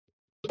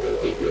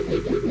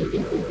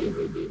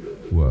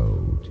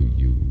Woe to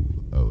you,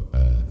 O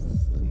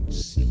earth and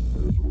sea.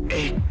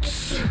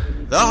 It's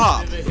the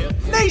Hop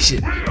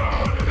Nation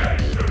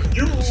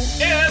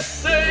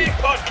USA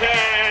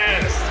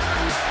Podcast.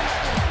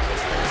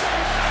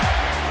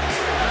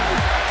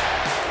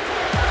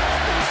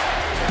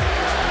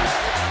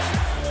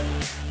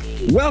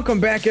 Welcome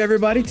back,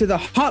 everybody, to the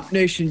Hop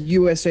Nation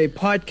USA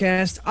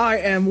Podcast. I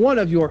am one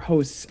of your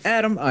hosts,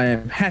 Adam. I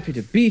am happy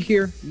to be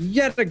here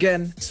yet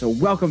again, so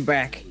welcome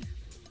back.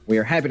 We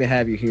are happy to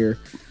have you here.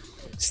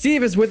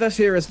 Steve is with us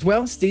here as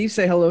well. Steve,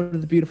 say hello to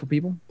the beautiful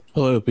people.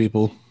 Hello,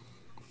 people.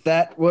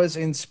 That was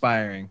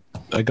inspiring.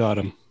 I got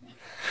him.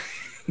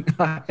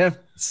 I am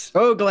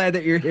so glad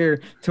that you're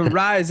here to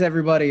rise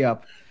everybody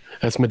up.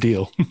 That's my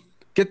deal.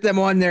 Get them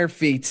on their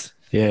feet.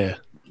 Yeah.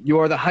 You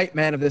are the hype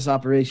man of this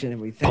operation,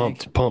 and we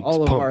thank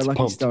all of our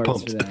lucky stars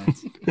for that.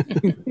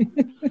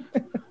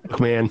 Look,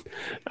 man,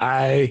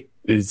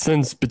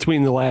 since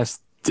between the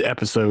last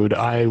episode,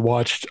 I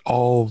watched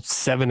all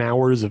 7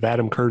 hours of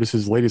Adam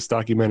Curtis's latest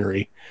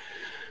documentary.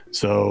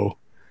 So,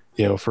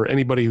 you know, for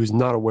anybody who's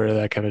not aware of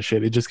that kind of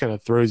shit, it just kind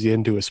of throws you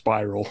into a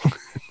spiral.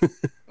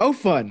 Oh,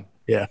 fun.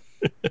 Yeah.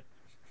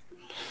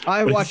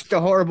 I watched a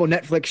horrible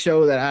Netflix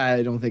show that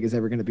I don't think is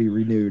ever going to be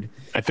renewed.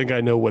 I think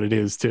I know what it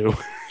is, too.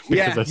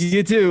 Yeah,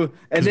 you do.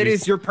 And it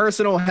is your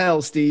personal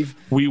hell, Steve.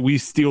 We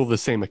steal the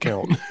same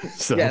account.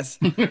 So Yes.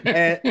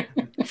 And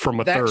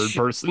from a third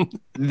person.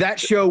 That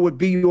show would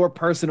be your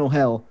personal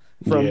hell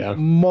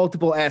from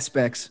multiple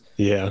aspects.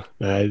 Yeah,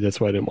 that's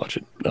why I didn't watch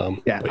it.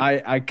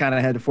 I kind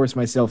of had to force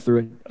myself through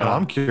it.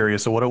 I'm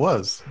curious of what it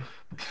was.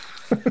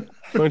 Why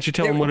don't you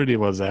tell him what it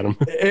was, Adam?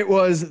 It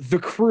was The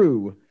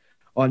Crew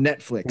on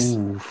Netflix.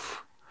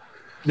 Oof.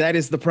 That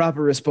is the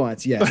proper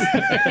response, yes.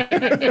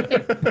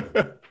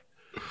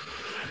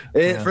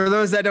 For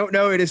those that don't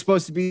know, it is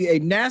supposed to be a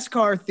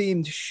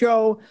NASCAR-themed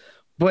show,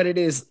 but it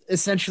is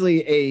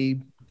essentially a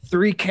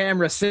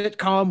 3-camera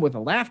sitcom with a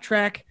laugh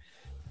track,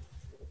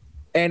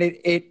 and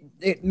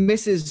it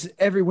misses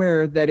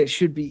everywhere that it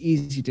should be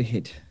easy to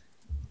hit.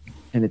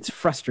 And it's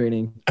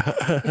frustrating.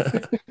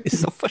 It's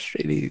so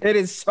frustrating. It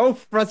is so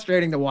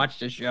frustrating to watch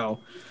the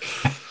show.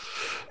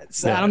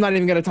 I'm not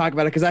even going to talk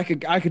about it because I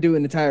could do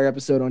an entire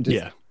episode on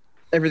just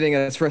everything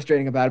that's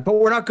frustrating about it. But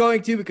we're not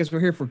going to because we're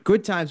here for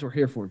good times. We're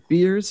here for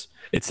beers.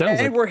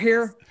 We're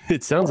here.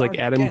 It sounds like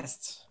Adam.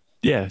 Guests.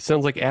 Yeah, it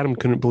sounds like Adam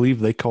couldn't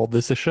believe they called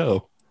this a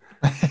show.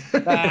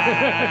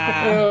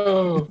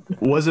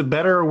 Was it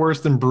better or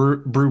worse than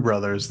Brew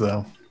Brothers,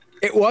 though?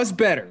 It was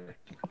better.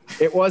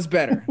 It was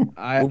better.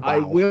 I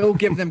will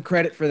give them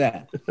credit for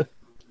that.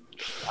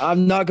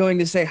 I'm not going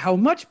to say how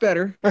much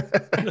better,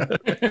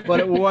 but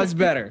it was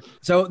better.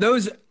 So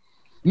those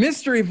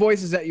mystery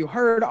voices that you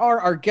heard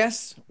are our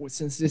guests.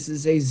 Since this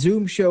is a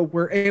Zoom show,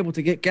 we're able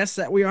to get guests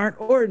that we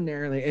aren't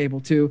ordinarily able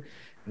to.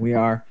 We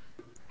are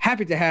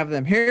happy to have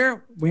them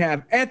here. We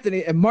have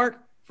Anthony and Mark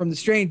from the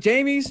Strange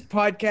Jamies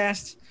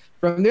podcast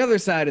from the other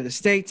side of the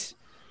state,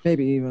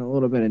 maybe even a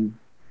little bit in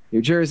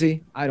New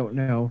Jersey. I don't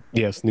know.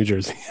 Yes, New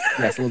Jersey.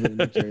 Yes, a little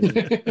bit in New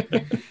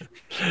Jersey.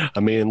 I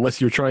mean,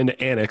 unless you're trying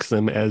to annex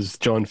them, as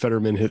John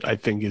Fetterman, I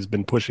think, has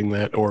been pushing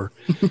that, or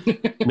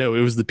no,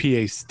 it was the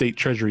PA State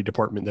Treasury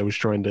Department that was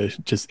trying to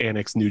just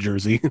annex New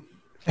Jersey.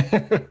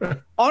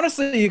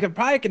 Honestly, you could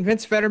probably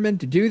convince Fetterman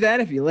to do that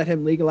if you let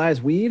him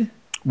legalize weed.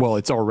 Well,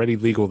 it's already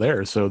legal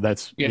there, so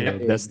that's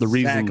that's the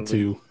reason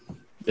to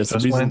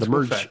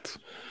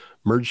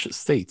merge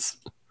states.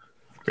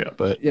 Yeah,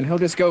 but he'll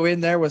just go in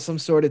there with some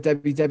sort of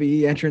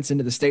WWE entrance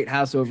into the state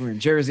house over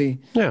in Jersey.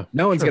 Yeah,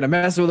 no one's gonna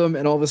mess with him,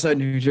 and all of a sudden,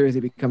 New Jersey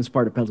becomes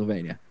part of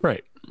Pennsylvania.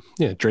 Right.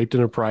 Yeah, draped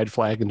in a pride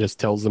flag and just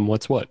tells them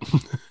what's what.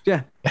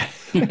 Yeah.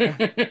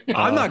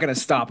 I'm not gonna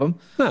stop him.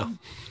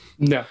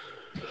 No.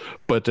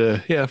 But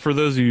for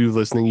those of you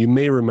listening, you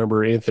may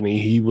remember Anthony.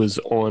 He was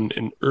on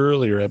an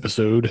earlier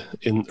episode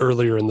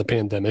earlier in the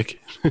pandemic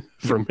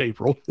from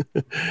April,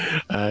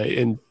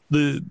 and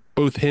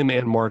both him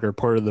and Mark are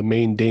part of the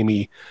main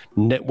Damie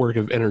network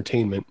of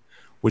entertainment,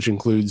 which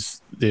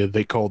includes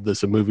they called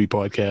this a movie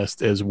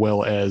podcast as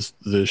well as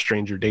the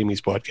Stranger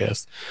Damies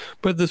podcast.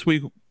 But this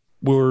week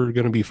we're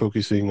going to be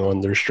focusing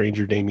on their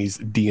Stranger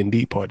Damies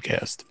D&D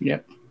podcast.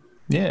 Yep.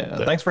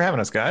 Yeah. Thanks for having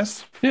us,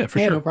 guys. Yeah, for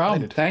sure. No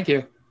problem. Thank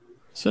you.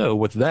 So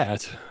with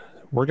that,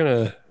 we're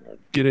going to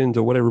get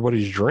into what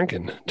everybody's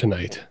drinking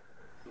tonight.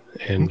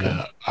 And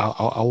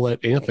I'll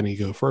let Anthony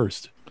go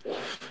first.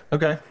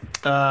 Okay.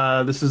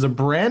 This is a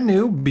brand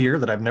new beer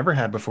that I've never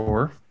had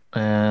before.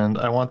 And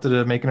I wanted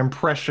to make an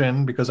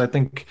impression because I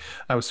think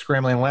I was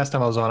scrambling. Last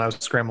time I was on, I was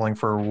scrambling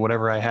for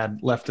whatever I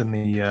had left in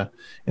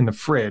the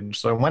fridge.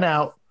 So I went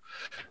out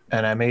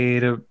and I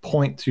made a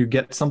point to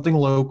get something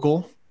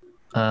local.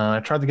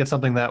 I tried to get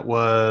something that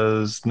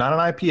was not an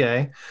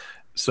IPA.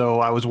 So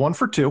I was 1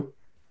 for 2.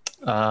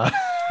 I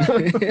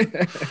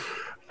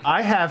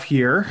have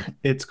here,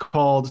 it's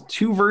called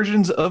Two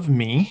Versions of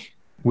Me,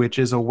 which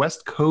is a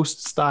West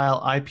Coast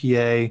style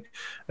IPA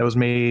that was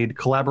made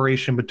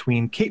collaboration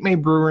between Cape May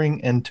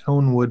Brewing and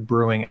Tonewood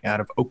Brewing out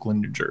of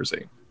Oakland, New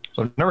Jersey.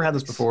 So I've never had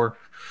this before.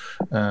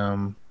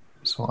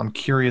 So I'm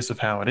curious of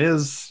how it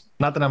is.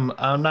 Not that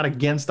I'm not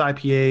against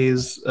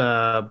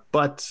IPAs,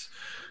 but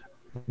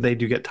they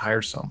do get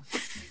tiresome.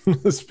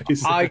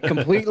 I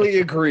completely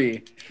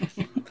agree.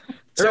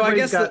 So I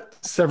guess got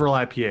several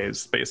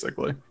IPAs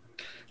basically.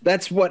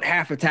 that's what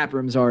half of tap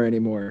rooms are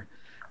anymore.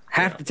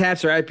 Half the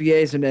taps are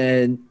IPAs, and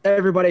then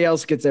everybody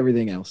else gets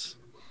everything else.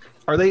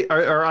 Are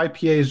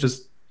IPAs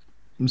just?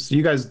 So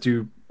you guys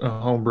do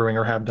home brewing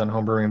or have done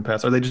home brewing in the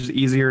past? Are they just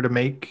easier to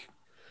make?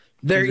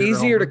 They're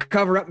easier to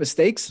cover up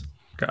mistakes.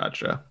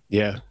 Gotcha.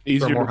 Yeah, Is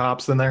easier there more to,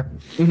 hops in there?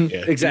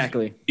 yeah,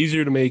 Exactly.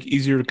 easier to make,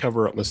 easier to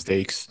cover up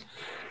mistakes,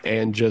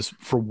 and just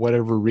for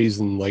whatever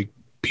reason, like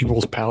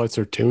people's palates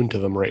are tuned to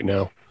them right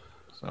now.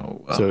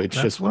 So it's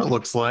that's just what it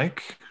looks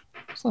like.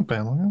 It's not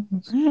bad looking.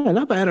 Yeah,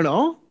 not bad at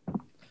all.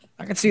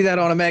 I can see that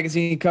on a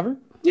magazine cover.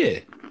 Yeah.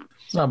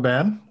 It's not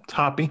bad. It's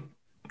hoppy.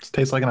 It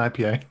tastes like an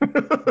IPA.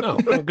 Oh,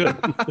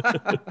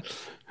 good.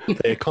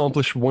 They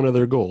accomplished one of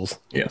their goals.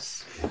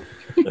 Yes.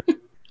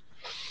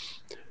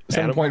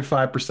 Adam?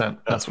 7.5%.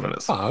 That's what it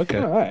is. Oh, okay.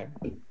 All right.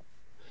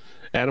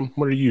 Adam,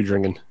 what are you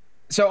drinking?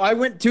 So I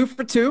went 2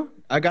 for 2.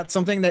 I got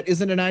something that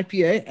isn't an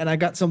IPA, and I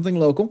got something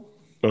local.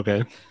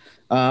 Okay.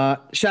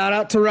 Shout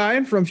out to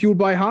Ryan from Fueled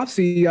by Hops.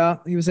 He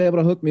was able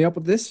to hook me up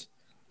with this.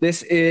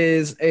 This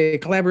is a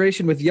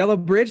collaboration with Yellow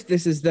Bridge.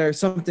 This is their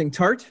something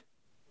tart.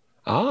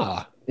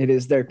 Ah. It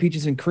is their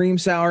peaches and cream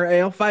sour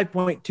ale,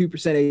 5.2%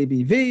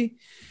 ABV.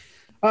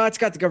 It's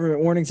got the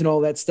government warnings and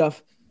all that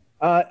stuff.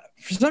 For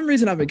some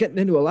reason, I've been getting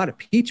into a lot of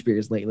peach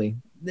beers lately.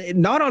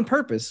 Not on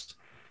purpose.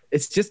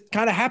 It's just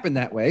kind of happened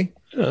that way.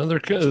 Yeah, they're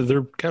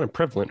kind of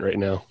prevalent right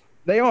now.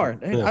 They are.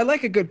 Yeah. I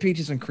like a good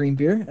peaches and cream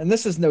beer, and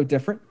this is no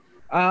different.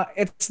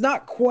 It's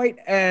not quite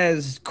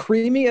as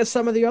creamy as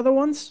some of the other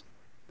ones,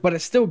 but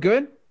it's still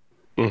good.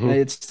 Mhm.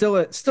 It's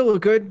still a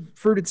good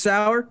fruited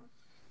sour.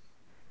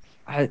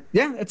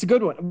 Yeah, it's a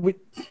good one.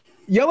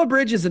 Yellow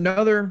Bridge is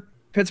another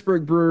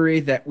Pittsburgh brewery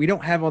that we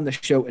don't have on the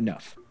show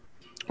enough.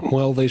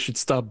 Well, they should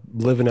stop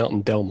living out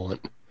in Delmont.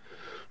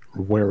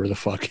 Or wherever the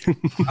fuck.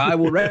 I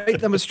will write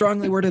them a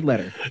strongly worded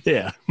letter.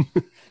 Yeah.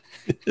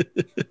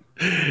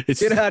 It's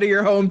Get out of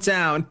your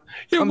hometown.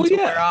 Yeah, Come well, to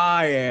yeah. where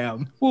I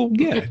am. well,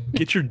 yeah.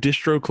 Get your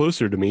distro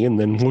closer to me, and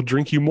then we'll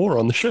drink you more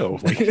on the show.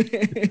 Like,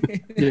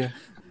 Yeah.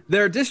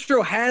 Their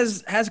distro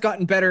has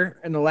gotten better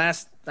in the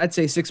last, I'd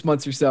say, 6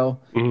 months or so.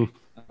 Mhm.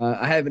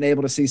 I have been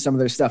able to see some of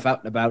their stuff out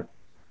and about.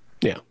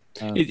 yeah.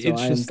 So It's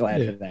I'm just-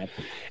 glad yeah. for that.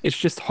 It's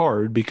just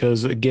hard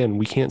because, again,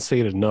 we can't say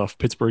it enough.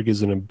 Pittsburgh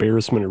is an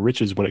embarrassment of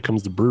riches when it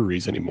comes to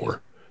breweries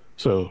anymore.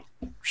 So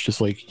it's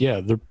just like,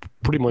 yeah, they're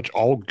pretty much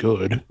all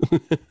good.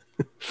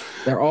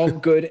 They're all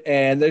good,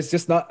 and there's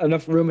just not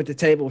enough room at the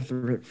table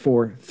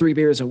for 3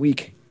 beers a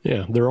week.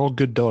 Yeah, they're all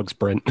good dogs,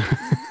 Brent.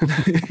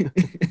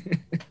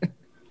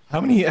 How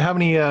many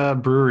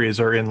breweries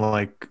are in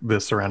like the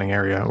surrounding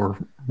area, or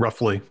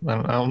roughly?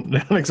 I don't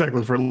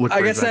exactly for look. I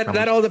for guess exact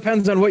that numbers. all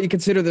depends on what you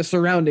consider the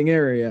surrounding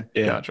area.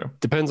 Yeah, Gotcha.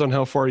 depends on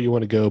how far you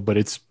want to go, but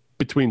it's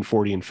between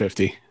 40 and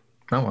 50.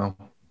 Oh well.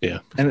 Yeah.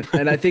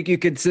 And I think you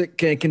can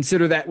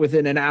consider that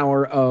within an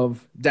hour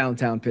of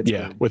downtown Pittsburgh.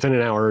 Yeah, within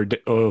an hour.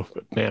 Oh,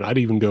 man, I'd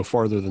even go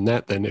farther than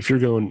that then. If you're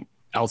going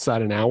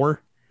outside an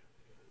hour,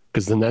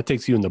 because then that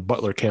takes you into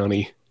Butler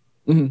County.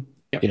 Mhm.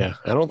 Yeah,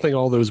 I don't think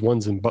all those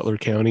ones in Butler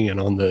County and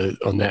on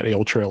that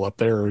ale trail up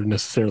there are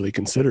necessarily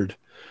considered.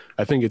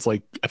 I think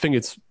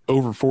it's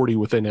over 40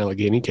 within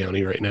Allegheny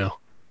County right now.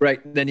 Right.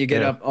 Then you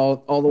get Yeah. up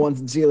all the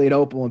ones in Sealy and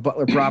Opal and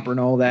Butler proper and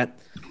all that.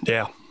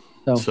 Yeah.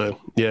 So- So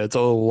yeah, it's a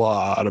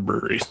lot of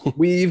breweries.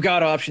 We've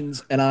got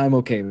options, and I'm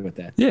okay with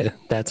that. Yeah,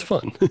 that's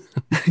fun.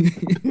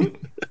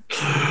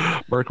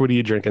 Mark, what are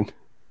you drinking?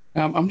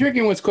 I'm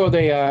drinking what's called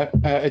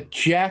a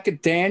Jack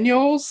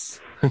Daniels.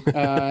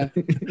 Jack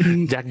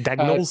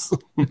Daniels?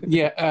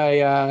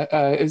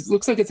 It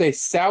looks like it's a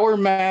sour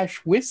mash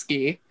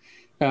whiskey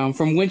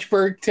from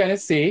Lynchburg,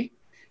 Tennessee.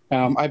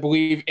 I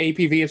believe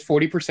APV is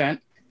 40%.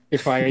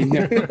 If I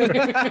know.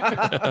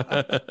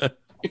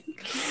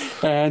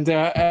 and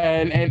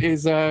it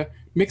is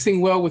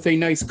mixing well with a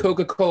nice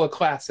Coca-Cola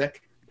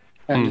Classic.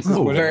 And this is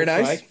what it Very looks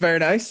nice. like. Very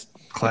nice.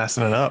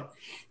 Classing it up.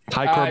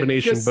 High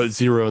carbonation, just- but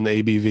zero in the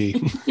ABV.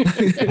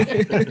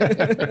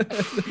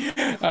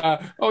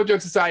 All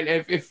jokes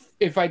aside,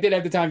 if I did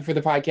have the time for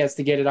the podcast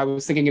to get it, I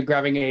was thinking of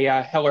grabbing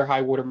a Heller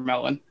High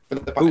Watermelon for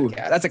the Ooh,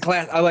 podcast. that's a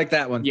class. I like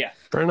that one. Yeah.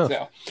 Fair enough.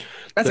 So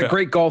That's a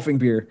great golfing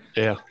beer.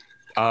 Yeah.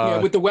 yeah,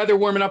 with the weather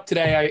warming up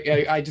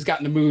today, I just got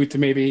in the mood to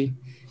maybe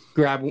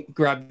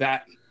grab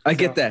that. I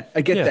get that.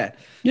 I get Yeah. that.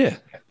 Yeah,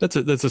 that's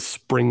a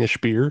springish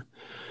beer.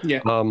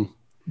 Yeah.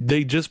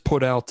 They just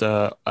put out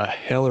a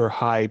Heller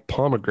High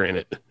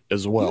pomegranate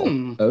as well.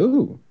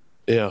 Oh.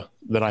 Yeah,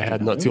 that I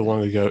had not too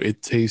long ago.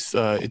 It tastes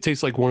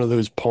like one of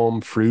those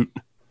palm fruit,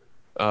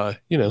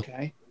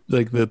 Okay.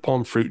 like the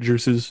palm fruit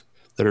juices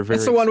that are very.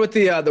 That's the one with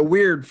the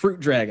weird fruit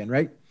dragon,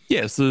 right?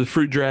 Yeah, it's the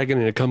fruit dragon,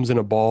 and it comes in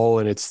a ball,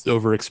 and it's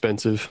over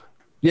expensive.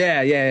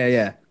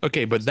 Yeah.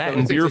 Okay, but that So in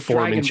it's beer a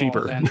form and Dragon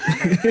Ball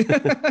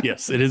cheaper. then.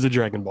 Yes, it is a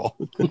Dragon Ball.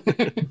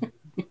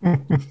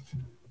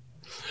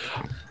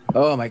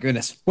 Oh my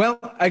goodness. Well,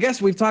 I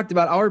guess we've talked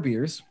about our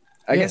beers.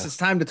 I guess it's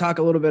time to talk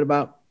a little bit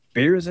about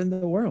beers in the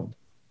world.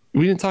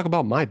 We didn't talk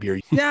about my beer.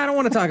 Yeah, I don't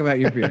want to talk about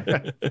your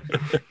beer.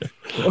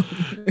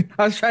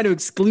 I was trying to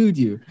exclude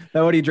you.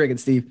 Now, what are you drinking,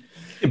 Steve?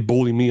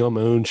 Bully me on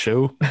my own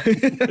show.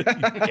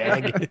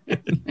 Gag.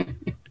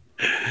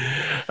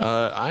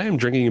 I am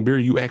drinking a beer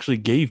you actually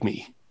gave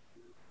me.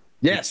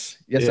 Yes,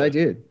 Yeah. I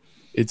did.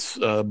 It's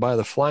by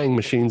the Flying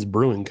Machines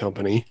Brewing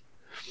Company,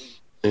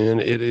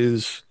 and it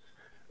is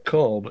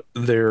called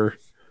their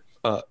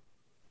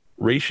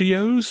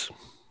Ratios,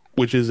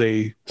 which is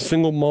a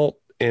single malt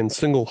and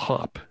single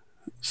hop,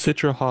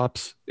 Citra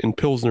hops and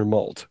Pilsner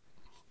malt.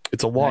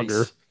 It's a lager,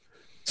 Nice.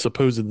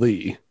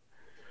 supposedly,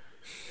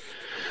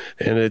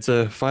 and it's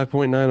a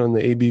 5.9 on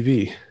the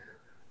ABV.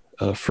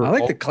 For I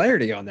like all- the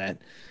clarity on that.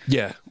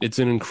 Yeah, it's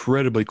an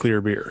incredibly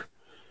clear beer.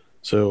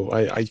 So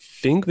I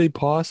think they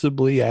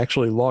possibly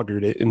actually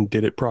lagered it and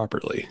did it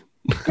properly.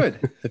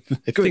 Good.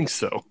 I think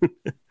so.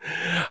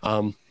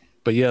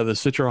 But yeah, the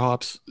Citra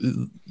hops,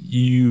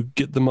 you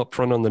get them up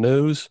front on the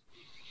nose,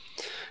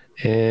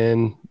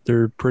 and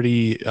they're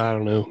pretty, I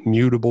don't know,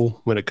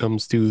 mutable when it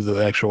comes to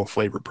the actual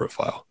flavor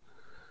profile.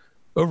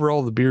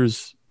 Overall, the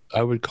beers,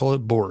 I would call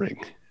it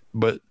boring,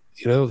 but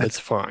you know, that's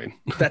fine.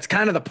 That's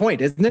kind of the point,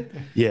 isn't it?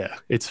 Yeah,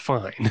 it's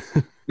fine.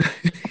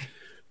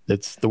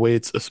 That's the way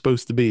it's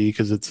supposed to be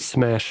because it's a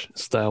smash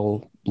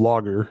style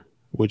lager,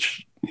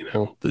 which, you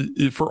know,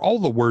 for all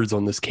the words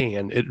on this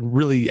can, it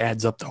really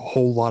adds up to a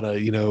whole lot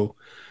of, you know,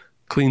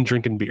 clean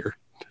drinking beer.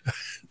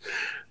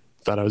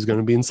 Thought I was going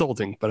to be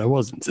insulting, but I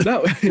wasn't.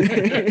 No.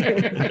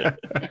 I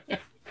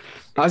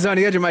was on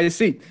the edge of my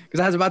seat because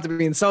I was about to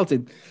be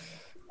insulted.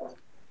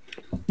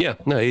 Yeah,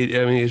 no, I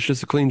mean, it's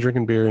just a clean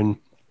drinking beer, and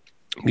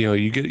you know,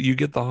 you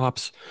get the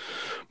hops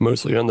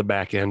mostly on the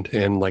back end,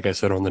 and like I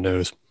said, on the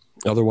nose.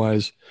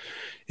 Otherwise,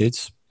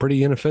 it's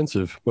pretty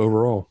inoffensive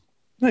overall.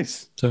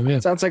 Nice. So yeah,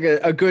 Sounds like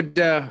a good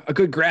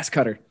grass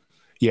cutter.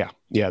 yeah.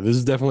 This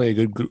is definitely a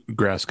good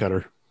grass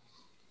cutter.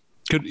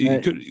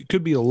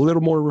 Could be a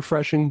little more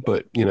refreshing,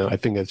 but you know, I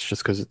think that's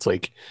just because it's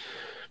like,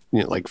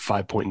 you know, like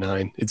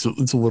 5.9. It's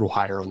a little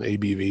higher on the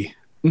ABV,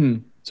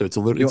 so it's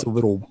a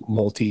little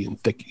malty and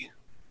thicky.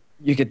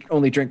 You could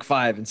only drink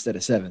 5 instead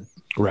of 7.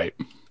 Right.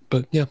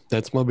 But yeah,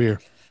 that's my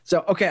beer.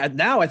 So okay,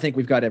 now I think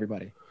we've got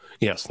everybody.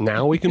 Yes.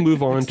 Now we can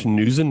move on to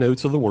news and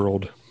notes of the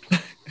world.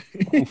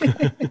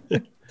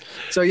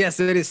 So yes,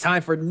 it is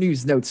time for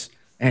news, notes,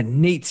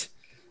 and neat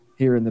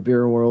here in the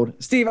beer world.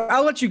 Steve,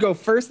 I'll let you go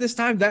first this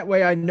time. That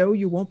way I know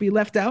you won't be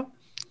left out.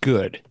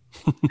 Good.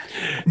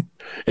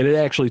 And it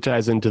actually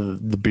ties into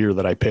the beer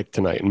that I picked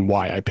tonight and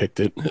why I picked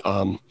it.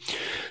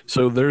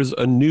 So there's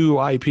a new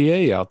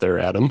IPA out there,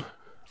 Adam.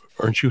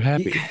 Aren't you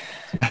happy?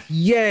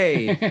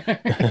 Yay.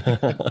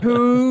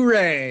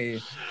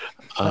 Hooray.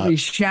 Let me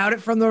shout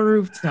it from the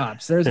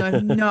rooftops. There's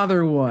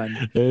another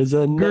one. There's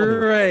another.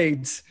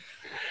 Great.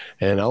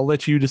 And I'll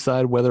let you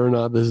decide whether or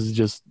not this is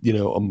just, you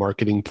know, a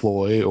marketing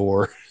ploy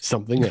or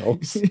something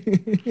else.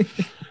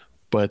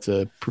 But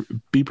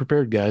be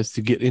prepared, guys,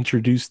 to get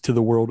introduced to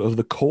the world of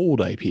the cold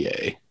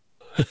IPA.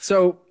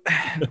 So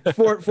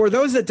for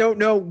those that don't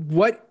know,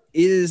 what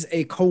is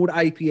a cold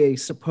IPA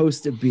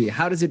supposed to be?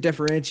 How does it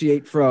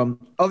differentiate from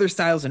other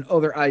styles and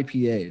other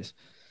IPAs?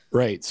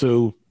 Right.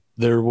 So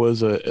there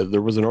was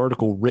an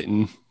article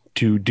written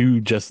to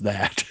do just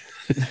that.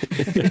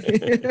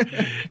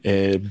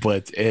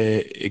 But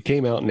it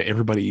came out and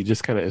everybody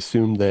just kind of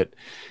assumed that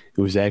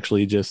it was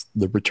actually just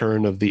the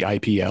return of the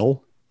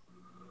IPL.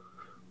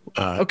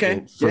 Okay.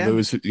 And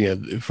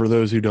for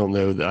those who don't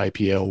know, the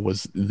IPL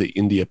was the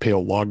India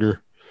Pale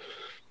Lager.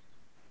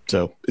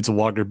 So it's a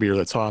lager beer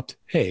that's hopped.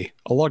 Hey,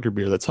 a lager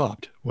beer that's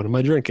hopped. What am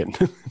I drinking?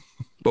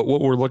 But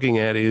what we're looking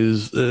at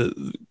is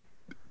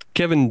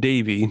Kevin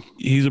Davey.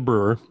 He's a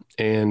brewer,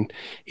 and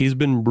he's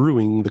been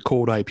brewing the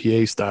cold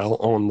IPA style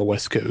on the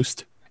West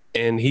Coast.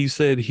 And he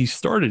said he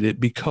started it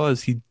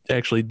because he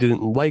actually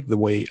didn't like the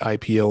way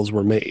IPLs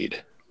were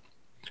made.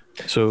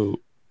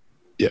 So,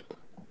 yeah.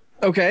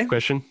 Okay.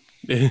 Question?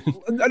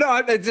 No,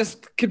 it's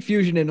just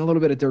confusion and a little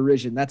bit of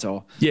derision. That's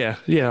all. Yeah.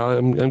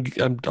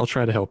 I'll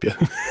try to help you.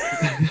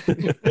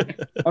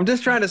 I'm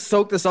just trying to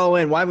soak this all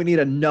in. Why we need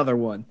another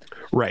one?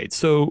 Right.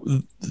 So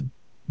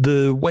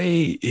the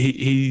way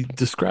he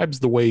describes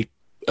the way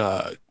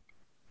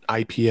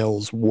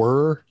IPLs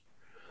were,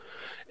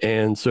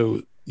 and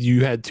so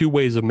you had two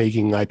ways of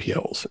making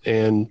IPLs,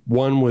 and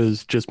one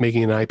was just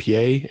making an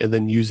IPA and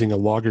then using a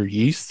lager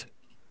yeast,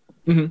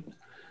 and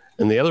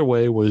the other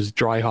way was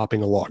dry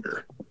hopping a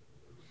lager.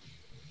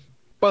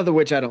 Both of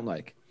which I don't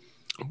like.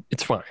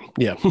 It's fine.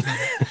 Yeah.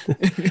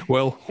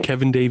 Well,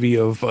 Kevin Davey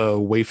of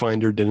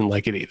Wayfinder didn't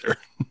like it either.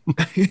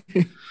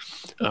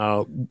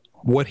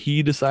 What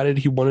he decided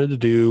he wanted to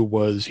do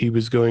was he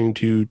was going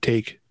to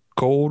take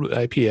cold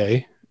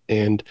IPA,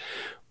 and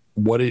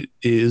what it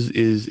is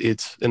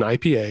it's an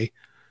IPA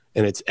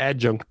and it's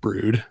adjunct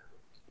brewed.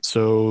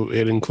 So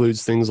it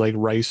includes things like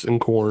rice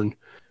and corn.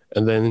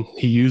 And then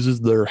he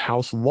uses their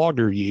house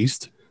lager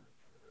yeast,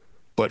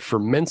 but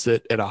ferments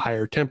it at a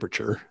higher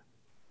temperature.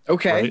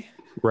 Okay.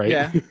 Right.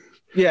 Yeah.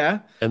 Yeah.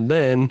 And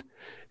then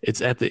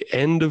It's at the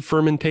end of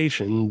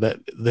fermentation that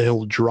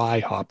they'll dry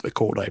hop the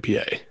cold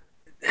IPA.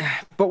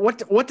 But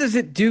what does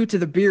it do to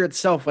the beer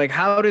itself? Like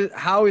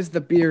how is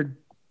the beer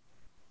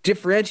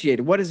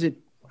differentiated?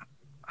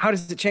 How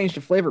does it change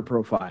the flavor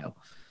profile?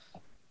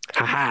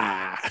 Ha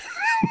ha.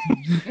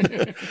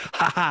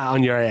 Ha ha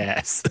on your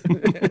ass.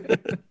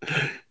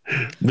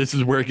 This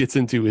is where it gets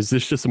into, is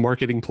this just a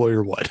marketing ploy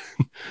or what?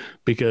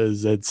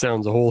 Because it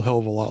sounds a whole hell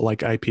of a lot like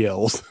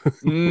IPLs.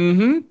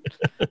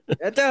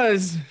 It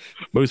does.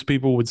 Most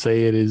people would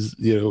say it is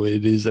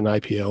an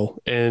IPL,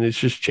 and it's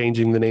just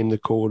changing the name to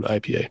cold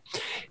IPA.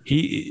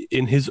 He,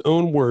 in his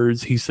own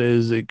words, he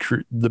says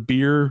the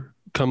beer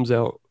comes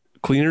out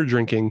cleaner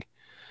drinking,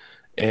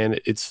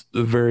 and it's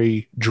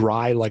very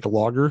dry like a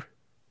lager.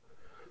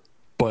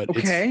 But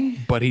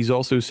but he's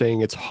also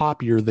saying it's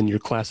hoppier than your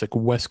classic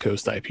West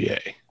Coast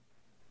IPA.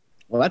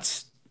 Well,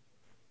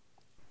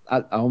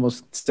 I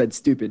almost said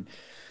stupid.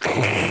 How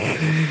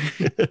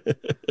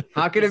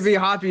could it be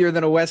hoppier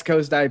than a West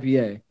Coast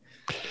IPA?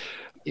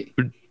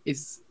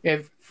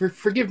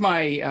 Forgive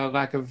my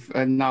lack of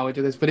knowledge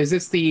of this, but is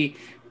this the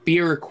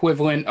beer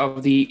equivalent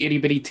of the Itty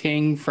Bitty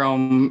Ting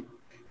from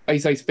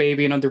Ice Ice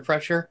Baby and Under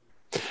Pressure?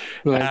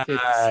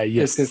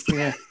 Yes.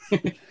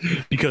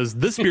 Because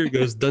this beer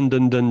goes dun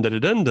dun dun dun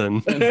dun dun,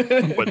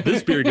 but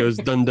this beer goes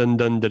dun dun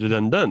dun dun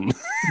dun dun.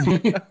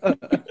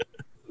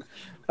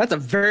 That's a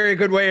very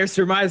good way of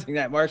surmising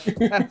that, Mark.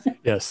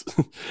 Yes.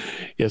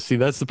 See,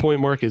 that's the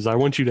point, Mark, is I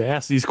want you to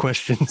ask these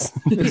questions.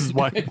 This is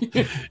why,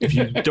 if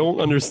you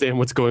don't understand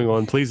what's going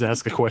on, please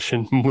ask a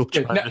question. We'll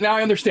try. Now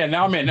I understand.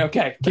 Now I'm in.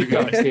 Okay. Keep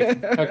going,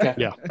 Steve. Okay.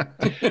 Yeah.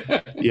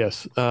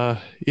 Yes.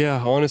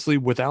 Yeah. Honestly,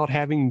 without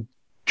having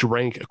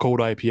drank a cold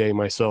IPA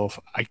myself,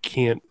 I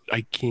can't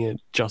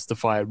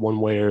justify it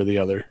one way or the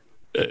other.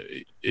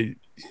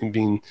 I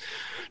mean,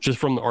 just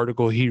from the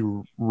article he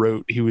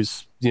wrote, he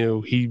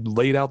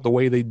laid out the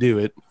way they do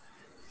it,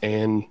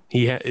 and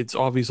it's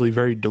obviously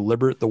very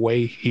deliberate the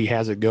way he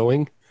has it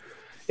going,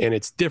 and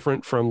it's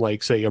different from,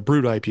 like, say, a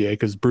brewed IPA,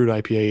 because brewed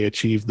IPA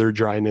achieved their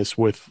dryness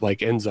with like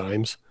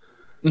enzymes.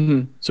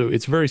 So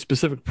it's a very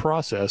specific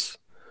process,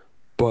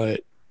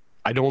 but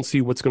I don't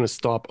see what's going to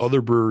stop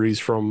other breweries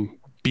from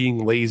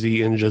being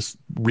lazy and just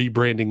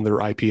rebranding their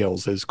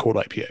IPLs as cold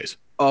IPAs.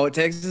 All it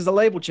takes is a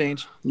label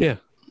change. Yeah.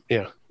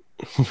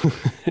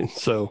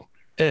 So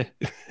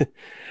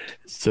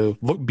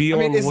look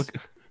beyond.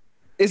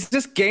 Is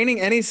this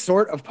gaining any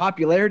sort of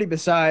popularity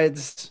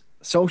besides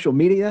social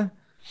media?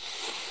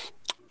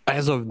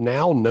 As of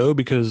now, no,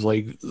 because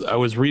like I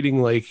was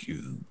reading, like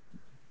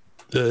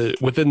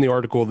within the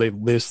article, they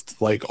list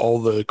like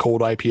all the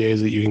cold IPAs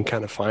that you can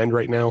kind of find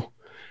right now.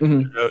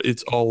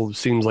 It's all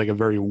seems like a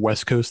very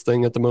West Coast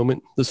thing at the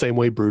moment, the same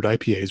way brewed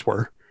IPAs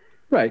were.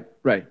 Right.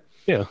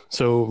 Yeah.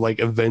 So like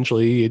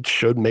eventually it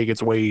should make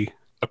its way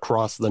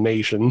across the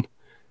nation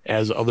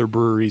as other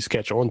breweries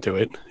catch on to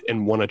it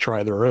and want to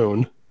try their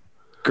own.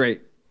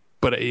 Great.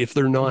 But if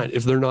they're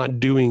not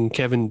doing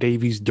Kevin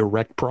Davies'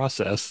 direct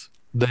process,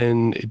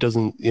 then it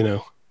doesn't,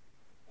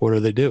 what are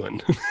they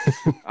doing?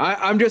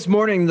 I'm just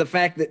mourning the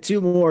fact that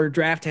 2 more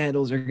draft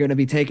handles are going to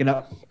be taken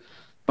up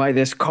by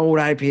this cold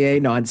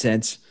IPA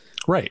nonsense.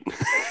 Right.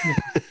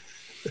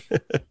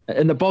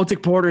 And the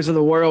Baltic Porters of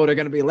the world are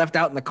going to be left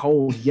out in the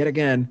cold yet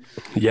again.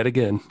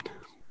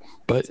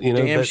 But,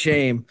 damn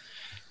shame.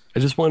 I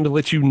just wanted to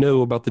let you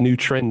know about the new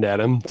trend,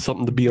 Adam.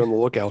 Something to be on the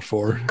lookout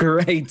for.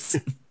 Great.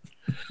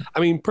 I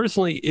mean,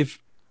 personally, if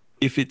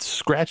it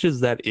scratches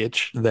that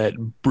itch that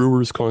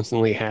brewers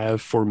constantly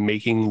have for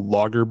making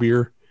lager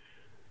beer.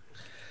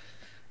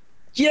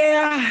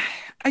 Yeah,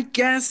 I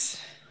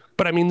guess.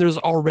 But I mean, there's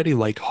already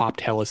like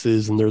hopped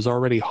Hellas's and there's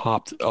already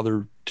hopped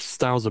other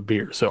styles of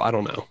beer. So I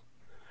don't know.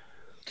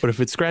 But if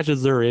it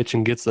scratches their itch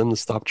and gets them to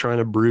stop trying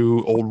to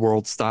brew old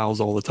world styles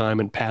all the time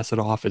and pass it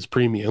off as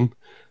premium,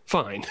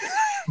 fine.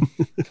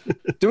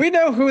 Do we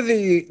know who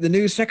the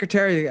new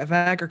Secretary of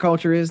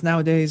Agriculture is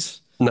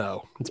nowadays?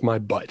 No, it's my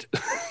butt.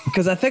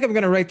 Because I think I'm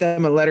going to write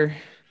them a letter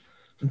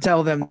and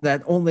tell them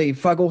that only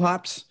Fuggle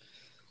hops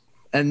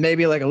and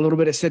maybe like a little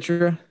bit of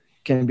Citra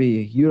can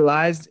be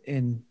utilized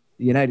in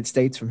the United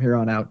States from here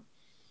on out.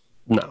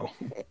 No,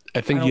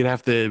 I think you'd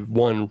have to,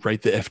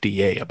 write the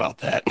FDA about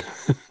that.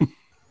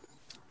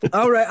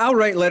 I'll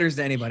write letters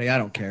to anybody. I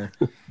don't care.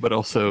 But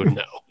also,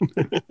 no.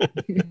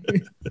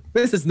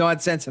 This is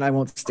nonsense, and I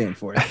won't stand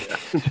for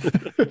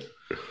it.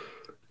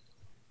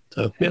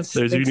 So, yes,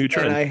 there's your new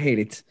trend. And I hate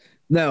it.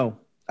 No,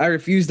 I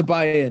refuse to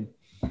buy in.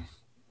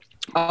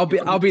 I'll be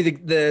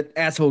the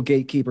asshole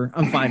gatekeeper.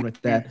 I'm fine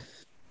with that.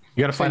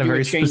 You got to find a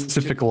very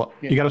specific.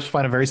 You got to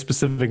find a very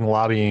specific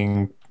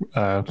lobbying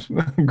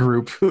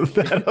group.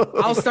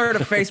 I'll start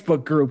a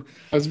Facebook group.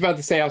 I was about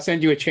to say I'll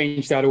send you a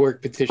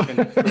change.org petition.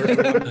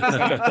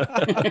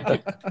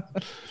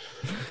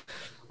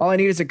 All I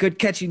need is a good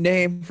catchy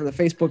name for the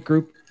Facebook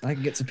group. I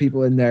can get some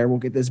people in there. We'll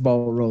get this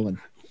ball rolling.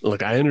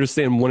 Look, I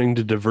understand wanting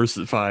to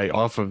diversify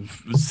off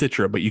of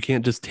Citra, but you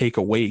can't just take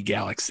away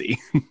Galaxy.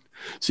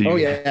 So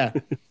no.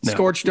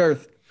 Scorched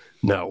Earth.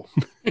 No.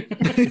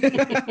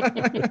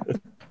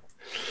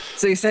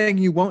 So you're saying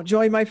you won't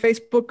join my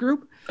Facebook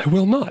group? I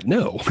will not.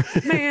 No.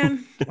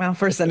 Man, well,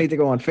 first I need to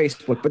go on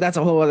Facebook, but that's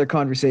a whole other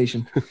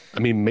conversation. I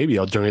mean, maybe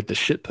I'll join at the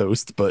shit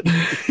post, but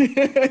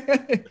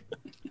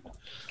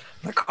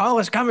The call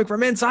is coming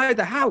from inside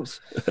the house.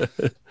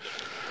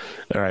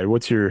 all right.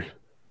 What's your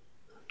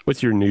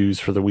news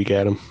for the week,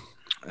 Adam?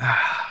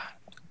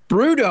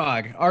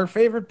 Brewdog, our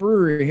favorite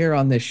brewery here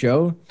on this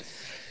show.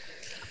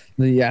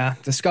 The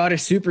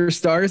Scottish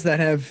superstars that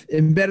have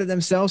embedded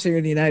themselves here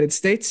in the United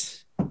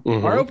States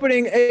are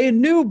opening a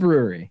new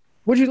brewery.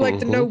 Would you like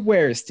to know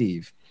where,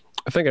 Steve?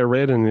 I think I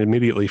read and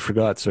immediately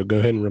forgot, so go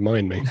ahead and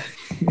remind me.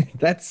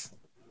 That's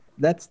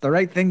the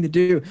right thing to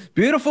do.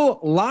 Beautiful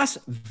Las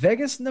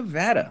Vegas,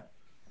 Nevada.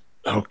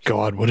 Oh,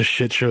 God, what a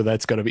shit show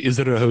that's going to be. Is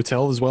it a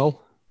hotel as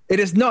well?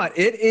 It is not.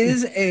 It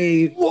is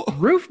a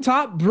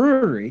rooftop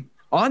brewery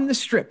on the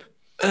Strip.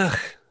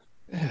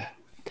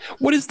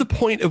 What is the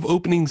point of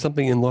opening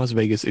something in Las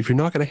Vegas if you're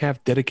not going to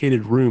have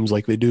dedicated rooms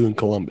like they do in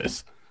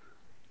Columbus?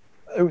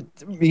 I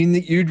mean,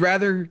 you'd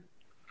rather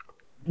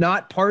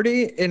not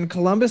party in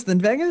Columbus than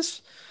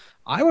Vegas?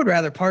 I would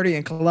rather party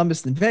in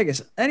Columbus than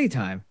Vegas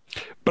anytime.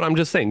 But I'm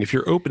just saying, if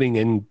you're opening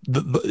in,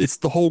 it's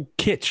the whole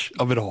kitsch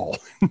of it all.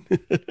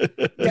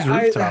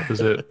 Rooftop is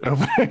it?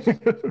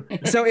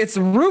 So it's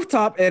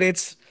rooftop, and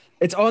it's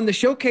on the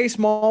Showcase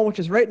Mall, which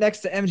is right next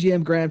to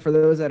MGM Grand. For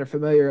those that are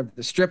familiar with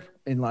the Strip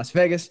in Las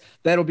Vegas,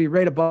 that'll be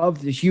right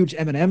above the huge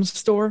M&M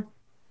store,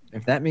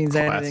 if that means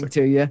anything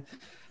to you.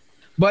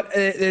 But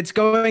it's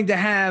going to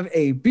have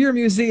a beer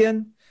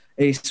museum,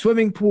 a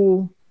swimming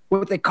pool,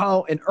 what they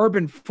call an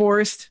urban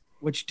forest,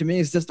 which to me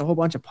is just a whole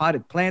bunch of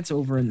potted plants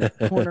over in the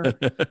corner,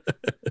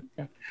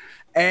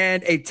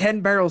 and a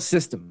 10-barrel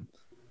system.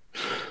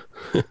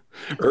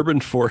 Urban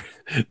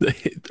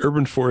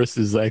forest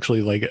is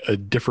actually like a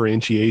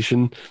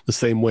differentiation, the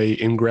same way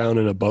in-ground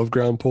and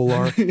above-ground pool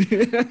are.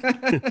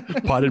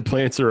 Potted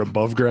plants are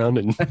above ground,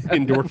 and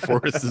indoor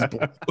forest is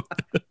below.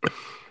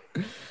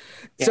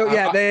 So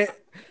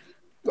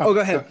go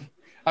ahead.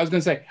 I was going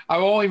to say, I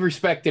will only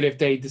respect it if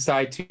they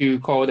decide to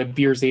call it a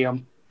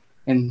beerseum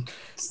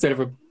instead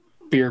of a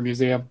beer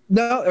museum.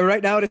 No,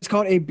 right now it's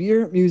called a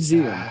beer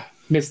museum.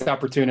 Missed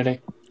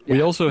opportunity.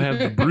 We also have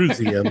the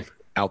Brewseum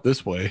out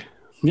this way.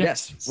 Yeah.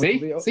 Yes. See,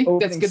 that's a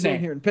good soon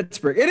name. here in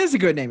Pittsburgh. It is a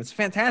good name. It's a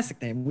fantastic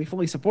name. We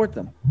fully support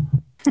them.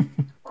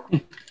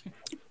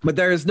 But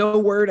there is no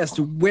word as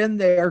to when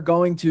they are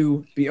going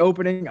to be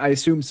opening. I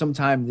assume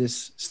sometime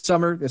this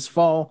summer, this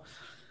fall.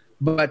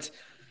 But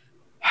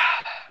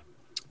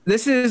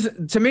this is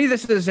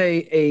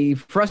a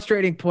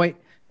frustrating point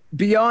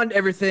beyond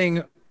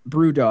everything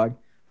Brewdog.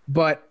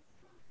 But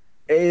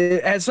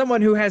as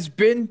someone who has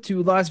been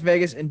to Las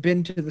Vegas and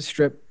been to the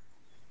Strip,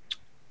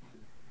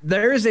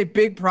 there is a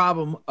big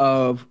problem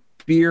of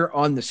beer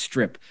on the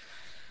Strip.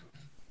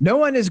 No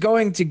one is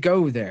going to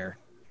go there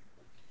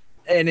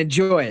and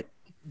enjoy it.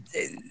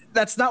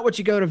 That's not what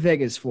you go to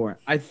Vegas for.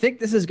 I think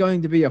this is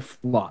going to be a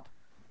flop.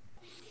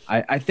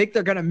 I think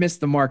they're going to miss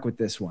the mark with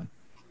this one.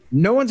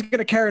 No one's going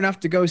to care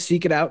enough to go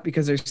seek it out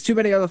because there's too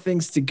many other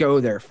things to go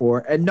there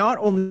for. And not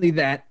only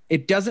that,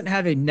 it doesn't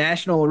have a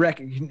national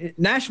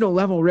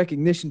level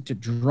recognition to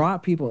draw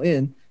people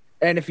in.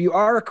 And if you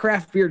are a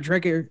craft beer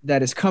drinker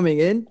that is coming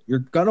in, you're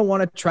going to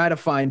want to try to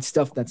find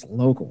stuff that's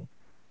local.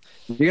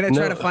 You're going to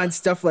try to find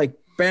stuff like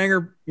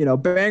Banger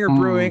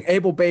Brewing,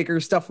 Able Baker,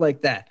 stuff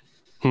like that.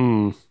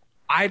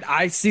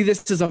 I see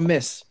this as a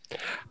miss.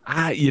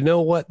 You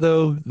know what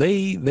though?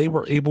 They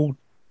were able.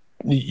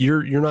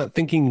 You're not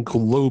thinking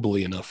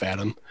globally enough,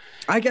 Adam.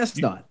 I guess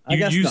not.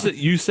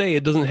 You say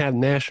it doesn't have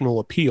national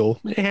appeal.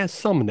 It has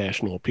some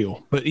national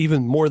appeal, but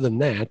even more than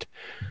that,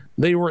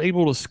 they were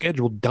able to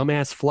schedule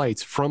dumbass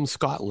flights from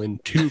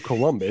Scotland to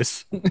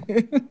Columbus,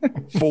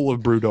 full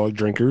of Brewdog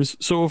drinkers.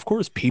 So of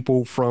course,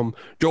 people from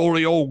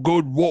jolly old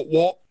good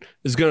what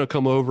is going to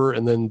come over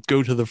and then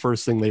go to the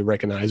first thing they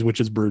recognize, which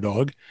is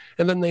Brewdog,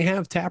 and then they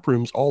have tap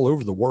rooms all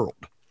over the world.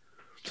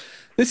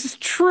 This is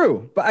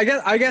true, but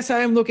I guess I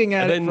am looking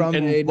at it from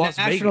a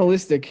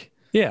nationalistic.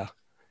 Yeah,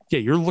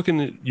 you're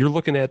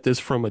looking at this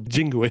from a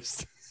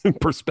jingoist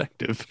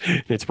perspective,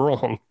 and it's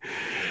wrong.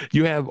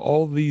 You have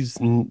all these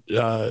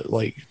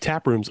like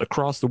tap rooms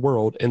across the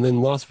world, and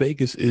then Las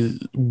Vegas is,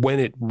 when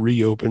it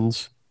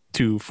reopens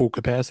to full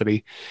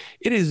capacity,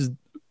 it is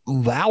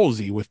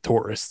lousy with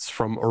tourists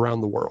from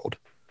around the world.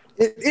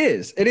 It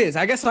is.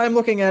 I guess I'm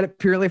looking at it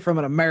purely from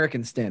an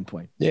American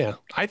standpoint. Yeah,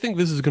 I think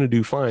this is going to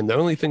do fine. The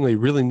only thing they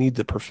really need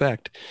to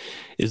perfect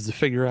is to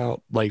figure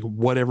out like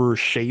whatever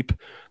shape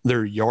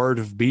their yard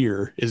of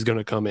beer is going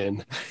to come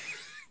in.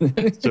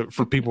 So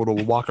for people to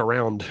walk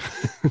around.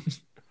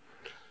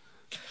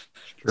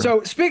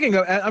 So speaking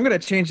of, I'm going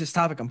to change this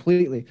topic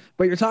completely,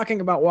 but you're talking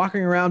about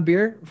walking around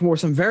beer for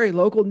some very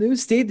local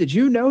news. Steve, did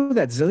you know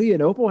that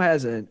Zillion Opal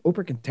has an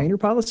open container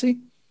policy?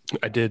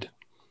 I did.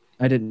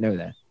 I didn't know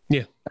that.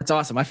 Yeah. That's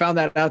awesome. I found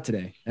that out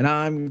today, and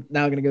I'm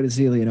now going to go to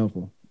Zillion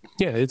Opal.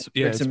 Yeah, it's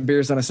some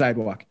beers on a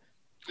sidewalk.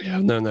 Yeah,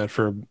 I've known that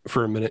for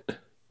a minute.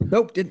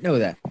 Nope, didn't know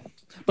that.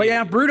 But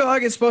yeah,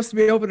 Brewdog is supposed to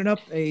be opening up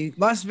a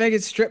Las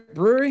Vegas Strip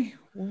brewery.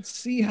 We'll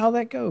see how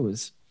that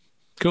goes.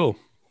 Cool.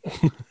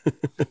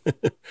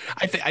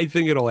 I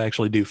think it'll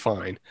actually do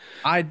fine.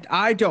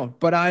 I don't,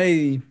 but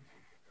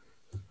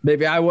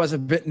maybe I was a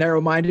bit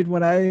narrow-minded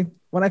when I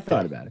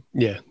thought about it.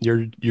 Yeah,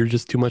 you're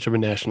just too much of a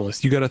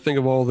nationalist. You got to think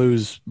of all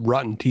those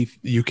rotten teeth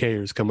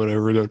UKers coming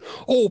over going,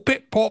 "Oh,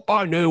 Pip Pop,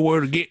 I know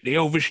where to get the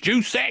Elvis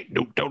juice at.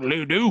 Do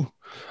totally do.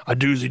 A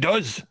doozy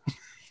does."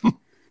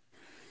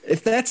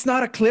 If that's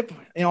not a clip,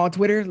 on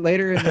Twitter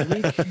later in the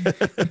week,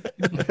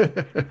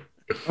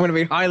 I'm going to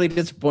be highly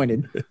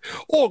disappointed.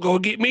 Oh, go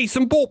get me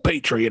some Bull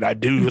Patriot. I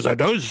do as I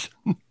does.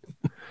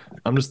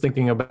 I'm just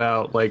thinking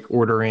about like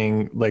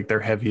ordering like their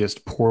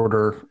heaviest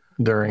porter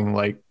during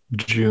like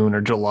June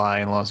or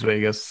July in Las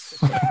Vegas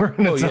when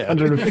it's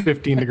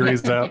 115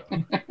 degrees out.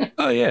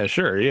 Oh yeah,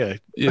 sure, yeah.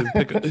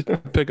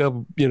 Pick up,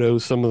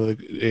 some of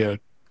the,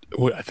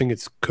 what I think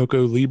it's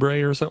Coco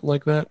Libre or something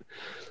like that.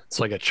 It's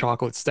like a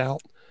chocolate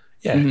stout.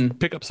 Yeah,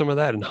 pick up some of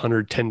that in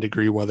 110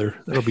 degree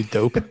weather. That'll be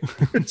dope.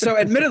 So,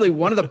 admittedly,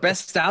 one of the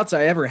best stouts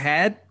I ever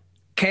had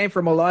came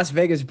from a Las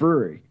Vegas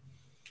brewery.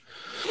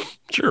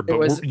 Sure,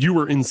 but you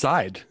were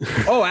inside.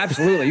 Oh,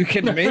 absolutely. You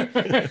kidding me?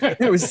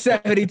 It was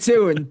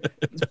 72 and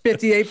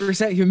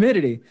 58%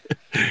 humidity.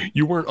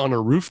 You weren't on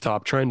a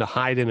rooftop trying to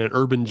hide in an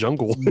urban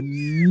jungle.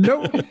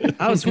 Nope.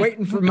 I was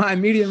waiting for my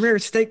medium rare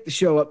steak to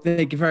show up.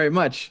 Thank you very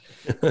much.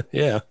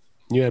 Yeah.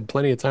 You had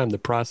plenty of time to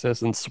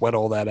process and sweat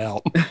all that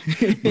out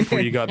before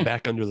you got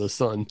back under the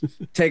sun.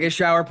 Take a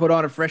shower, put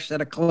on a fresh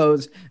set of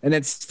clothes, and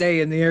then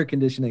stay in the air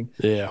conditioning.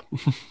 Yeah.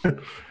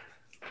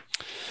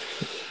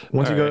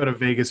 Once you go to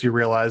Vegas, you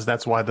realize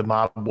that's why the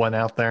mob went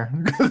out there.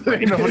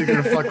 Ain't nobody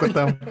gonna fuck with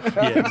them.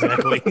 Yeah,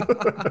 exactly.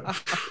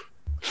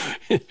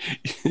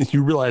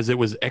 You realize it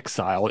was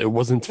exile. It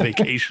wasn't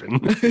vacation.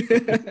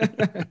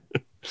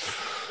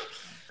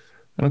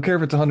 I don't care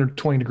if it's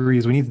 120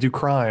 degrees. We need to do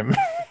crime.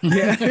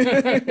 Yeah.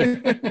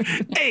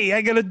 Hey,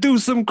 I gotta do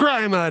some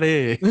crime out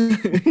here.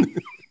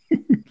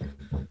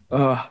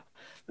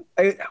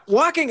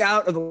 Walking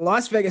out of the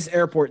Las Vegas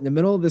airport in the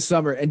middle of the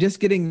summer and just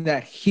getting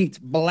that heat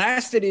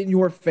blasted in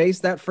your face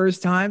that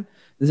first time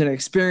is an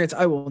experience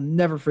I will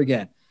never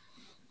forget.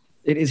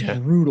 It is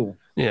brutal.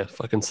 Yeah,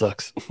 fucking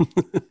sucks.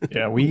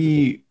 Yeah,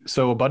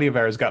 so a buddy of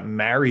ours got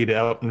married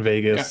out in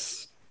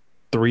Vegas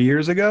 3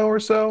 years ago or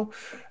so.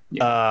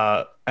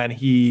 Yeah. And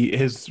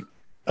his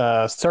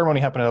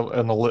ceremony happened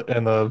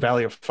in the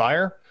Valley of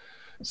Fire.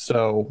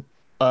 So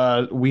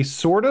we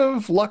sort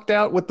of lucked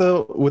out with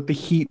the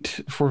heat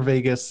for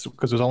Vegas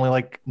because it was only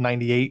like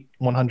 98,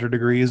 100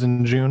 degrees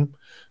in June,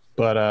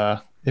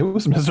 but it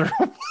was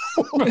miserable.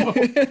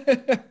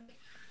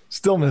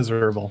 Still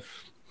miserable.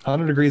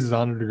 100 degrees is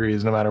 100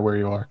 degrees no matter where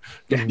you are.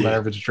 Doesn't matter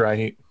if it's dry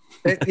heat.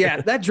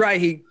 That dry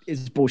heat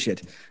is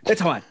bullshit.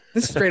 It's hot.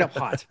 This is straight up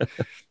hot.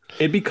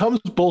 It becomes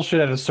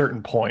bullshit at a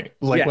certain point.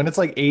 Like when it's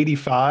like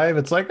 85,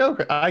 it's like,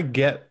 okay, I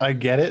get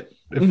it.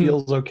 It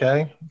feels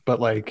okay.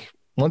 But like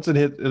once it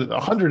hit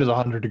 100 is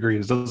 100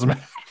 degrees. It doesn't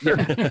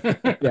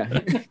matter. Yeah.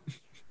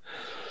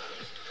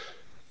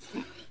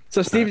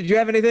 So Steve, did you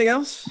have anything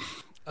else?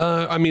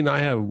 I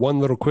have one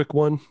little quick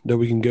one that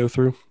we can go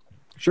through.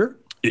 Sure.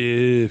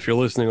 If you're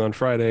listening on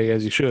Friday,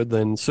 as you should,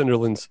 then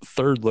Cinderland's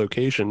third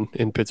location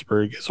in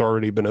Pittsburgh has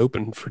already been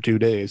open for 2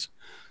 days.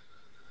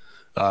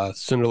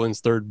 Cinderland's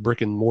third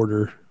brick and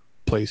mortar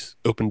place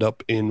opened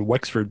up in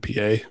Wexford,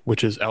 PA,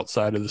 which is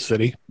outside of the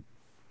city,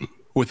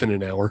 within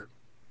an hour.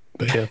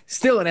 But yeah,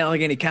 still in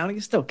Allegheny County,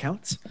 it still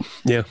counts.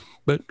 Yeah,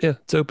 but yeah,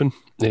 it's open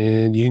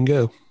and you can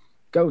go.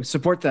 Go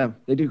support them.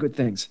 They do good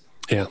things.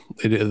 Yeah,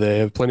 they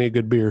have plenty of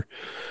good beer.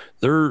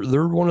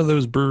 They're one of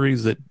those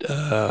breweries that,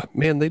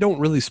 they don't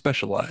really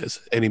specialize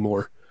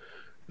anymore.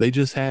 They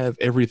just have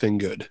everything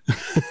good.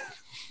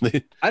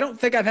 I don't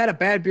think I've had a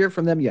bad beer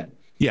from them yet.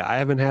 Yeah, I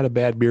haven't had a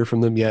bad beer from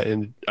them yet,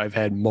 and I've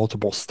had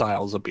multiple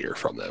styles of beer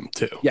from them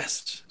too.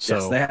 Yes,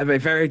 yes, they have a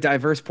very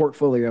diverse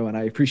portfolio, and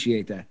I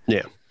appreciate that.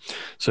 Yeah,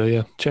 so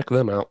yeah, check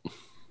them out.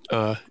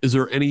 Is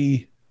there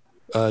any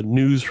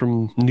news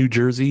from New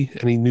Jersey?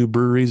 Any new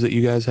breweries that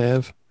you guys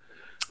have?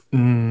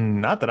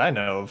 Not that I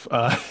know of.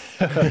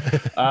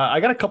 I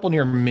got a couple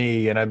near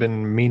me, and I've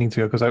been meaning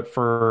to go because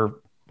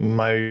for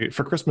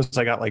Christmas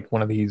I got like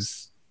one of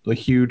these the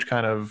huge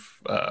kind of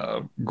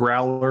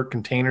growler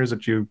containers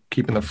that you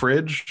keep in the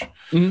fridge,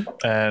 and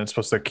it's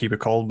supposed to keep it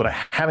cold. But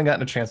I haven't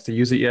gotten a chance to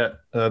use it yet.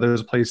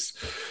 There's a place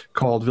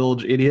called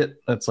Village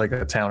Idiot that's like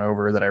a town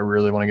over that I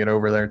really want to get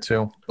over there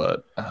too.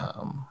 But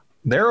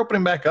they're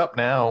opening back up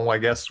now, I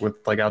guess, with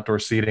like outdoor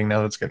seating now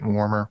that it's getting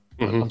warmer.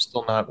 I'm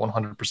still not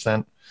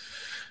 100%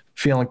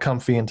 feeling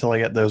comfy until I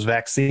get those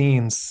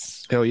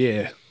vaccines. Hell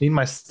yeah. Need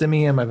my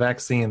stimmy and my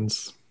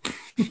vaccines.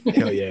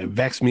 Hell yeah.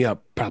 Vax me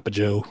up, Papa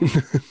Joe.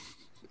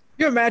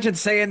 You imagine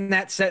saying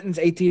that sentence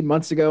 18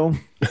 months ago?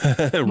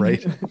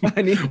 Right.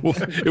 It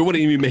wouldn't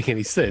even make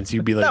any sense.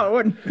 You'd be like, no, it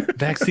wouldn't.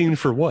 Vaccine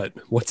for what?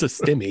 What's a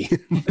stimmy?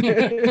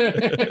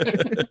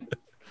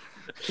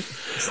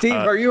 Steve,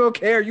 are you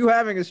okay? Are you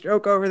having a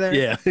stroke over there?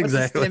 Yeah, What's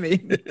exactly. A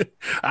stimmy?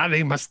 I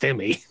need my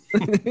stimmy.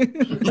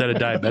 Is that a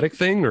diabetic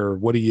thing or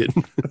what are you?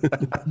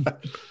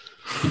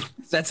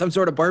 Is that some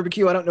sort of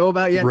barbecue I don't know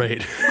about yet?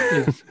 Right.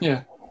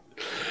 Yeah.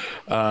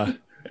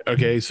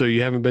 Okay, so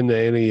you haven't been to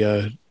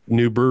any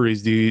new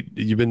breweries. You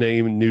been to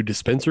any new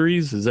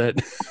dispensaries? Is that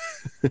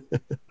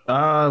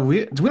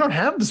We don't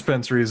have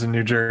dispensaries in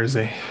New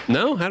Jersey.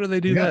 no? How do they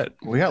do that?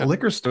 We got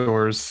liquor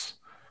stores.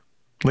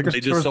 Liquor They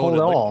just stores sell it hold at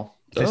it all.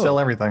 They Oh. sell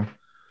everything.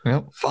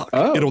 Yep. Fuck!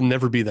 Oh. It'll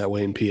never be that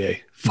way in PA.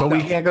 But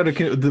we can't go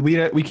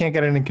to we can't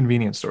get it in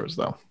convenience stores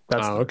though.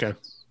 That's Oh, okay.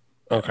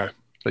 Okay.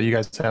 so you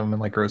guys have them in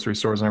like grocery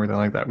stores and everything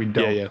like that. We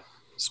don't. Yeah.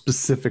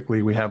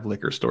 Specifically, we have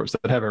liquor stores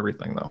that have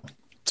everything though.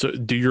 So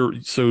do your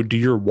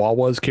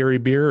Wawas carry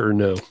beer or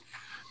no?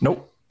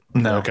 Nope.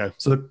 No. Okay.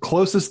 So the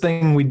closest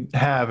thing we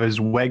have is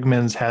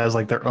Wegmans has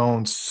like their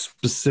own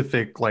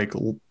specific like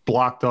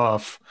blocked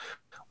off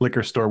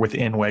liquor store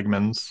within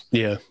Wegmans.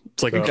 Yeah,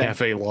 it's like a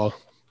cafe law.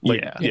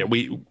 Like, Yeah.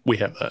 we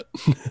have that.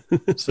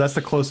 So that's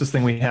the closest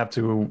thing we have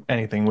to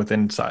anything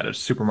within inside a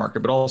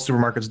supermarket. But all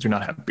supermarkets do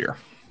not have beer.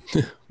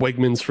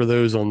 Wegmans for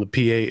those on the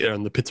PA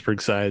on the Pittsburgh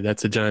side,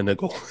 that's a giant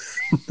nickel.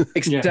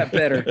 Except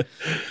better.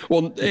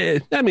 Well,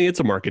 I mean,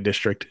 it's a market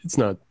district. It's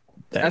not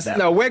that.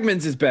 No,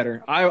 Wegmans is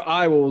better.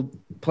 I will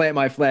plant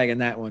my flag in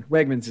that one.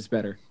 Wegmans is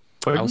better.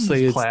 I'll Wegmans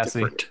say is it's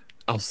different.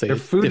 I'll say Their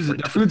it's food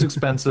different. their food's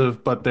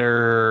expensive, but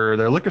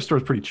their liquor store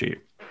is pretty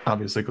cheap.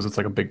 Obviously, because it's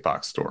like a big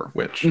box store.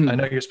 Which I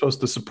know you're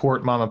supposed to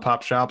support mom and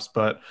pop shops,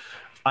 but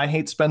I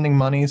hate spending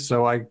money,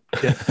 so I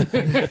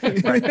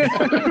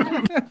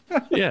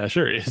Yeah,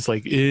 sure. It's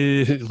like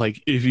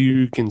if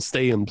you can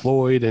stay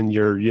employed and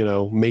you're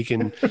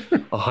making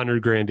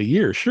 $100,000 a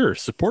year, sure,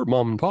 support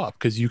mom and pop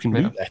because you can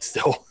do that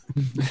still.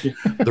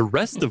 The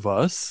rest of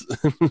us,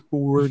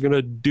 we're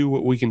gonna do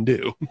what we can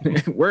do.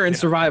 We're in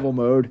survival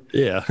mode.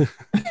 Yeah.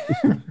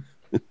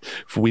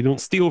 If we don't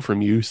steal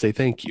from you, say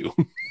thank you.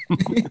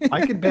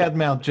 I could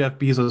badmouth Jeff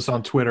Bezos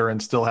on Twitter and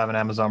still have an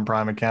Amazon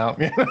Prime account.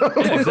 You know?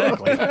 Yeah,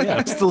 exactly.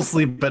 I still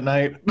sleep at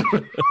night.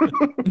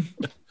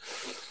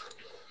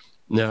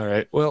 All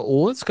right.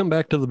 Well, let's come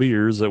back to the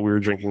beers that we were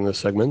drinking this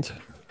segment.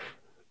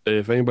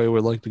 If anybody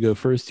would like to go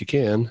first, you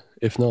can.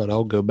 If not,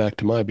 I'll go back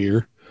to my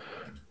beer.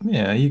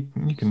 Yeah, you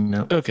can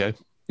know. Okay.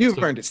 You've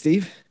earned it,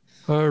 Steve.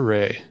 All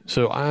right.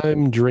 So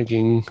I'm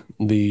drinking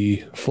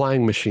the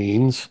Flying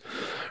Machines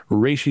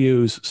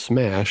Ratios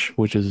Smash,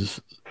 which is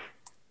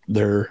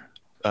their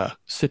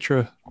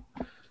Citra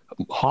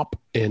hop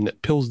and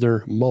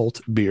Pilsner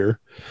malt beer.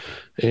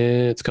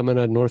 And it's coming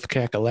out of North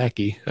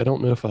Kakalaki. I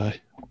don't know if I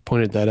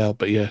pointed that out,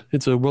 but yeah,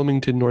 it's a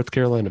Wilmington, North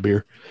Carolina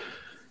beer.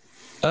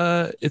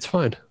 It's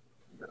fine.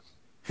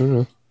 I don't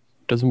know.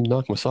 Doesn't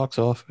knock my socks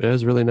off. It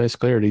has really nice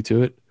clarity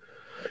to it.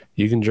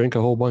 You can drink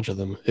a whole bunch of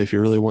them if you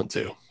really want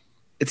to.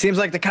 It seems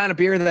like the kind of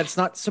beer that's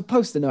not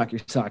supposed to knock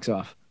your socks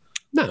off.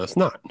 No, it's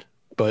not.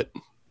 But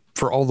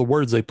for all the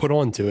words they put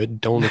onto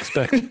it, don't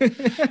expect,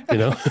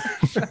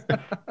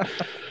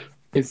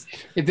 Does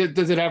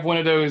it have one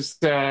of those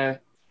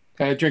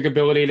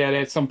drinkability that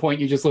at some point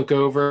you just look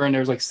over and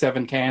there's like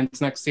 7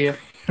 cans next to you?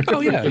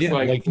 Oh yeah,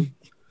 Just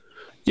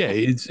yeah.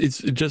 It's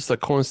just a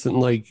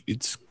constant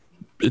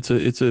it's a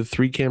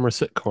 3-camera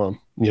sitcom.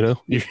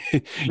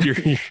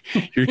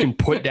 You can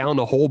put down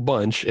a whole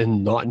bunch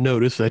and not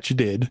notice that you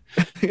did,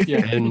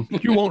 and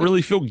you won't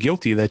really feel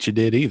guilty that you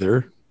did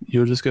either.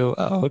 You'll just go,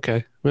 oh,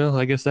 okay. Well,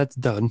 I guess that's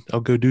done.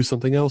 I'll go do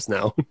something else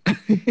now.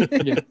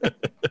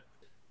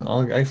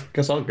 I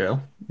guess I'll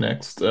go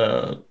next.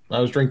 I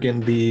was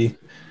drinking the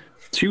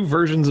 2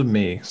 versions of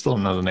me. Still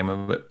don't know the name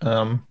of it.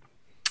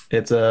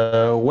 It's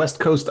a West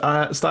Coast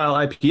style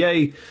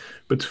IPA,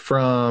 but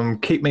from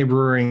Cape May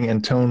Brewing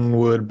and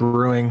Tonewood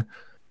Brewing,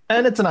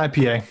 and it's an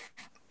IPA.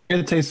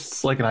 It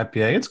tastes like an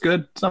IPA. It's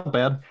good. It's not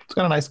bad. It's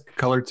got a nice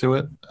color to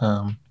it.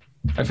 I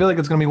feel like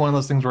it's gonna be one of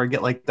those things where I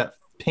get like that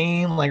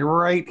pain like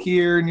right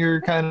here, and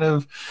you're kind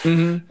of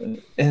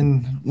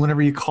and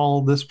whenever you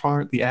call this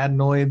part the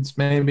adenoids,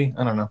 maybe,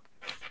 I don't know,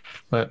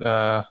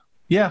 but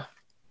yeah,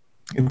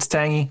 it's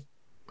tangy.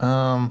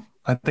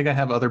 I think I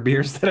have other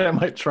beers that I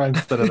might try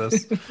instead of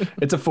this.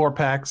 It's a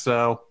 4-pack,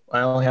 so I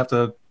only have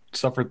to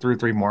suffer through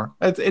 3 more.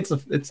 It's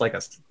like a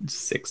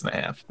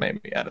 6.5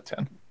 maybe out of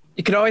 10.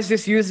 You could always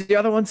just use the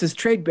other ones as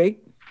trade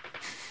bait.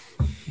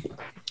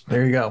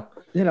 There you go.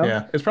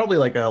 Yeah, it's probably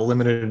like a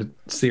limited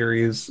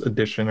series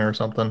edition or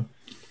something.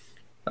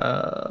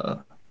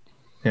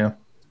 Yeah,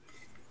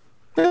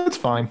 it's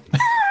fine.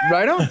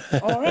 Right on.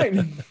 All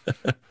right.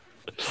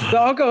 So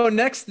I'll go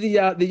next.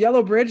 The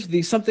Yellow Bridge,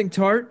 the something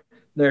tart.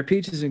 Their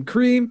peaches and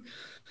cream.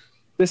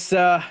 This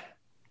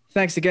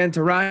thanks again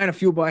to Ryan of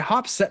Fueled by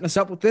Hops setting us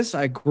up with this.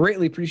 I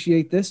greatly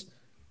appreciate this.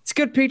 It's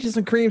good peaches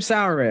and cream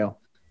sour ale.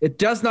 It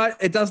does not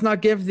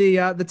give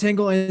the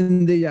tingle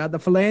in the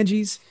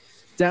phalanges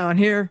down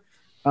here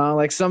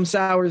like some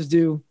sours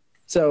do.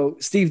 So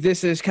Steve,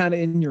 this is kind of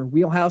in your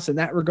wheelhouse in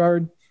that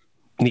regard.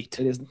 Neat.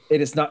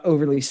 It is not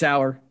overly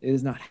sour. It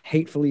is not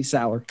hatefully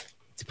sour.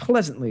 It's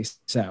pleasantly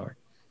sour.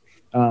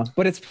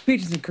 But it's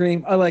peaches and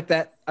cream. I like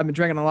that. I've been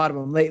drinking a lot of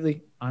them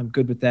lately. I'm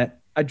good with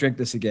that. I drink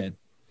this again.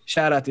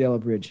 Shout out to Yellow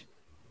Bridge.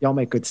 Y'all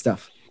make good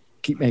stuff.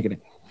 Keep making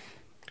it.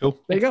 Cool.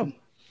 There you go.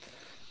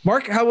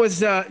 Mark, how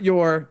was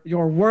your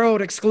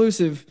world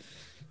exclusive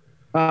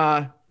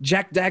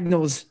Jack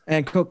Daniels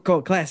and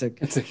Coca-Cola Classic?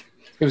 It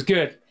was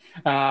good.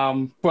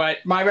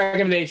 But my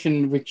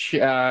recommendation, which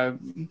Hell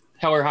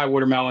or High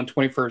Watermelon,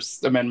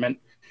 21st Amendment.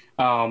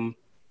 I'm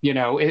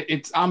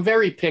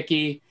very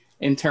picky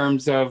in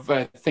terms of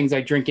things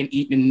I drink and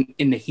eat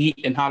in the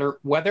heat and hotter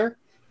weather,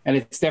 and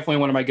it's definitely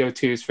one of my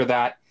go-tos for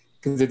that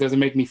because it doesn't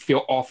make me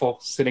feel awful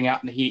sitting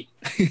out in the heat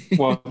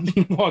while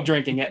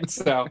drinking it.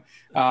 So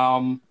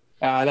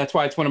that's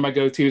why it's one of my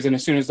go-tos. And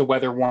as soon as the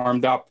weather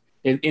warmed up,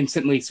 it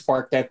instantly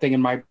sparked that thing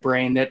in my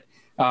brain that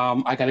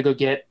I got to go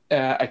get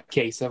a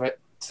case of it.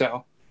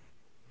 So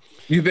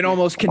you've been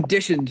almost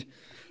conditioned.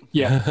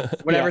 Yeah.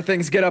 Whenever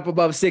things get up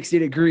above 60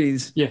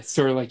 degrees. Yeah.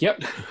 Sort of like,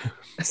 yep,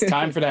 it's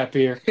time for that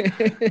beer.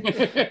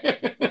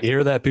 You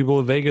hear that, people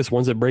in Vegas?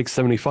 Once it breaks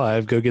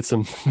 75, go get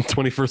some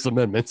 21st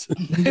Amendments.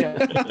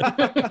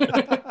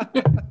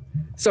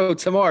 So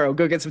tomorrow,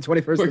 go get some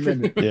 21st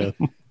Amendment. Yeah.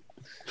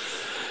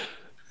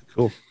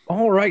 Cool.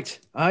 All right.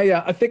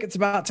 I think it's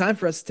about time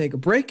for us to take a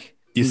break,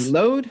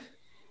 reload,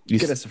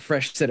 get us a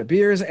fresh set of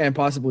beers, and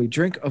possibly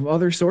drink of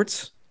other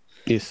sorts.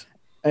 Yes.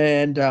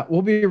 And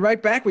we'll be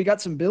right back. We got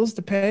some bills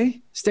to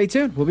pay. Stay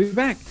tuned. We'll be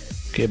back.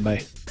 Okay, bye.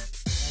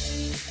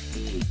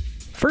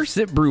 First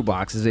Sip Brew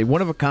Box is a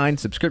one-of-a-kind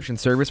subscription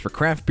service for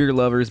craft beer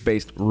lovers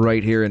based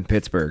right here in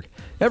Pittsburgh.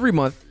 Every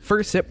month,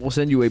 First Sip will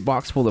send you a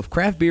box full of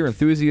craft beer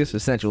enthusiast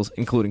essentials,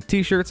 including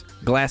t-shirts,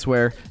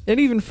 glassware, and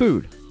even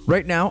food.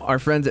 Right now, our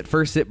friends at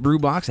First Sip Brew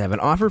Box have an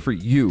offer for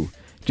you.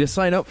 Just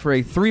sign up for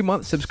a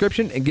 3-month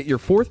subscription and get your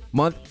 4th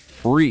month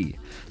free.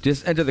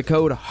 Just enter the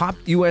code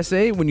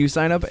HOPUSA when you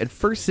sign up at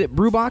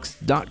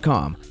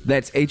firstsipbrewbox.com.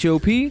 That's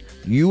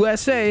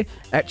HOPUSA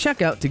at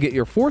checkout to get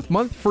your 4th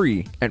month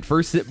free at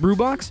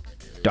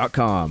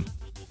firstsipbrewbox.com.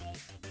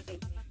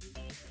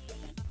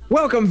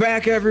 Welcome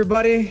back,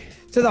 everybody,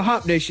 to the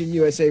Hop Nation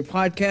USA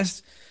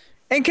podcast.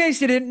 In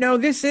case you didn't know,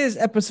 this is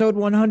episode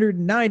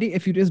 190.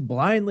 If you just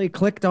blindly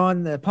clicked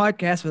on the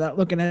podcast without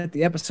looking at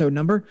the episode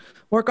number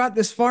or got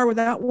this far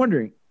without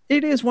wondering,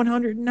 it is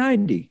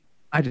 190.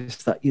 I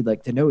just thought you'd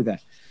like to know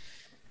that.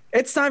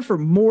 It's time for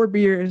more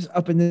beers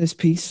up in this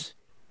piece.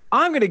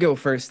 I'm going to go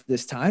first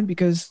this time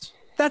because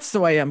that's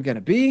the way I'm going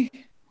to be.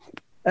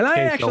 And I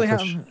actually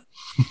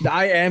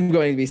I am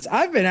going to be.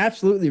 I've been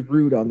absolutely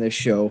rude on this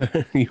show.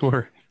 You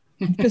were.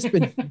 I've just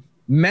been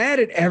mad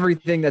at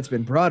everything that's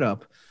been brought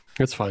up.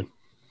 That's fine.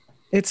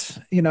 It's,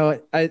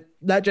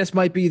 that just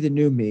might be the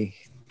new me.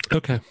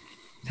 Okay.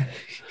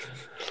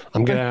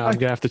 I'm gonna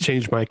have to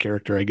change my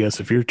character, I guess.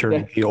 If you're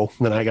turning heel,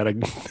 then I gotta.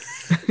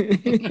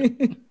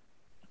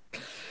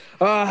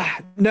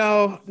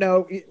 No.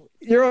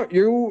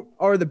 You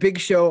are the big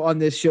show on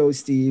this show,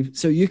 Steve.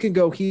 So you can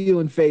go heel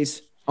and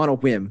face on a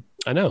whim.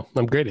 I know.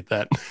 I'm great at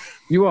that.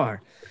 You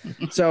are.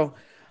 So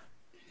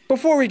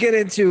before we get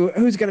into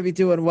who's going to be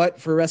doing what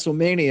for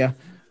WrestleMania,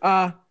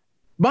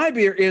 my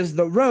beer is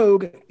the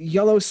Rogue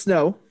Yellow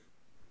Snow.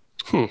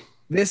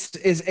 This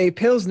is a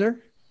Pilsner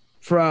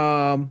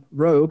from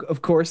Rogue.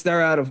 Of course,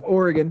 they're out of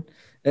Oregon.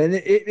 And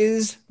it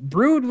is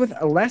brewed with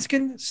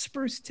Alaskan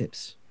spruce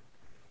tips.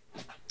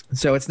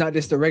 So it's not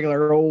just a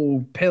regular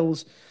old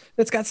Pils.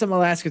 It's got some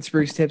Alaskan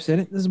spruce tips in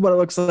it. This is what it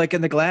looks like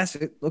in the glass.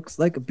 It looks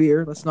like a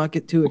beer. Let's not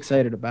get too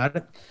excited about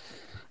it.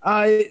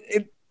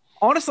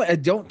 Honestly, I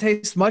don't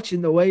taste much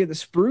in the way of the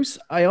spruce.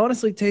 I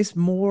honestly taste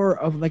more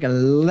of like a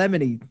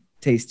lemony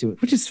taste to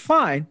it, which is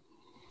fine.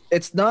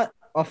 It's not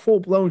a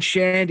full-blown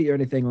shandy or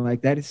anything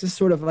like that. It's just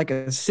sort of like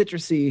a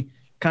citrusy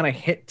kind of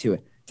hit to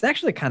it. It's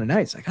actually kind of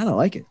nice. I kind of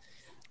like it.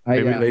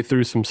 Maybe they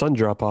threw some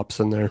Sundrop hops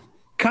in there.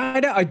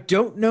 Kind of. I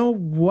don't know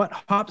what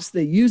hops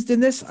they used in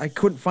this. I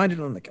couldn't find it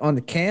on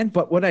the can.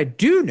 But what I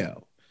do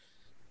know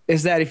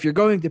is that if you're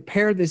going to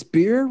pair this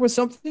beer with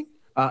something,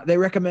 they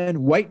recommend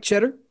white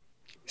cheddar,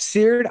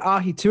 seared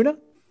ahi tuna,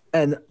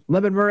 and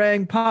lemon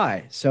meringue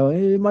pie. So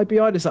it might be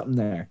onto something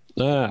there.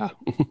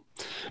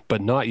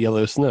 But not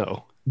yellow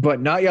snow.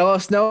 But not yellow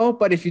snow.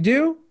 But if you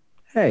do,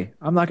 hey,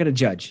 I'm not going to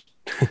judge.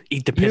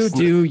 Eat the piss.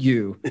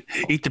 You.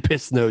 Eat the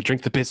piss snow.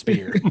 Drink the piss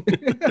beer.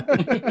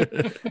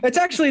 It's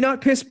actually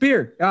not piss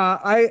beer.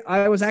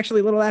 I was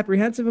actually a little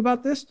apprehensive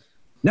about this.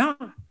 No,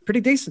 pretty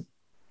decent.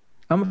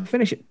 I'm going to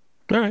finish it.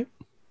 All right.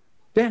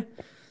 Yeah.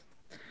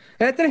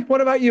 Anthony,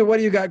 what about you? What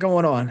do you got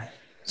going on?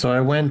 So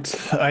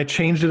I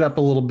changed it up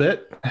a little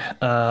bit.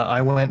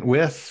 I went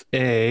with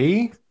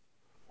a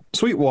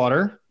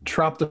Sweetwater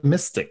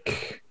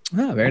Troptomistic.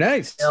 Oh, very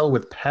nice.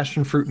 With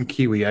passion fruit and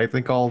kiwi. I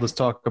think all this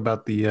talk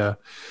about the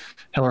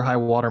Hell or High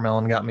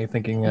Watermelon got me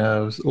thinking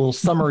of little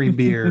summery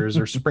beers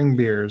or spring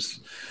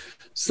beers.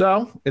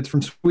 So it's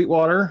from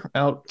Sweetwater,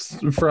 out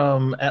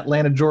from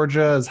Atlanta,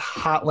 Georgia, as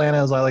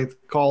Hotlanta as I like to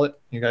call it.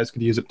 You guys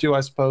could use it too,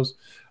 I suppose.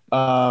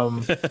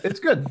 It's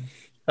good.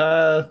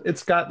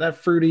 It's got that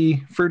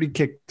fruity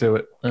kick to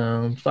it.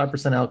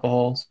 5%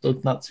 alcohol, so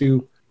it's not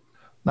too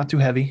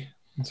heavy.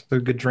 It's a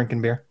good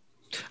drinking beer.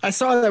 I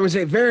saw there was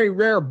a very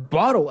rare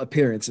bottle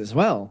appearance as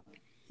well.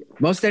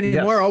 Most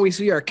anymore, all we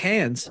see are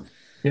cans.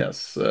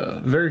 Yes,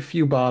 very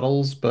few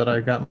bottles, but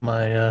I got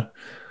my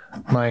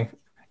my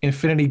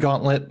Infinity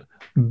Gauntlet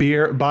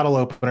beer bottle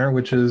opener,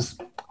 which is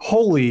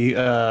wholly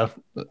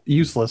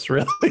useless,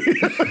 really.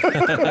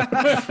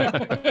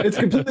 It's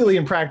completely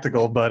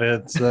impractical, but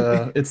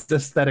it's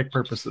aesthetic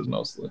purposes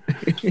mostly.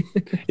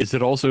 Is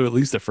it also at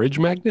least a fridge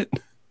magnet?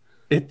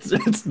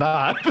 It's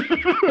not.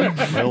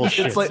 Well,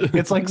 shit.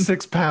 It's like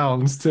 6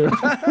 pounds too.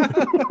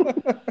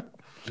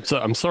 So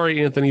I'm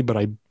sorry, Anthony, but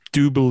I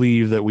do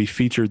believe that we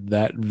featured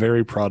that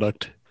very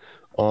product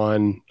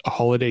on a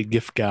holiday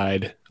gift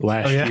guide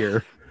last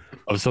year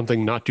of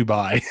something not to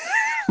buy.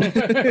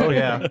 Oh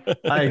yeah,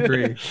 I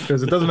agree,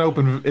 because it doesn't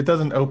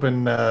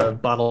open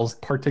bottles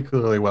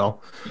particularly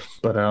well,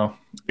 but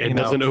it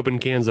doesn't open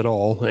cans at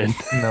all. And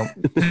no.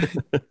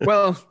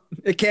 Well,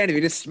 it can if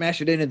you just smash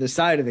it into the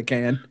side of the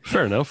can.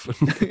 Fair enough.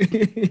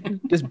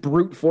 Just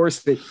brute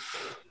force it.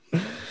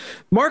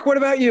 Mark, what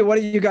about you? What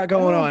do you got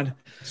going on?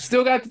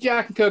 Still got the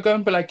Jack and Coke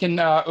on, but I can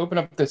open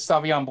up the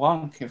Sauvignon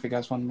Blanc if you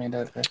guys want me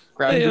to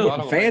grab the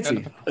bottle.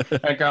 Fancy.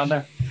 Background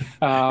there.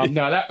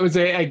 No, that was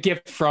a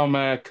gift from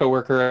a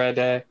coworker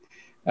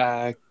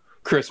at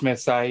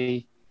Christmas.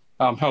 I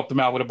helped him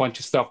out with a bunch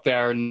of stuff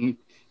there, and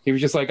he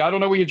was just like, "I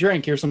don't know what you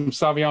drink. Here's some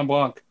Sauvignon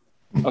Blanc."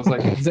 I was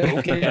like,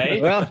 "Okay."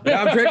 Well,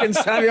 I'm drinking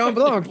Sauvignon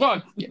Blanc.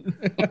 Blanc.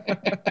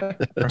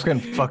 I was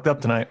getting fucked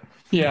up tonight.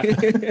 Yeah.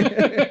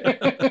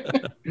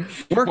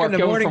 Work in the Mark,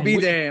 morning, from be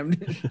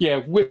damned. Yeah,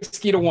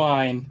 whiskey to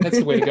wine. That's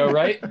the way to go,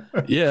 right?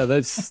 Yeah,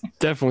 that's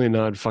definitely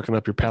not fucking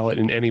up your palate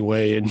in any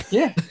way, and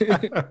Yeah.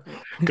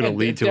 going to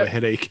lead to a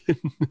headache.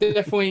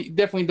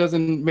 Definitely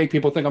doesn't make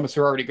people think I'm a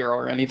sorority girl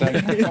or anything.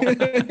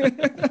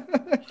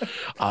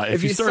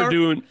 If you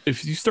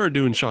start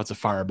doing shots of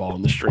Fireball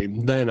in the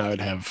stream, then I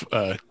would have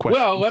questions.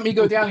 Well, let me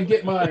go down and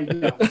get my.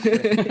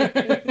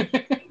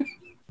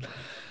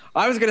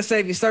 I was gonna say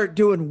if you start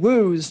doing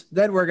woos,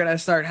 then we're gonna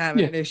start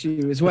having an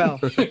issue as well.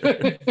 Chug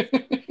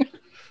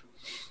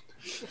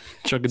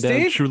it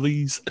down,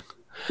 Trulies.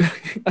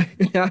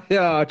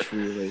 Yeah,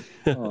 truly.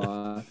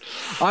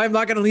 I'm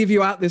not gonna leave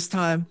you out this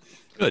time.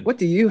 Good. What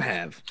do you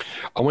have?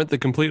 I went the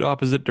complete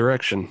opposite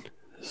direction.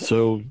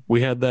 So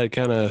we had that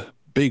kind of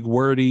big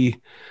wordy,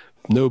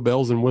 no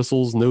bells and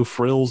whistles, no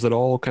frills at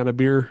all kind of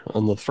beer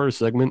on the first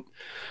segment.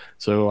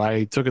 So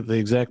I took it the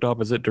exact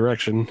opposite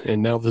direction,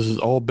 and now this is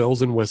all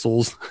bells and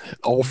whistles,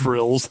 all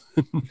frills,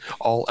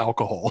 all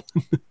alcohol.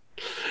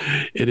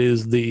 It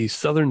is the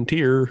Southern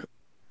Tier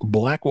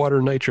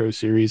Blackwater Nitro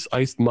Series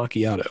Iced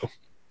Macchiato.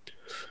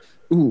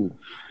 Ooh.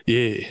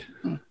 Yeah.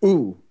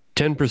 Ooh.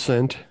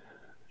 10%,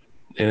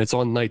 and it's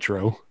on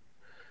nitro,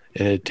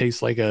 and it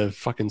tastes like a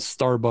fucking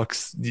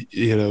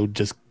Starbucks,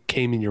 just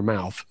came in your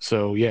mouth.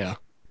 So, yeah.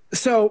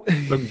 So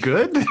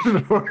good.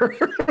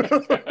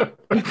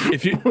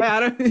 If you,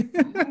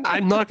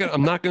 I'm not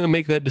gonna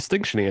make that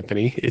distinction,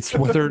 Anthony. It's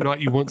whether or not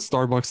you want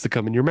Starbucks to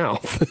come in your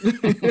mouth.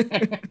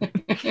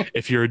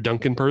 If you're a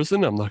Dunkin'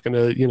 person, I'm not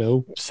gonna,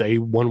 say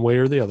one way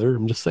or the other.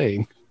 I'm just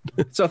saying.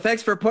 So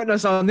thanks for putting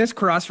us on this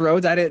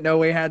crossroads. I didn't know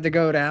we had to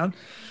go down.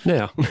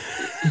 Yeah.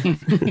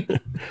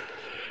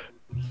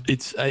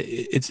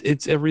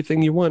 It's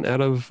everything you want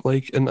out of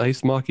like an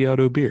iced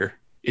macchiato beer.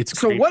 It's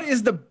so creamy. What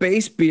is the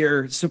base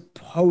beer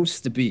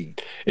supposed to be?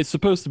 It's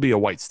supposed to be a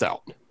white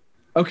stout.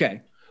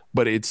 Okay.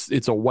 But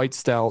it's a white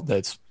stout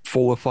that's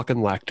full of fucking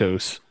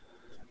lactose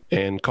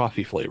and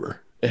coffee flavor.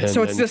 And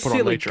so it's just put on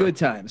silly nitro. good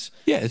times.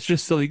 Yeah, it's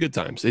just silly good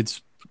times.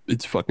 It's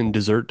fucking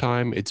dessert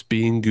time. It's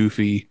being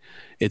goofy.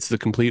 It's the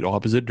complete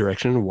opposite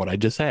direction of what I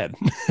just had.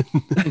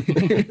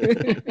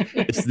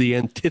 It's the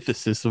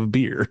antithesis of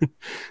beer.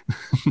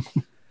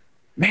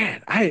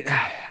 Man,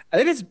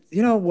 it is,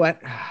 you know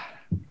what?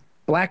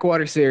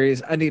 Blackwater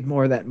series, I need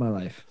more of that in my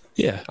life.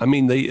 Yeah, I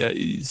mean,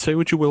 they say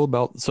what you will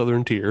about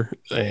Southern Tier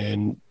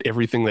and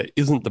everything that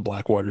isn't the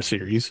Blackwater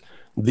series.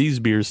 These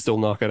beers still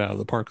knock it out of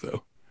the park,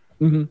 though.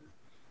 Mm-hmm.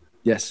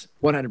 Yes,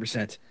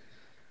 100%.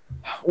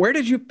 Where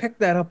did you pick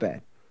that up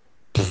at?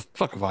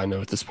 Fuck if I know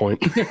at this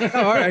point.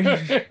 All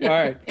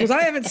right. Because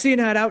I haven't seen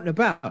that out and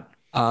about.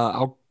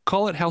 I'll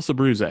call it House of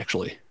Brews,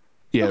 actually.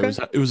 Yeah, Okay.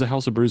 it was a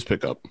House of Brews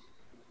pickup.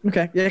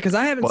 Okay, yeah, because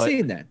I haven't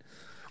seen that.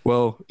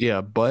 Well,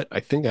 yeah, but I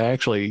think I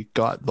actually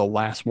got the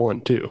last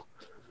one too.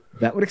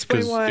 That would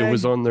explain why it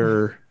was on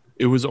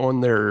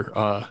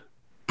their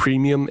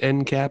premium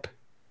end cap.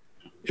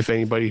 If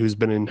anybody who's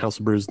been in House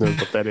of Brews knows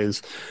what that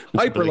is.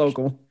 Hyper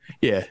local.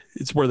 Yeah,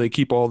 it's where they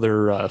keep all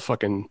their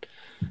fucking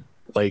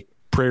like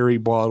prairie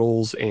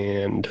bottles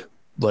and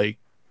like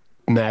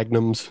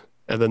magnums,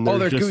 and then All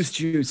their just, goose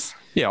juice.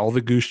 Yeah, all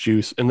the goose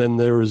juice, and then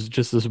there was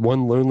just this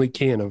one lonely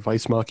can of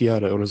iced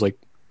macchiato, and I was like,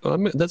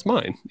 that's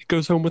mine. It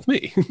goes home with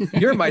me.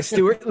 You're my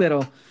Stuart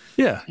Little.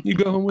 Yeah, you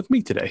go home with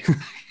me today.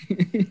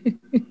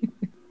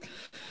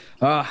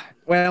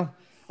 Well,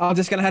 I'm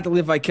just gonna have to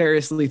live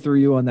vicariously through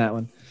you on that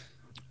one.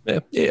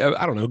 Yeah,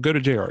 I don't know. Go to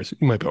JR's.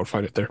 You might be able to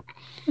find it there.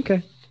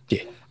 Okay.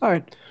 Yeah. All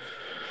right.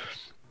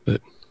 But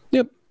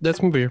yep,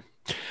 that's my beer.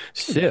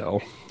 So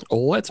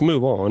let's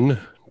move on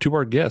to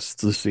our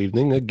guests this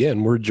evening.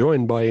 Again, we're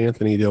joined by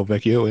Anthony Del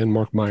Vecchio and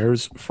Mark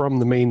Myers from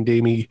the Main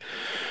Damie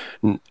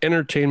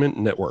Entertainment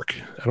Network.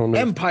 I don't know.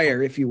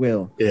 Empire, if you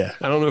will. I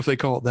don't know if they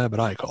call it that,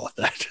 but I call it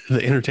that.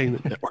 The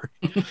Entertainment Network.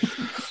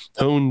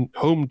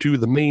 home to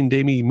the main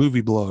Damie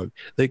movie blog.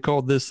 They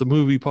called this the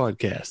movie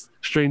podcast,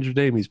 Stranger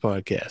Damie's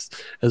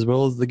podcast, as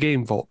well as the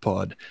Game Vault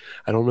pod.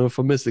 I don't know if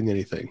I'm missing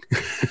anything.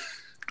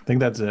 I think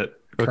that's it.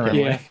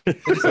 Currently. Yeah.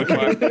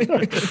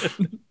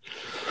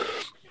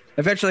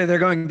 Eventually, they're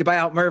going to buy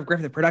out Merv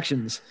Griffin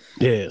Productions.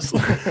 Yes.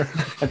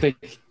 I think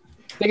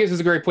this is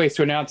a great place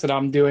to announce that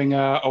I'm doing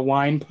a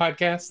wine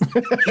podcast.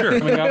 Sure.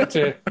 Coming up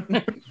to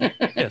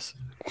Yes.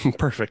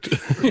 Perfect.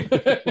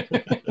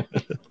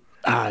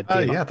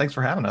 Damn. Yeah, thanks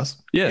for having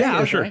us.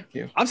 Yeah, sure. Thank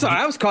you. I'm sorry,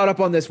 I was caught up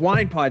on this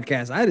wine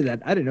podcast. I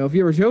didn't know if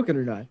you were joking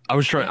or not. I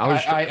was trying.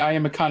 I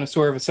am a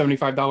connoisseur of a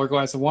 $75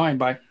 glass of wine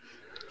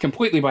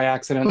completely by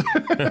accident.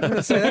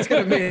 So that's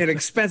going to be an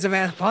expensive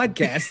ass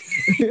podcast.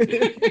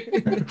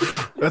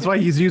 That's why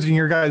he's using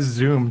your guys'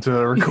 Zoom to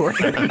record.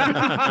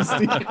 just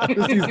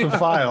use the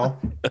file.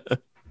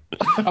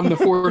 I'm the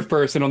fourth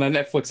person on that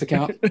Netflix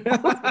account.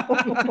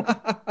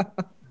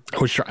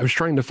 I was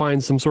trying to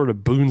find some sort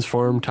of Boone's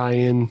Farm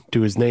tie-in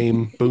to his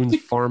name, Boone's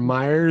Farm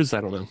Myers.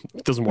 I don't know.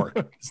 It doesn't work.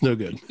 It's no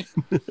good.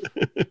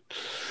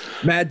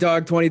 Mad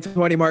Dog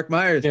 2020 Mark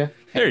Myers. Yeah.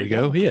 There you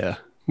go. Yeah.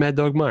 Mad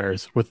Dog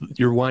Myers with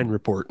your wine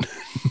report.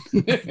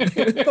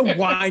 The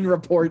wine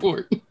report.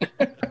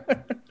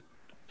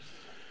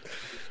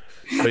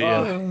 But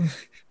yeah,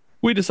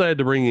 we decided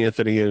to bring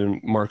Anthony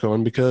and Mark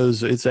on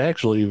because it's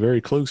actually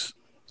very close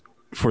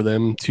for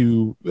them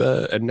to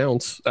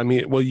announce. I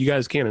mean, well, you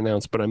guys can't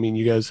announce, but I mean,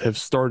 you guys have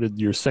started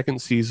your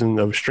second season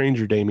of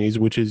Stranger Damies,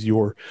 which is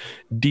your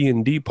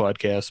D&D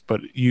podcast,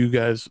 but you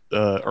guys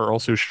are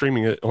also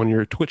streaming it on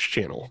your Twitch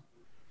channel.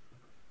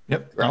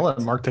 Yep. I'll let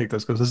Mark take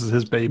this because this is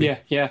his baby.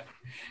 Yeah.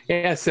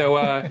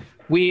 So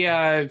we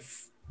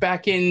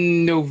back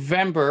in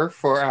November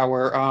for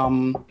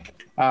our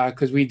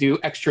because we do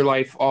Extra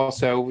Life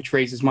also, which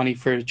raises money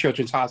for the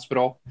Children's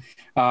Hospital.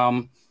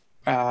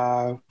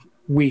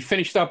 We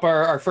finished up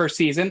our first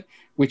season,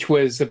 which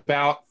was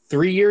about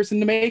 3 years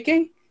in the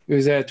making. It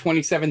was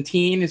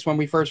 2017 is when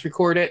we first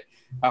recorded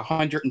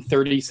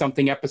 130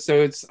 something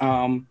episodes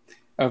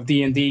of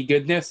D&D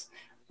goodness.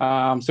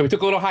 So we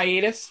took a little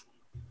hiatus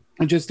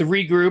just to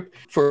regroup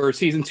for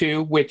season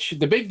 2, which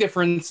the big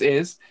difference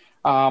is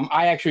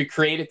I actually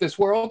created this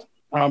world.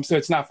 So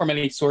it's not from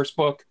any source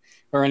book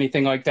or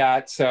anything like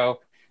that.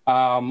 So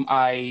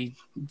I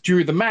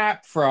drew the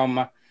map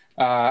from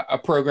a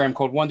program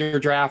called Wonder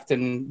Draft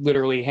and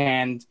literally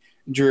hand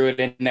drew it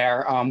in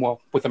there.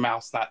 Well, with a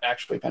mouse, not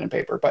actually pen and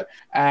paper,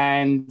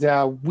 and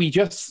we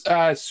just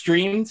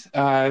streamed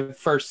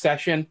first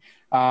session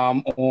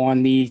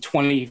on the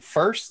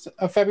 21st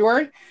of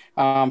February.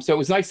 So it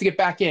was nice to get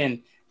back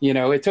in. You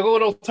know, it took a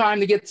little time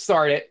to get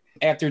started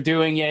after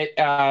doing it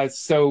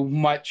so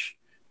much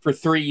for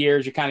 3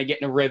 years. You're kind of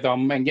getting a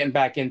rhythm and getting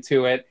back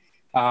into it.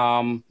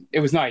 It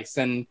was nice.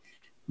 And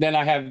then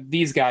I have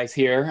these guys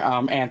here,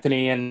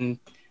 Anthony and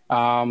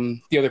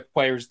the other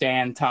players,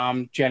 Dan,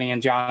 Tom, Jenny, and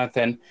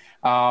Jonathan,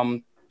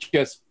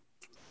 just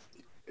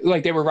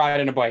like they were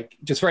riding a bike,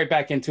 just right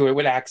back into it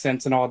with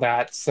accents and all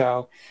that.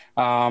 So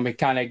it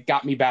kind of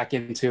got me back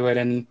into it.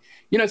 And,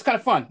 you know, it's kind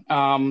of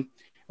fun.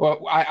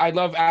 Well, I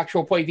love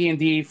actual play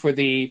D&D for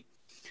the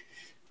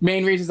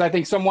main reasons. I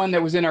think someone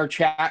that was in our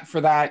chat for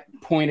that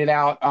pointed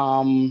out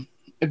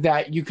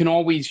that you can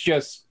always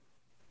just,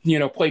 you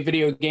know, play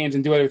video games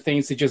and do other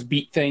things to just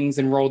beat things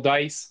and roll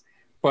dice.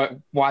 But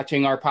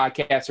watching our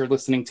podcast or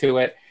listening to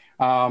it,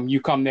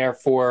 you come there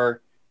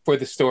for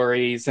the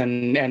stories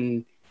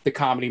and the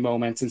comedy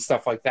moments and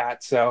stuff like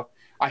that. So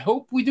I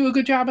hope we do a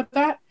good job at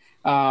that.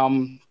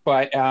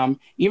 But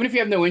even if you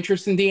have no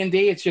interest in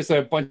D&D, it's just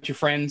a bunch of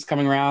friends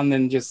coming around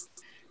and just,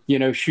 you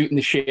know, shooting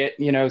the shit,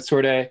 you know,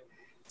 sort of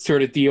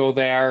deal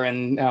there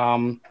and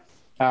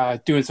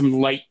doing some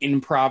light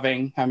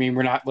improving. I mean,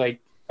 we're not like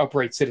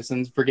Upright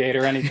Citizens Brigade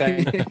or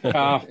anything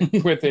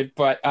with it,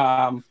 but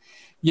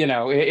you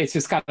know, it's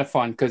just kind of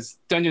fun because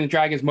Dungeons and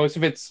Dragons, most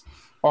of it's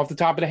off the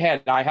top of the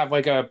head. I have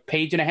like a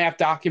 1.5-page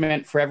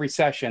document for every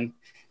session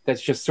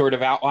that's just sort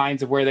of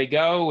outlines of where they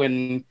go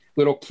and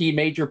little key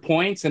major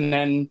points, and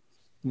then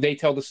they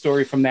tell the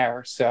story from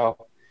there.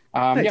 So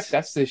Nice. yeah,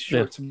 that's the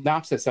short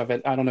synopsis of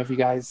it. I don't know if you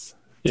guys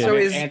So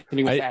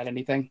Anthony wants to add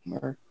anything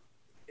or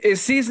is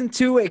season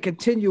 2 a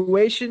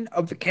continuation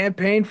of the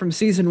campaign from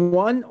season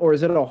 1, or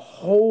is it a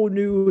whole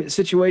new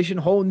situation,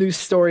 whole new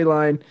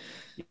storyline?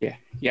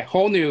 Yeah,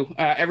 whole new.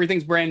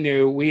 Everything's brand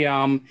new. We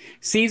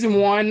season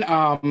 1.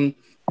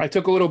 I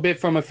took a little bit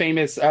from a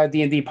famous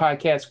D&D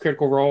podcast,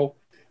 Critical Role.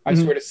 I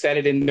sort of set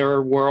it in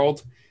their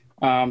world.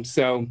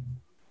 So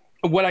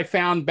what I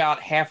found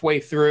about halfway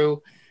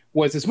through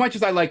was, as much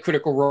as I like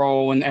Critical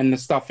Role and the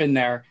stuff in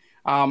there,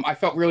 I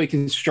felt really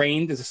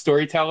constrained as a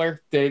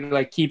storyteller to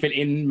like keep it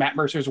in Matt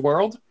Mercer's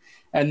world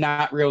and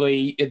not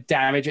really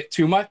damage it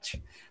too much.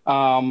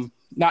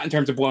 Not in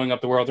terms of blowing up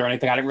the world or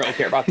anything. I didn't really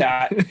care about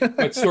that.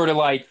 But sort of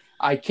like,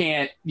 I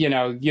can't, you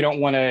know, you don't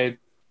want to,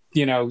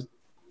 you know,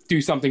 do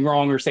something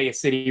wrong or say a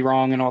city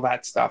wrong and all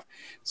that stuff.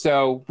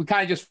 So we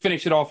kind of just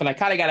finished it off, and I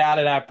kind of got out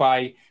of that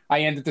by,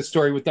 I ended the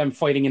story with them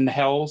fighting in the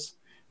hells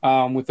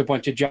with a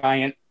bunch of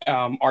giant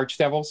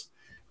archdevils.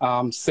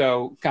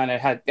 So kind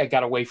of I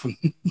got away from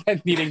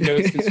needing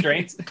those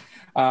constraints.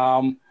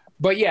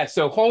 But yeah,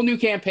 so whole new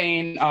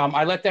campaign.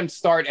 I let them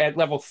start at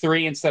level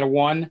 3 instead of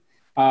 1,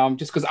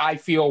 just because I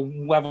feel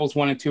levels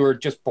 1 and 2 are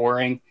just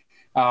boring.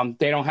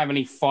 They don't have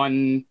any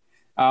fun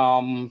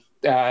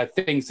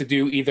things to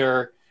do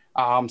either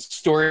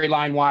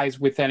storyline wise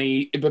with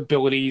any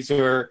abilities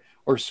or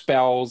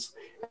spells,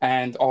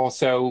 and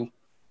also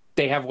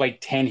they have like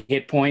 10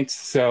 hit points,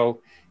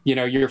 so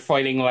you're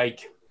fighting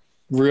like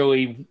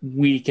really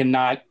weak and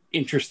not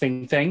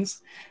interesting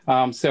things.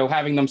 So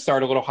having them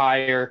start a little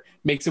higher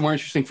makes it more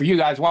interesting for you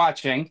guys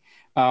watching,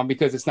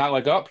 because it's not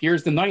like, oh,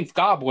 here's the 9th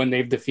goblin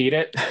they've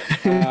defeated,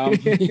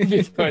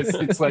 because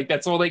it's like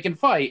that's all they can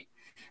fight.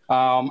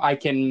 I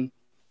can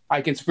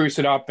spruce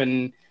it up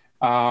and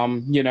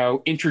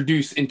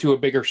introduce into a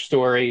bigger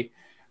story.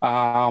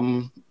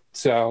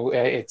 So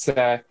it's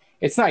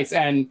nice.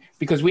 And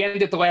because we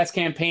ended the last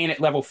campaign at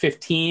level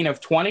 15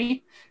 of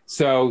 20,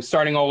 so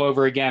starting all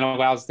over again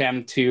allows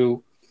them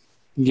to,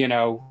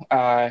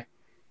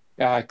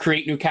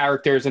 create new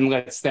characters and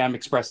lets them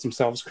express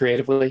themselves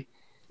creatively.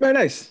 Very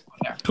nice.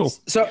 Cool.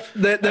 So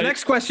the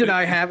next question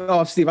I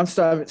have, Steve, I'm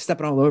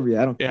stepping all over you.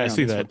 I don't. Yeah, I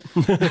see that.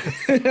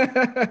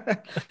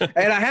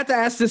 And I had to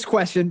ask this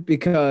question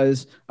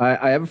because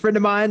I have a friend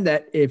of mine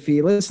that if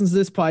he listens to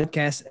this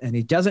podcast and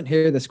he doesn't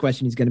hear this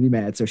question, he's going to be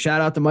mad. So shout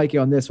out to Mikey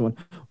on this one.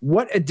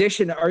 What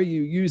edition are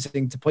you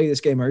using to play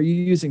this game? Are you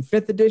using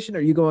 5th edition?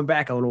 Are you going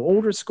back a little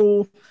older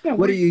school? Yeah,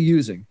 what are you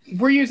using?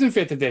 We're using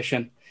 5th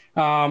edition.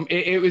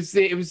 It was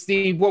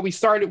what we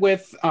started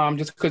with,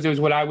 just because it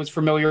was what I was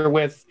familiar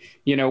with,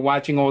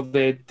 watching all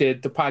the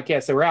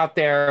podcasts that were out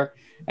there.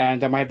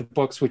 And I had the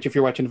books, which if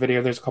you're watching the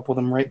video, there's a couple of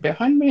them right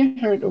behind me,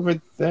 right over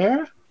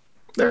there.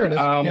 There it is.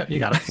 Yeah, you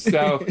got it.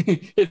 So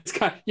it's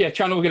kind of,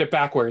 trying to look at it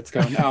backwards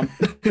going.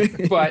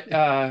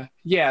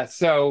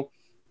 So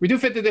we do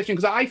 5th edition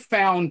because I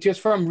found, just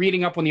from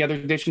reading up on the other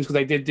editions, because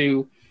I did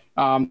do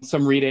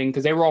some reading,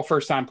 because they were all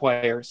first-time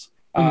players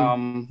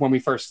when we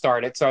first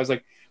started. So I was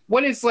like,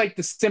 what is like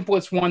the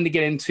simplest one to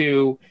get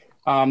into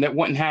that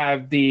wouldn't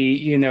have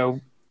the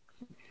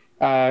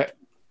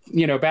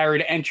barrier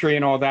to entry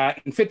and all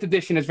that? And 5th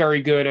edition is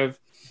very good of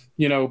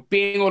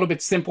being a little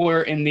bit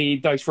simpler in the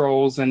dice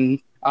rolls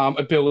and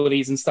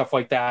abilities and stuff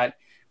like that.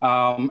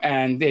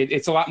 And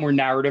it's a lot more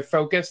narrative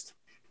focused.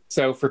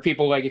 So for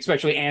people like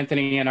especially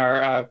Anthony and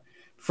our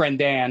friend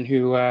Dan,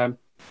 who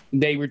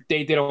they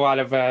did a lot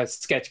of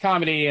sketch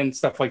comedy and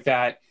stuff like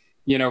that,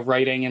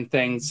 writing and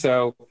things.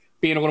 So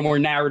being a little more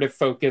narrative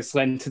focused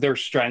lend to their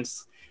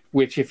strengths,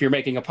 which if you're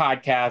making a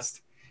podcast,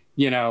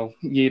 you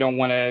don't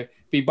want to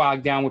be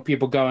bogged down with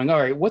people going, all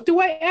right, what do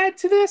I add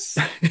to this?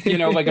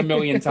 Like a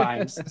million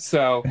times.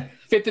 So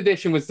 5th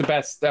edition was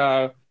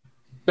the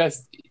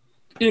best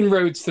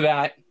inroads to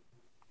that.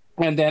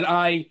 And then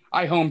I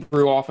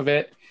homebrew off of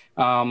it.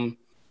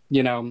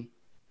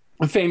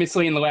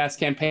 Famously in the last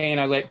campaign,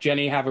 I let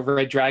Jenny have a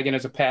red dragon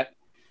as a pet.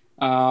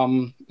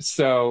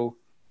 So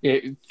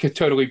it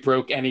totally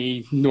broke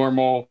any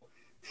normal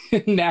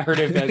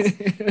narrative,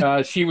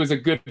 as she was a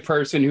good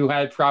person who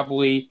had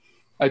probably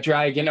a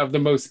dragon of the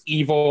most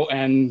evil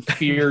and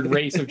feared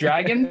race of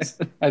dragons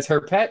as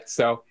her pet.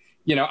 So,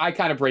 I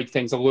kind of break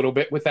things a little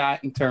bit with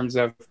that in terms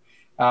of,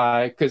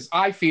 because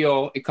I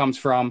feel it comes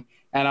from,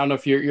 and I don't know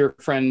if your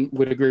friend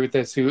would agree with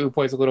this, who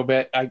plays a little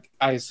bit, I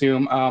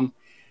assume,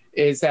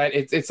 is that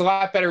it's a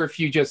lot better if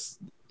you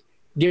just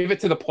give it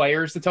to the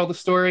players to tell the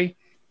story.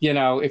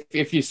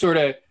 If you sort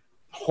of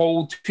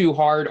hold too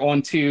hard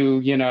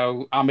onto,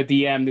 I'm a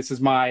DM, this is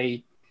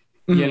my,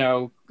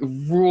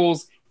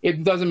 rules,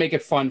 it doesn't make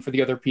it fun for the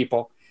other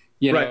people.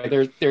 Right.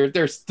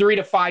 There's 3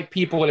 to 5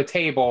 people at a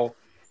table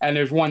and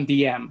there's one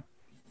DM.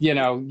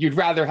 You'd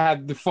rather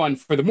have the fun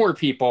for the more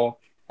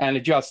people and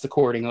adjust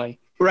accordingly.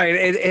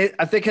 Right.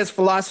 I think his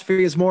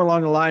philosophy is more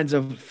along the lines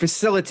of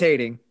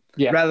facilitating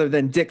rather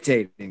than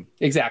dictating.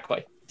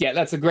 Exactly. Yeah,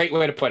 that's a great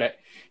way to put it.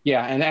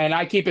 Yeah, and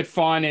I keep it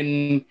fun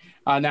and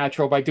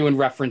natural by doing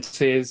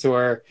references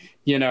or,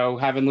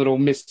 having little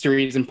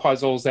mysteries and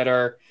puzzles that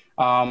are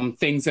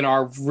things in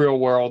our real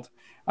world.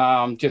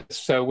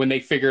 Just so when they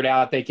figure it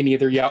out, they can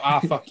either yell,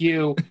 fuck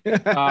you,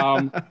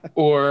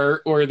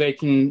 or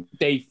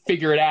they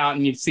figure it out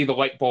and you see the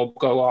light bulb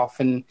go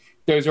off. And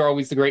those are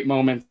always the great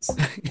moments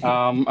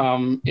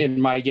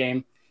in my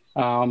game.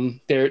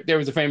 There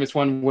was a famous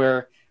one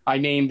where I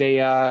named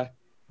a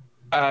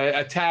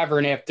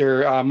tavern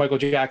after Michael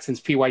Jackson's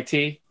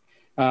PYT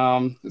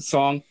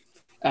song.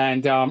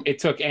 And it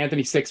took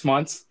Anthony 6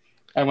 months.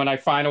 And when I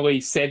finally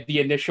said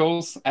the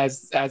initials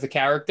as a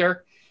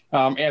character,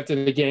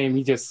 after the game,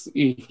 he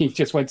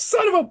just went,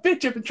 son of a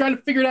bitch, I've been trying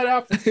to figure that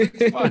out for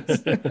 6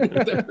 months.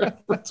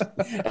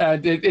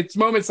 And it's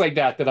moments like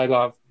that I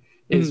love.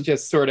 It's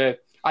just sort of,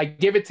 I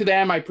give it to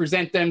them, I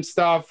present them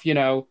stuff, put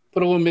a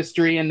little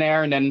mystery in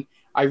there, and then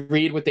I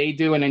read what they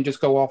do and then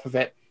just go off of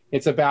it.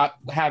 It's about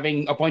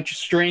having a bunch of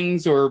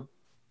strings or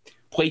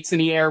plates in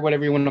the air,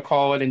 whatever you want to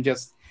call it, and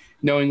just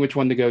knowing which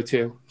one to go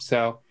to.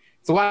 So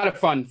it's a lot of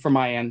fun from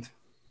my end.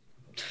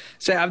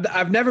 So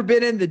I've never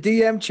been in the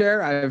DM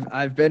chair.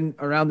 I've been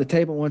around the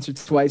table once or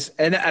twice,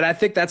 and I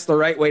think that's the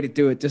right way to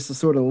do it, just to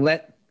sort of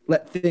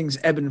let things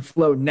ebb and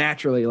flow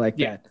naturally like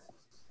that.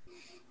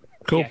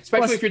 Cool. Yeah,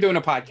 especially Plus- if you're doing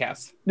a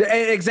podcast.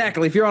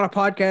 Exactly. If you're on a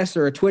podcast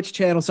or a Twitch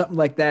channel, something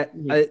like that,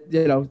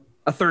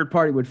 a third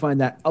party would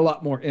find that a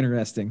lot more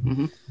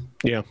interesting.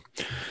 Yeah.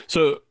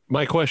 So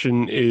my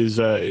question is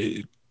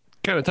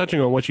kind of touching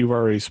on what you've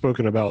already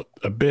spoken about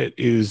a bit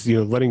is,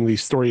 letting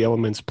these story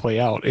elements play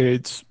out. And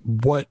it's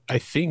what I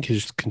think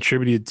has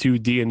contributed to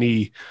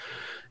D&D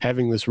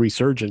having this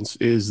resurgence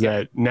is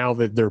that now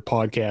that they're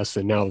podcasts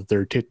and now that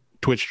they're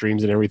Twitch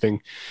streams and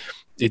everything,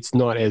 it's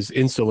not as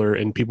insular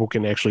and people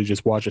can actually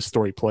just watch a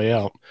story play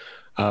out.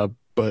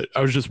 But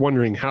I was just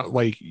wondering how,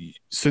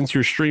 since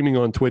you're streaming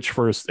on Twitch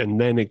first and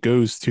then it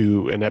goes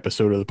to an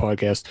episode of the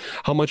podcast,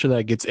 how much of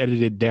that gets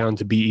edited down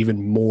to be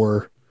even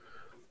more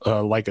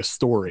like a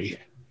story?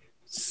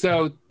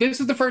 So this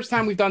is the first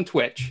time we've done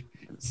Twitch.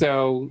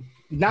 So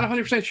not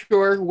 100%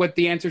 sure what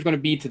the answer is going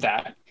to be to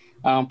that.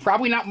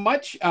 Probably not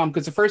much,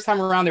 because the first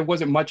time around there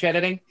wasn't much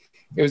editing.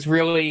 It was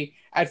really,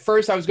 at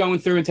first I was going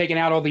through and taking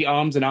out all the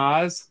ums and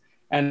ahs,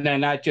 and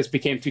then that just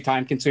became too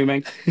time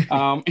consuming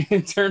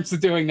in terms of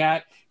doing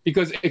that.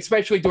 Because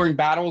especially during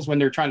battles when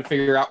they're trying to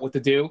figure out what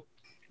to do,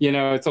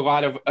 it's a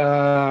lot of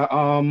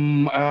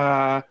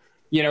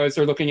as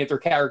they're looking at their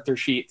character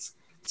sheets.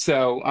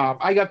 So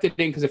I got it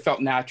in because it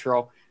felt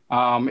natural.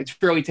 It's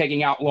really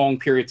taking out long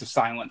periods of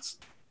silence.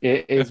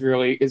 It is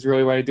really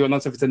what I do,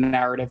 unless if it's a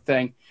narrative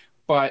thing.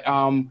 But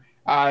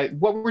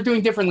what we're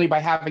doing differently by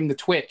having the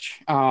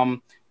Twitch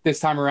this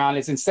time around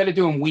is instead of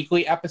doing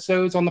weekly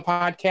episodes on the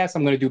podcast,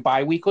 I'm going to do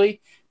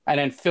bi-weekly. And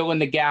then fill in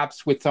the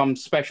gaps with some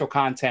special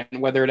content,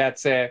 whether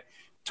that's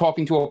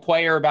talking to a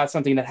player about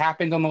something that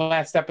happened on the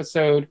last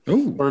episode,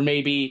 or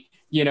maybe,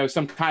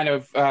 some kind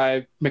of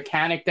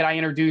mechanic that I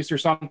introduced or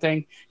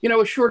something,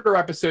 a shorter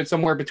episode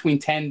somewhere between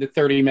 10 to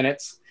 30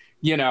 minutes,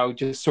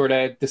 just sort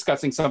of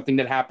discussing something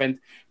that happened,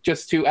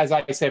 just to, as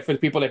I said, for the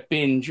people that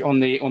binge on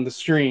the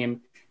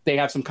stream, they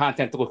have some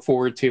content to look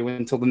forward to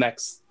until the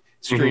next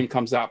stream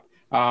comes up.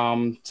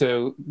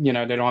 So, they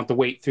don't have to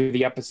wait through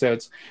the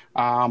episodes.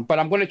 But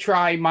I'm going to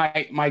try,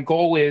 my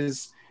goal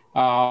is,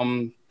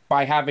 by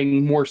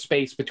having more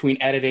space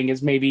between editing,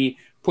 is maybe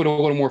put a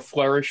little more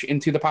flourish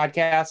into the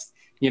podcast,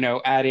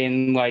 add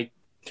in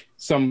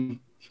some,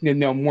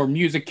 more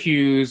music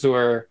cues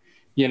or,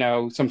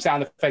 some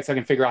sound effects. I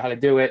can figure out how to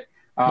do it.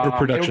 It'll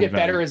get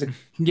better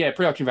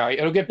production value.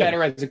 It'll get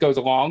better as it goes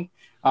along,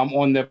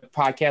 on the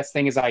podcast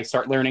thing, as I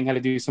start learning how to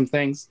do some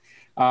things.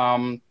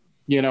 On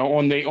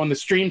the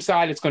stream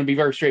side, it's going to be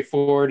very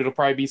straightforward. It'll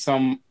probably be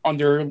some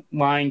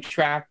underlying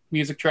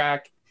music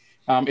track,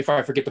 if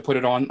I forget to put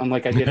it on,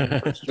 unlike I did in the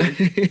first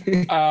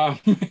stream.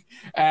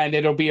 And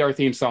it'll be our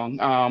theme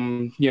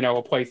song.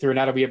 We'll play through, and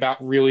that'll be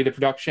about really the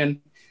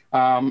production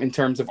in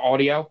terms of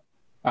audio.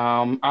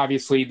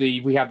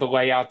 Obviously, we have the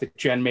layout that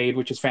Jen made,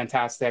 which is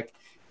fantastic.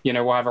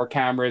 We'll have our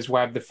cameras,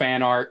 we'll have the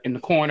fan art in the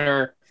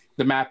corner.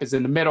 The map is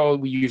in the middle.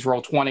 We use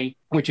Roll20,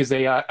 which is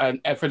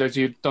for those of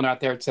you who don't know out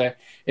there,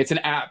 it's an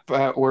app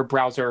or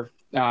browser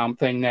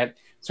thing that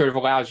sort of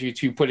allows you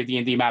to put a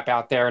D&D map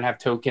out there and have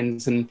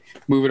tokens and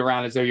move it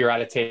around as though you're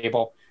at a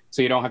table.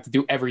 So you don't have to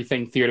do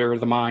everything theater of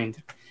the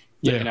mind,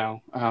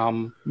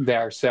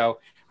 there. So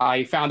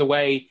I found a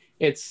way.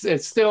 It's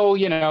still,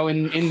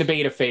 in the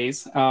beta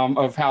phase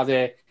of how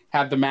to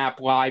have the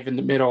map live in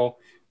the middle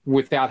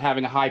without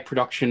having a high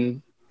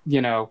production,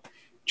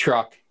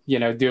 truck.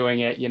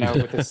 Doing it,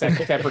 with a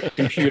separate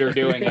computer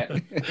doing it.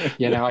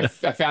 I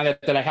found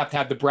that I have to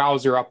have the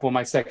browser up on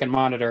my second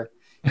monitor,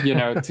 for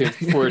it to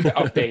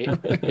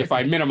update. If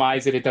I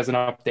minimize it, it doesn't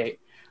update.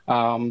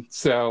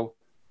 So,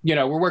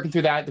 we're working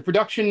through that. The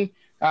production,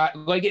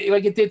 like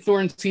it did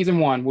during season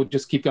 1, will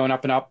just keep going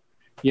up and up,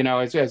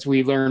 as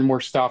we learn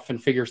more stuff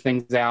and figure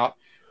things out.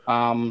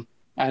 And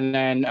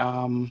then,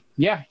 I'm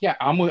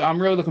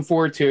really looking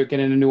forward to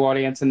getting a new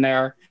audience in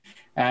there.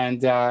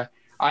 And,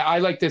 I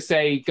like to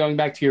say, going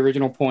back to your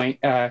original point,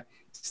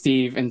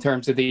 Steve, in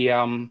terms of the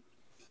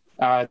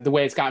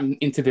way it's gotten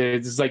into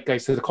the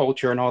zeitgeist of the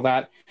culture and all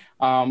that.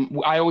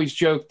 I always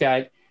joke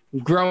that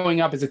growing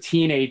up as a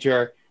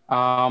teenager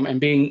and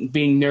being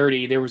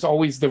nerdy, there was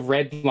always the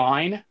red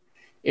line.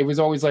 It was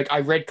always like, I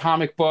read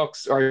comic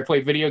books or I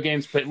played video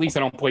games, but at least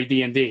I don't play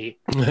D&D.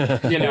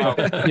 Back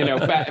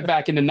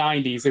in the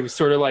 90s, it was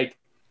sort of like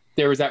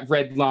there was that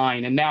red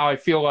line. And now I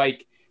feel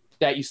like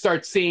that you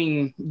start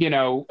seeing,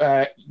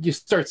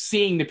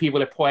 the people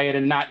that play it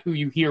and not who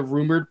you hear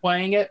rumored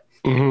playing it.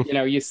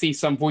 You see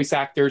some voice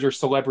actors or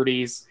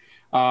celebrities,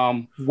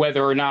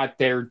 whether or not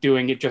they're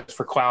doing it just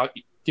for clout,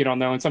 you don't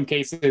know. In some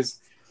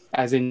cases,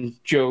 as in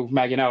Joe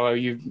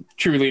Manganiello, you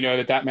truly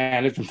know that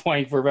man has been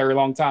playing for a very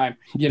long time.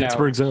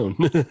 Pittsburgh Zone.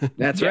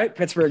 That's right,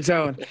 Pittsburgh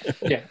Zone.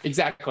 Yeah,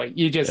 exactly.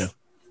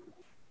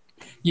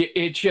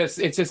 It's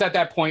just at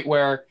that point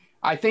where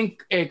I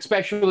think,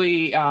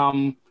 especially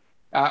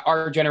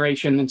our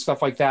generation and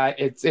stuff like that,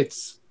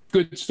 it's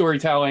good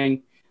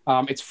storytelling.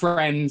 It's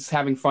friends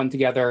having fun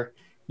together.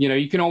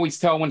 you can always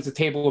tell when it's a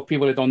table of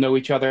people that don't know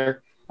each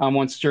other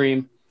on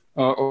stream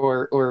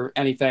or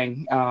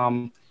anything,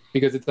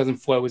 because it doesn't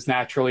flow as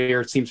naturally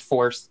or it seems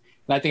forced.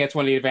 And I think that's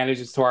one of the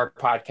advantages to our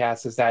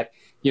podcast is that,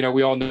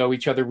 we all know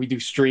each other. We do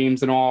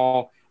streams and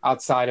all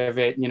outside of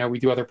it. We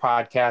do other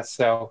podcasts.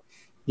 So,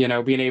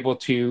 being able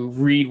to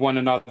read one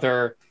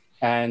another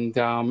and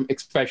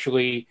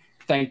especially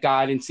thank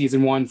God in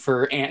season 1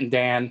 for Ant and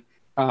Dan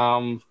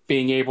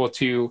being able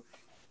to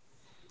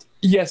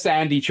yes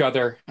and each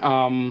other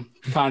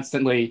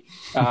constantly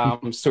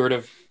sort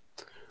of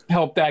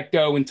help that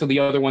go until the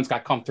other ones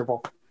got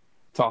comfortable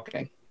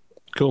talking.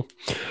 Cool.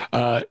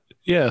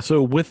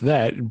 So with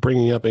that,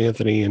 bringing up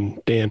Anthony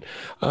and Dan,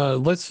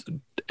 let's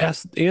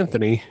ask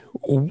Anthony,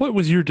 what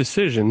was your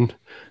decision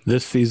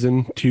this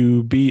season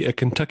to be a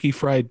Kentucky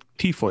Fried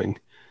Tiefling?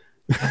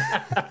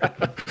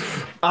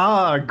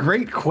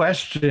 Great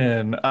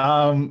question.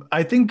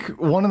 I think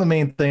one of the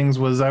main things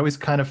was I always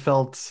kind of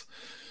felt,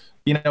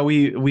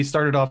 we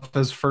started off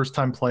as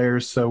first-time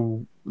players,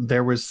 so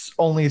there was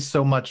only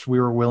so much we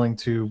were willing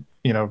to,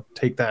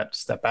 take that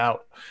step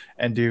out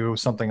and do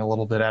something a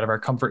little bit out of our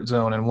comfort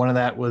zone. And one of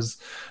that was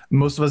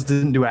most of us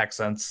didn't do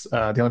accents.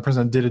 The only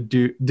person that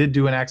did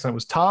do an accent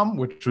was Tom,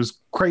 which was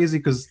crazy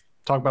because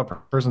talk about a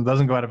person that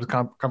doesn't go out of his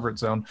comfort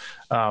zone.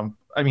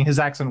 His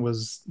accent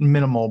was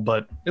minimal,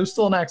 but it was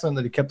still an accent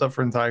that he kept up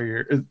for entire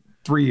year,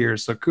 3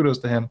 years. So kudos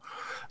to him.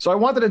 So I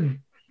wanted to,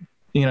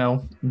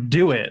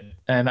 do it.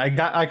 And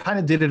I kind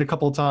of did it a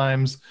couple of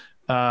times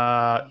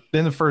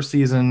in the first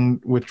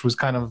season, which was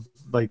kind of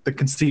like the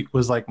conceit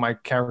was like my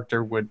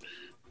character would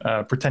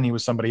pretend he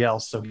was somebody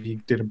else. So he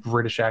did a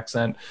British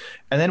accent.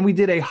 And then we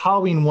did a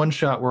Halloween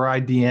one-shot where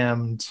I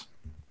DM'd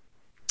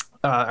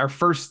our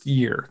first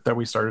year that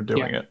we started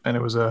doing it. And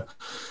it was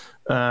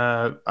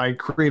I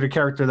created a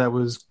character that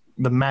was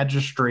the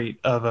magistrate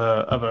of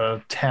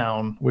a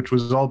town, which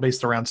was all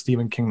based around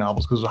Stephen King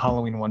novels because it was a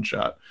Halloween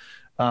one-shot.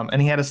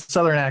 And he had a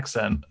Southern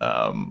accent.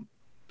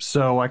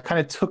 So I kind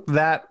of took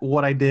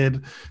what I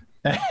did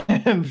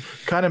and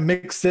kind of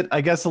mixed it,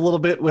 I guess, a little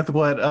bit with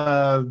what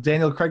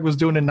Daniel Craig was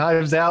doing in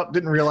Knives Out.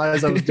 Didn't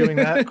realize I was doing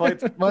that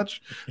quite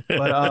much.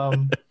 But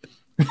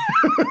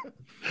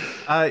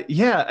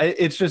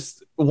it's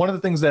just one of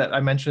the things that I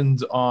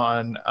mentioned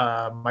on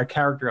my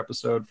character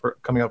episode for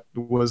coming up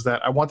was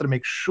that I wanted to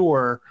make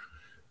sure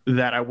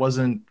that I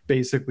wasn't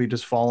basically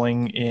just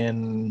falling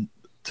in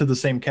to the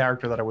same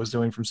character that I was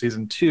doing from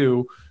season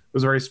 2. It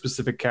was a very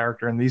specific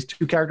character, and these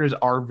two characters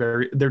are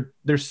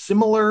they're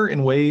similar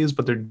in ways,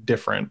 but they're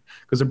different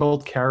because they're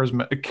both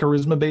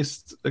charisma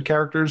based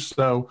characters.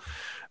 So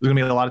there's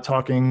gonna be a lot of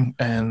talking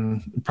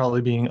and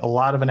probably being a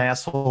lot of an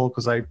asshole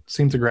because I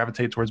seem to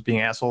gravitate towards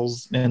being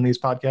assholes in these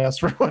podcasts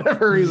for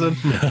whatever reason.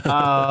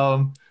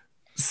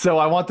 So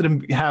I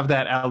wanted to have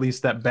at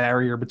least that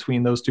barrier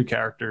between those two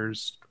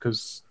characters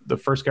because the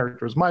first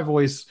character was my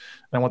voice,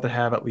 and I wanted to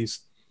have at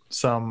least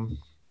some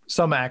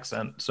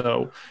accent.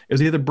 So it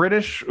was either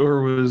British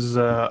or it was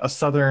a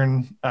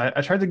Southern.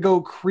 I tried to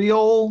go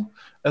Creole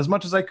as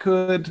much as I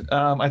could.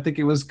 I think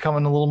it was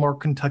coming a little more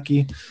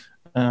Kentucky.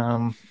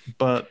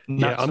 But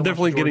not I'm so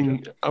definitely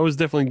getting. I was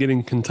definitely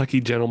getting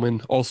Kentucky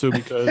Gentleman also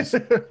because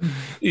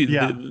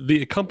the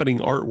accompanying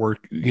artwork,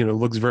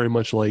 looks very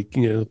much like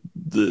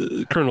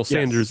the Colonel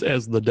Sanders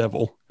as the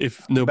devil.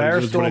 If nobody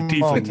knows what a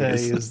tiefling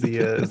is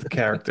the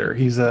character.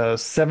 He's a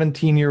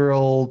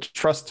 17-year-old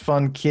trust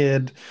fund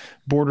kid,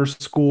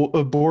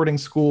 boarding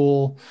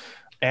school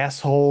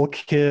asshole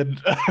kid.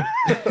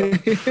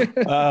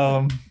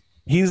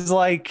 He's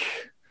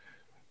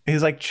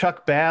like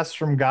Chuck Bass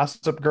from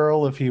Gossip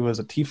Girl if he was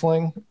a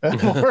tiefling,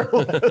 more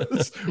or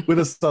less, with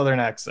a Southern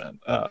accent.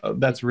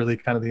 That's really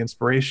kind of the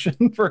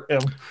inspiration for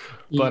him.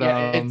 But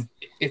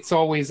it's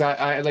always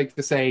I like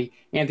to say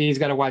Anthony's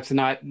got to watch to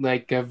not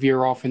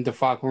veer off into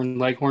Foghorn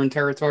Leghorn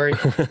territory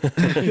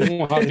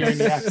while doing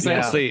the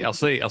accent. I'll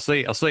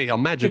say a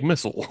magic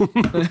missile.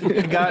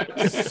 I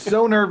got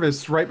so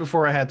nervous right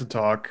before I had to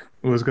talk.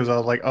 It was because I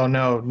was like, oh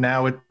no,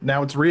 now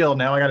it's real.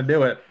 Now I got to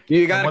do it.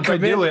 Once I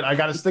do it, I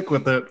got to stick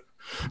with it.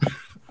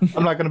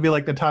 I'm not going to be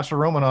like Natasha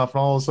Romanoff and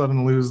all of a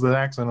sudden lose the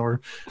accent,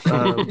 or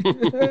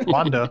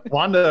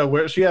Wanda,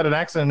 where she had an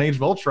accent in Age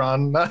of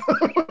Ultron.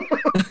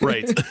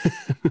 Right.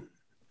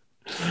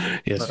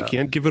 Yes, you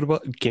can't give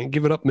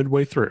it up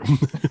midway through.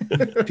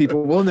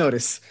 People will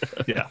notice.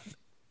 Yeah.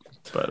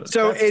 But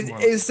so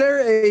is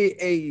there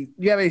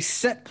you have a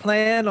set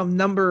plan on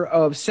number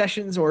of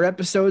sessions or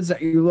episodes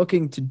that you're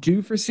looking to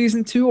do for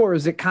season 2, or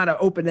is it kind of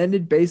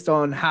open-ended based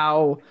on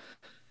how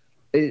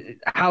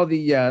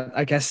the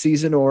I guess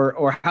season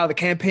or how the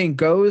campaign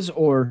goes,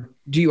 or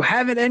do you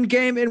have an end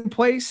game in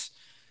place?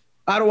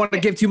 I don't want to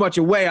give too much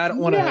away. I don't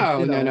want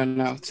to.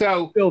 No.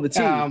 So spill the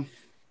tea.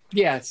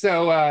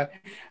 So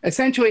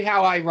essentially,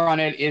 how I run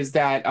it is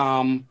that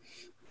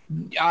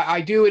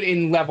I do it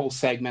in level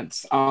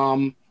segments.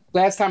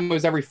 Last time it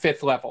was every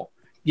 5th level.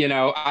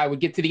 I would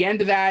get to the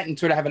end of that and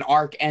sort of have an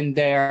arc end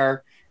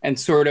there, and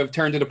sort of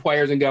turn to the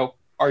players and go,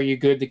 "Are you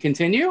good to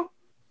continue?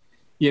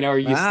 Are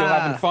you still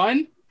having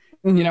fun?"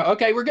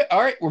 Okay, we're good. All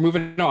right, we're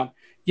moving on.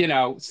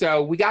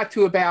 So we got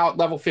to about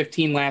level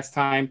 15 last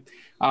time.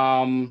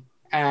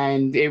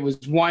 And it was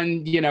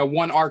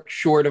one arc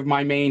short of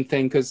my main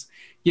thing because,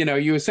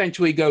 you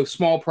essentially go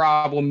small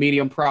problem,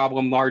 medium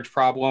problem, large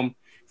problem,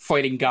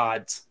 fighting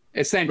gods.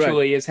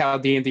 Essentially is how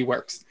D&D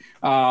works.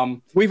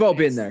 We've all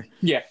been there.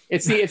 Yeah,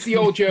 it's the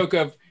old joke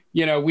of,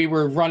 we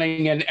were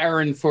running an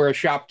errand for a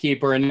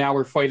shopkeeper and now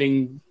we're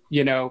fighting,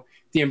 the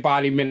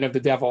embodiment of the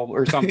devil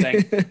or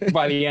something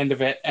by the end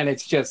of it. And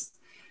it's just,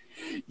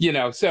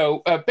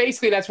 so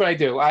basically that's what I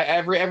do.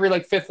 Every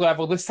like 5th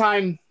level. This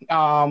time,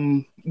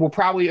 it'll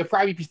probably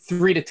be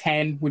 3 to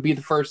 10 would be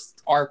the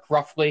first arc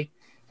roughly.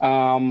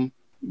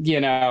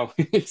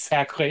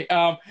 Exactly.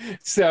 And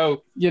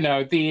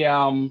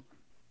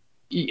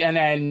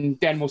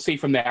then we'll see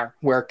from there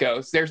where it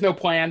goes. There's no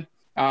plan.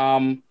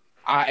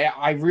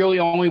 I really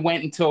only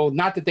went until,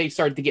 not that they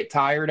started to get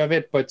tired of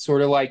it, but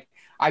sort of like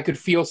I could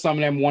feel some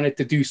of them wanted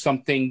to do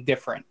something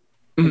different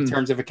in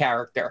terms of a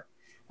character.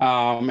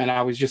 And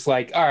I was just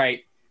like, all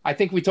right, I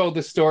think we told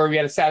the story. We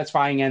had a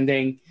satisfying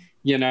ending.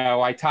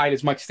 I tied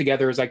as much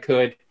together as I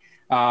could.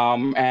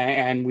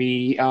 And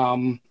we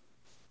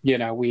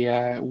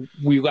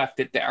left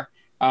it there.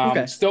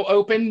 Still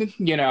open,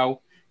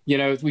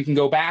 we can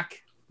go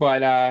back,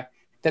 but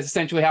that's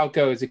essentially how it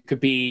goes. It could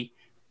be,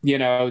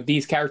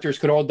 these characters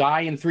could all die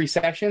in 3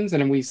 sessions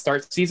and then we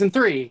start season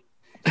 3,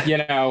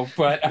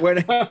 but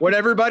when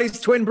everybody's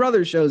twin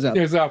brother shows up.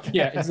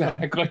 Yeah,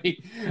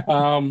 exactly.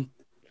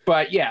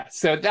 But yeah,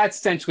 so that's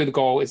essentially the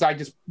goal is I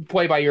just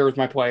play by ear with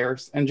my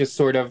players and just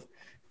sort of,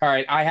 all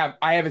right, I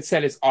have it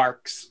set as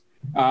arcs.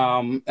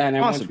 And then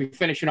once we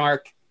finish an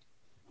arc,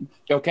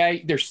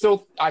 okay,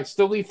 I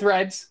still leave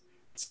threads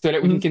so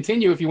that we can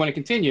continue if you want to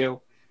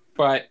continue,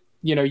 but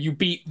you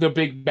beat the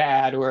big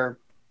bad or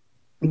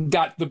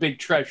got the big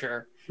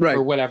treasure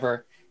or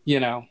whatever,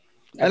 And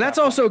that's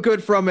also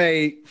good from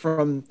a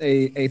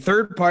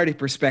third party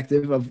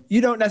perspective of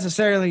you don't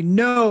necessarily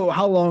know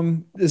how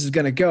long this is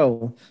going to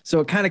go. So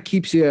it kind of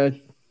keeps you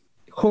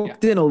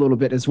hooked in a little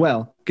bit as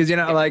well. Because you're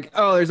not like,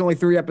 oh, there's only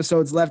 3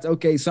 episodes left.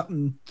 Okay,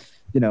 something,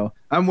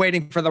 I'm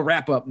waiting for the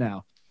wrap up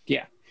now.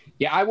 Yeah.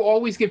 Yeah, I will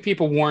always give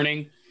people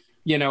warning,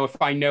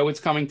 if I know it's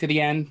coming to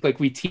the end. Like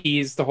we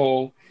teased the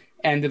whole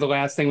end of the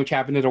last thing, which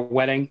happened at a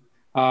wedding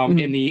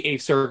in the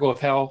 8th circle of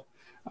hell.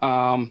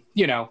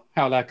 You know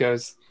how that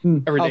goes.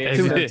 Every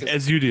day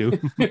as you do.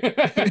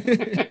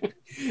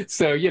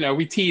 So,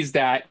 we teased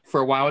that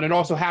for a while, and it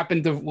also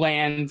happened to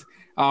land.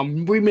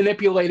 We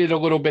manipulated a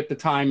little bit the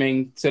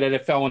timing so that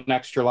it fell in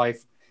Extra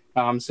Life,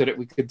 so that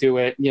we could do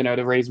it,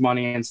 to raise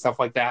money and stuff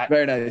like that.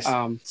 Very nice.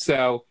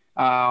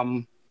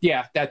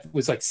 Yeah, that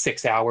was like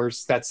 6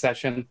 hours, that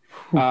session.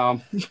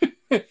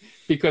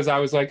 Because I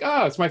was like,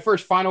 oh, it's my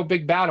first final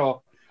big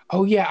battle.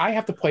 Oh, yeah, I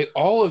have to play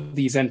all of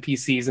these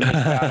NPCs in this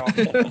battle.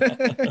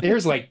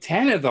 There's like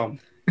 10 of them.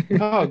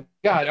 Oh,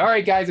 God. All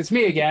right, guys, it's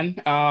me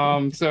again.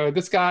 So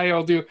this guy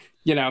I'll do,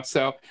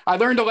 so I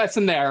learned a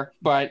lesson there,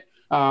 but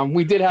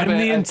we did have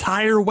the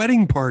entire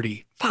wedding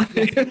party.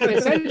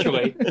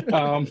 Essentially.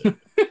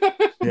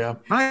 Yeah.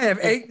 I have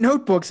 8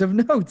 notebooks of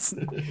notes.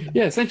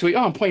 Yeah, essentially.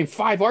 Oh, I'm playing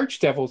 5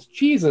 archdevils.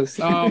 Jesus.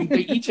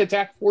 They each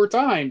attack 4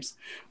 times.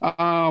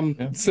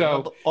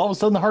 So all of a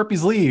sudden the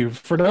harpies leave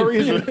for no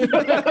reason.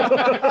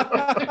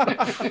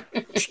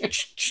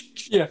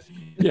 Yeah.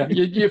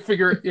 You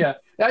figure. Yeah,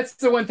 that's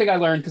the one thing I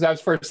learned because I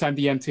was first time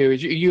DM too.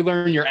 Is you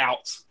learn your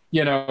outs.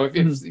 If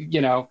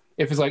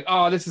it's like,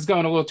 oh, this is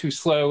going a little too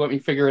slow, let me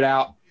figure it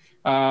out.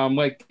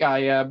 Like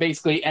I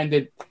basically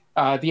ended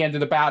the end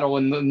of the battle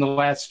in the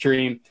last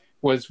stream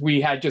was we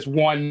had just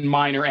 1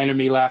 minor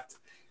enemy left,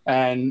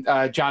 and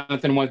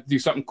Jonathan wanted to do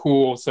something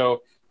cool,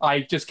 so I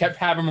just kept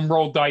having him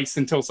roll dice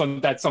until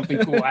something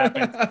cool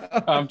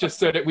happened, just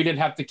so that we didn't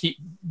have to keep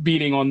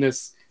beating on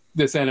this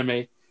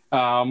enemy.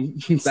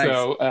 Nice.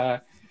 So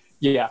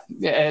yeah,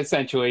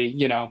 essentially,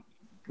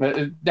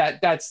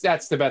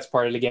 that's the best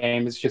part of the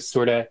game is just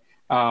sort of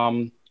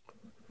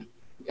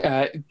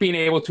being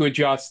able to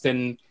adjust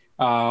and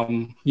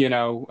read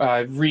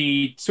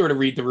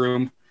the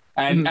room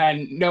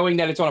and knowing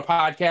that it's on a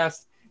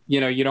podcast,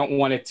 you don't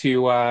want it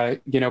to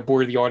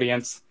bore the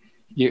audience.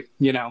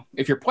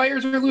 If your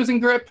players are losing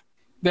grip,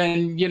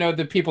 then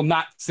the people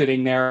not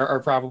sitting there are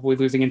probably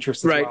losing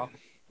interest as well.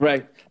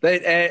 Right.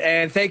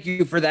 And thank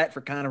you for that,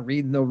 for kind of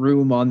reading the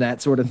room on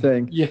that sort of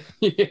thing.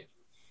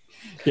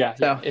 Yeah.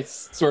 So,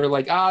 it's sort of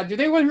like, do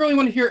they really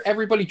want to hear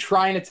everybody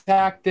try and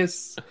attack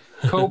this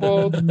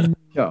kobold?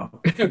 No.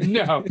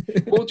 No.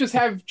 We'll just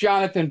have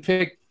Jonathan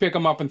pick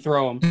them up and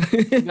throw them.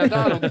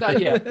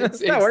 It's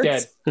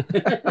dead.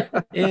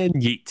 And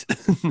yeet.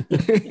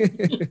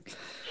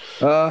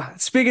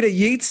 Speaking of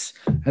yeets,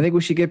 I think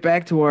we should get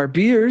back to our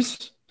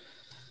beers.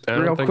 I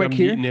don't think I'm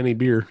eating any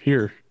beer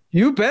here.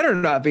 You better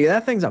not be.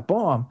 That thing's a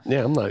bomb.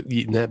 Yeah, I'm not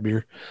eating that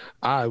beer.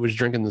 I was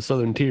drinking the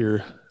Southern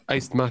Tier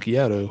iced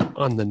macchiato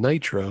on the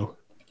nitro.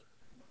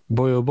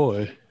 Boy, oh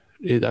boy.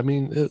 I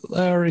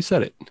already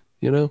said it.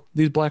 You know,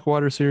 these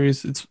Blackwater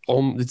series, it's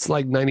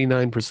like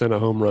 99% a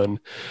home run,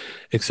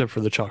 except for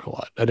the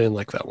chocolate. I didn't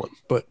like that one,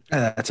 but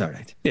That's all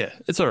right. yeah,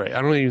 it's all right.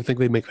 I don't even think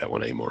they make that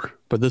one anymore.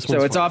 But this So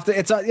one's it's fine. off the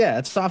it's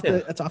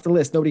off the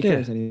list. Nobody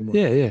cares anymore.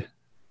 Yeah.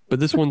 But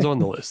this one's on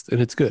the list,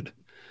 and it's good.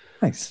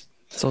 Nice.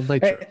 It's on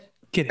Nitro. Hey,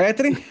 Get it.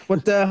 Anthony,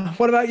 what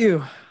about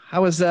you?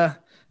 How was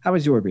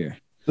your beer?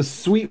 The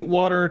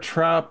Sweetwater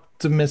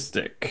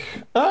Optimistic.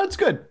 It's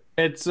good.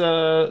 It's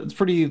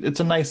pretty.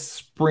 It's a nice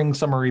spring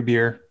summery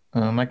beer.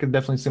 I could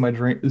definitely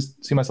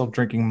see myself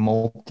drinking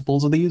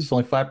multiples of these. It's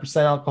only 5%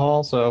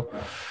 alcohol, so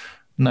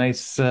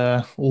nice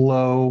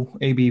low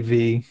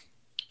ABV.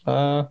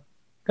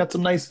 Got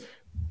some nice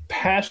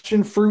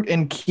passion fruit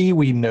and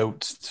kiwi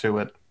notes to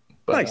it.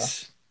 But,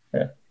 Nice.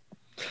 yeah.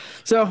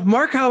 So,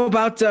 Mark, how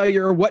about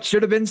your what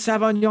should have been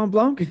Sauvignon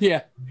Blanc?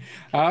 Yeah.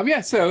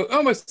 So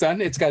almost done.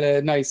 It's got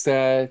a nice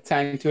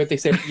tang to it. They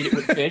say eat it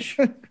with fish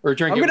or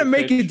drink I'm it going to with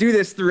make fish. you do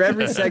this through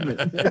every segment.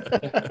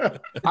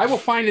 I will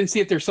find and see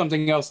if there's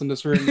something else in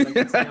this room that I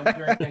can say I'm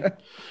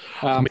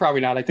drinking.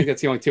 Probably not. I think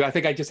that's the only two. I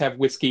think I just have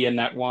whiskey in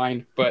that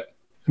wine, but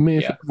I mean,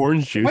 if Yeah. it's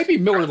orange juice. might be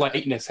Miller Lite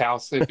in this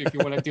house if you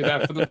want to do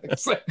that for the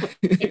next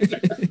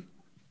segment.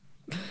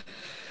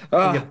 Get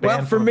Well,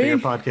 banned for from a beer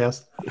me,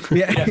 podcast.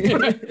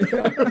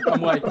 yeah.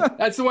 I'm like,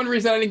 that's the one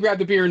reason I didn't grab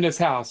the beer in this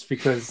house,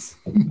 because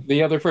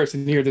the other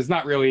person here does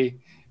not really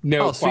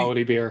know Oh, see-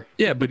 quality beer.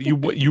 Yeah, but you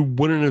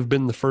wouldn't have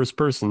been the first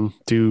person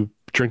to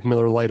drink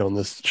Miller Lite on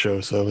this show,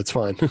 so it's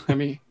fine. I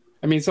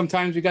mean,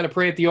 sometimes we got to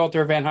pray at the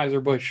altar of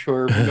Anheuser-Busch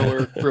or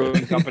Miller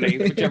Brewing Company,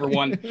 whichever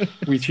one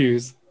we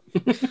choose.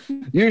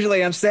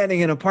 Usually I'm standing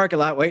in a parking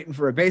lot waiting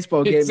for a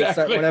baseball game to start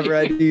Exactly. whenever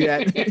I do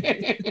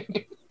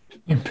that.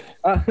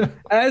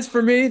 As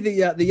for me,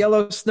 the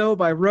Yellow Snow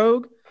by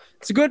Rogue,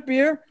 it's a good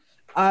beer.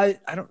 I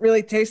don't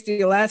really taste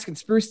the Alaskan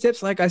spruce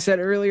tips. Like I said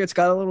earlier, it's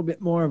got a little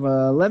bit more of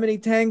a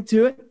lemony tang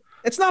to it.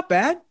 It's not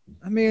bad.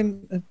 I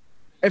mean,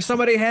 if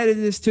somebody handed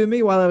this to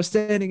me while I was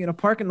standing in a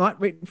parking lot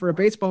waiting for a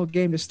baseball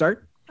game to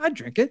start, I'd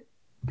drink it.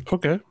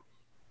 Okay.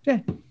 Yeah.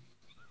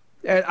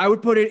 And I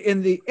would put it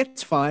in the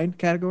it's fine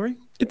category.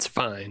 It's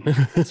fine.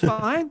 It's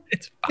fine.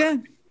 It's fine. Yeah,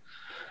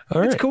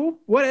 All right. it's cool.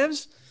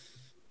 Whatevs.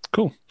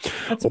 Cool.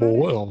 That's about it.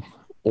 Well,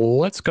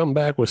 let's come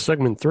back with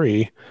segment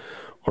 3,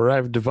 where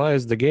I've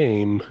devised the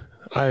game.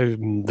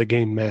 I'm the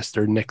game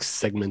master next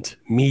segment.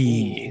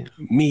 Me.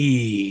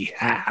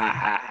 Ha ha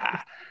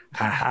ha.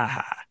 Ha ha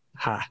ha.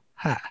 Ha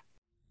ha.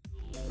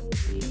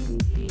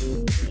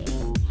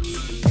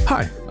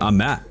 Hi, I'm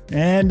Matt.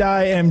 And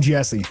I am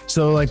Jesse.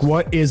 So, like,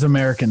 what is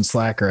American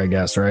Slacker, I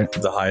guess, right?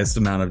 The highest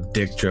amount of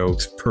dick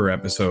jokes per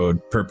episode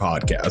per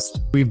podcast.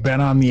 We've been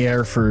on the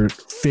air for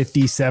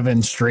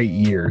 57 straight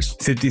years.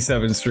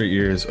 57 straight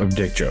years of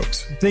dick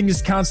jokes. Thing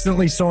is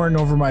constantly soaring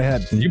over my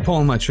head. And you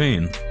pulling my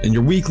chain in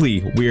your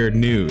weekly weird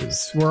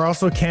news. We're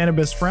also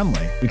cannabis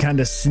friendly. We kind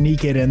of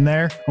sneak it in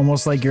there,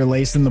 almost like you're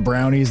lacing the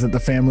brownies at the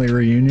family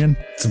reunion.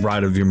 It's the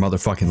ride of your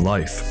motherfucking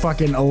life.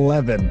 Fucking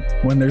 11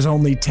 when there's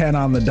only 10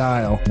 on the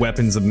dial.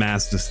 Weapons of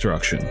mass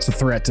destruction. It's a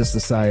threat to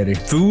society.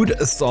 Food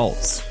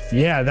assaults.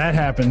 Yeah, that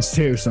happens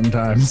too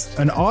sometimes.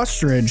 An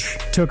ostrich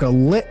took a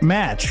lit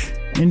match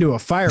into a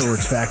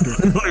fireworks factory.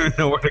 I don't even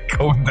know where to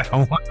go with that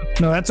one.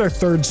 No, that's our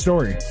third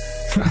story.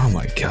 Oh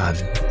my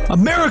God.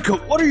 America,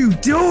 what are you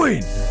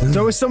doing? There's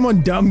always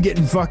someone dumb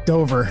getting fucked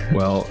over.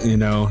 Well, you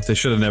know, they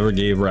should have never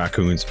gave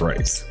raccoons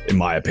rights, in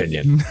my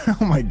opinion.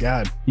 Oh my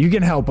God. You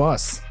can help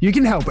us. You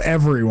can help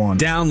everyone.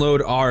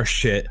 Download our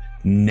shit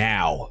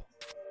now.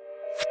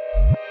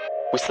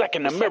 We're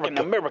second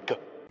America.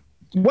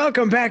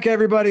 Welcome back,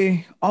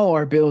 everybody. All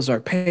our bills are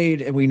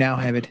paid, and we now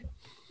have it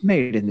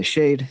made in the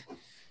shade.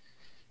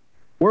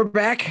 We're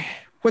back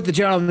with the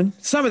gentlemen,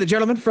 some of the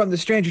gentlemen from the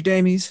Stranger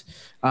Damies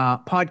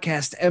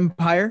podcast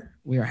empire.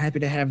 We are happy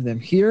to have them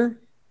here.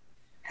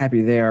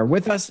 Happy they are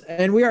with us,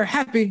 and we are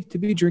happy to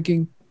be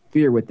drinking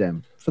beer with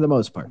them for the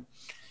most part.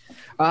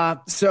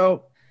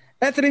 So,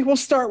 Anthony, we'll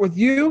start with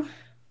you.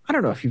 I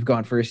don't know if you've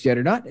gone first yet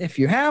or not. If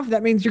you have,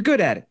 that means you're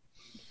good at it.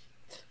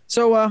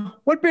 So,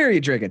 what beer are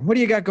you drinking? What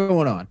do you got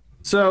going on?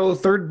 So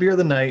third beer of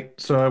the night.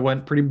 So I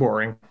went pretty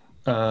boring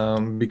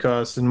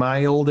because in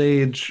my old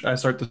age, I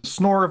start to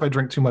snore if I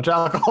drink too much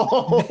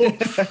alcohol,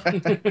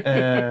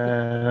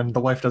 and the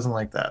wife doesn't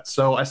like that.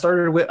 So I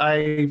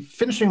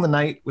finishing the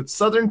night with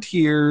Southern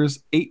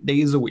Tears 8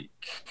 days a week.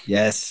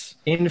 Yes.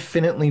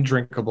 Infinitely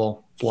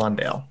drinkable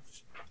blonde ale.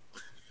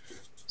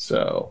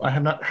 So I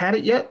have not had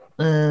it yet,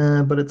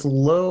 but it's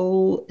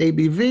low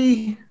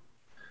ABV.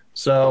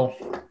 So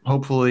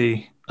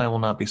hopefully I will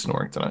not be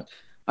snoring tonight.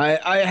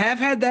 I have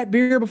had that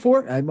beer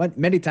before. I went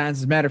many times,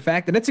 as a matter of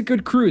fact, and it's a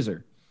good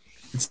cruiser.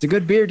 It's a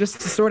good beer just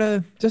to sort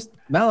of just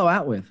mellow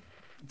out with.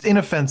 It's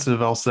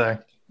inoffensive, I'll say.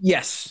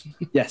 Yes,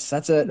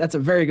 that's a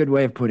very good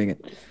way of putting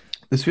it.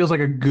 This feels like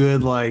a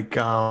good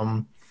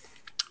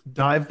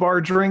dive bar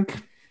drink,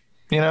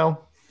 you know?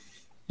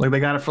 Like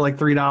they got it for like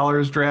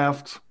 $3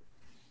 draft.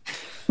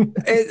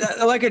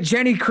 Like a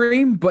Jenny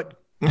Cream, but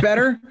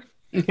better.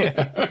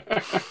 Yeah.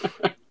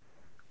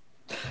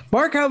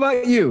 Mark, how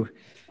about you?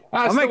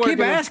 I'm gonna keep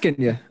asking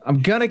you.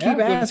 I'm gonna keep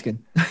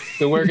asking.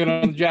 Still working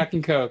on Jack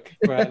and Coke,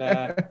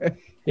 but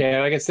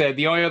yeah, like I said,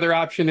 the only other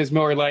option is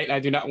Miller Lite, and I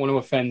do not want to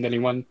offend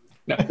anyone.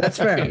 No. That's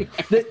fair.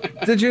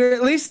 Did you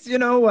at least,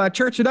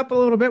 church it up a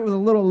little bit with a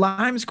little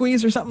lime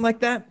squeeze or something like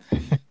that?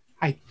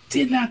 I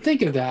did not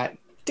think of that.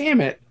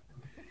 Damn it.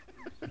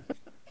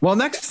 Well,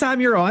 next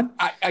time you're on,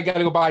 I got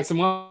to go buy some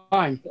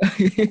lime.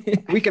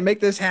 We can make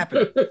this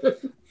happen.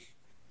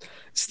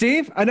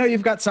 Steve, I know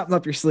you've got something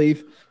up your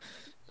sleeve.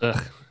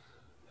 Ugh.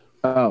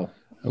 Oh.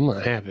 I'm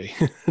not happy.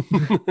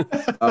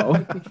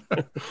 Oh.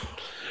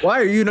 Why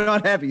are you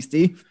not happy,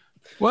 Steve?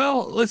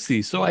 Well, let's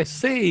see. So I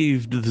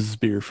saved this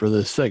beer for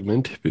this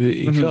segment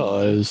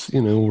because,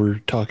 we're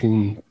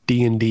talking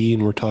D&D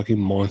and we're talking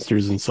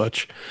monsters and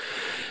such.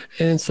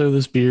 And so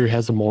this beer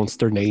has a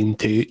monster name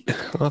to it.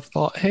 I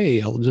thought,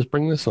 hey, I'll just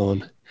bring this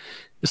on.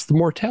 It's the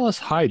Mortalis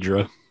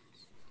Hydra.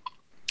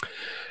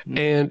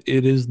 And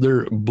it is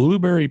their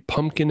blueberry,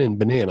 pumpkin, and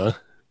banana.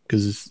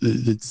 Because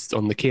it's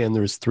on the can,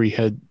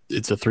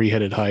 it's a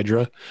 3-headed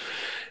Hydra.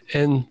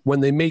 And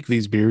when they make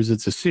these beers,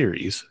 it's a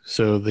series.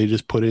 So they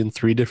just put in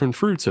 3 different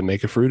fruits and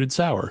make a fruited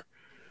sour.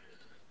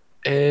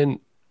 And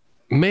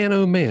man,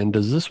 oh man,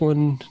 does this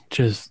one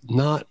just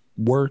not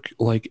work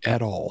like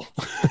at all.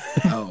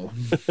 Oh.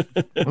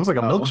 It was like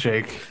a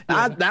milkshake.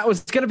 That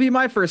was going to be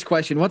my first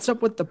question. What's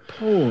up with the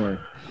pour?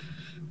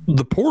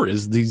 The pour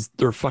is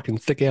they're fucking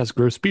thick ass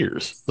gross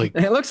beers. Like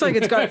it looks like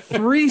it's got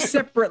 3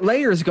 separate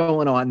layers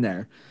going on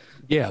there.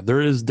 Yeah, there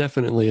is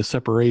definitely a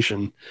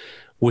separation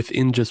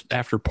within just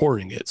after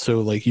pouring it.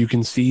 So like you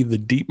can see the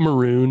deep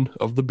maroon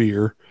of the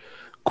beer,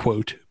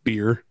 quote,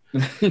 beer.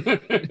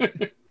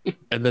 And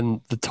then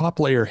the top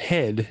layer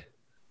head,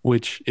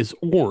 which is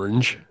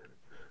orange,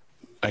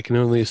 I can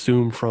only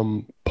assume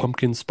from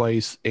pumpkin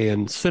spice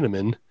and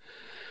cinnamon.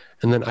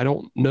 And then I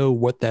don't know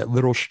what that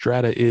little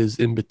strata is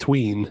in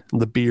between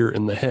the beer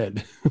and the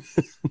head.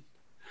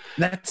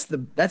 That's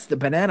the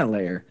banana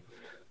layer.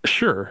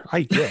 Sure,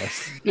 I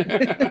guess.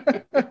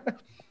 It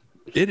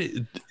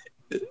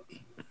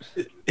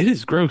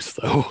is gross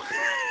though.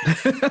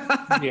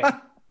 Yeah.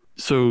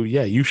 So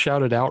yeah, you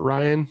shouted out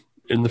Ryan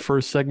in the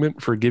first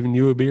segment for giving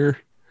you a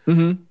beer.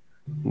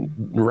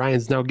 Mm-hmm.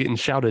 Ryan's now getting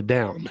shouted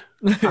down.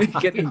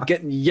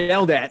 getting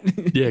yelled at.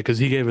 Yeah, because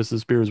he gave us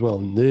this beer as well,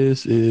 and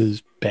this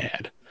is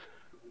bad.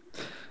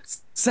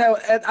 So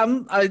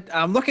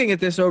I'm looking at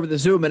this over the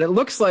Zoom, and it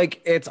looks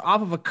like it's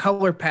off of a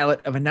color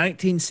palette of a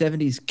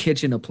 1970s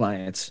kitchen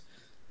appliance.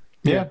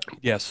 Yeah.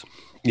 Yes.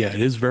 Yeah, it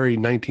is very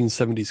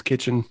 1970s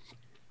kitchen.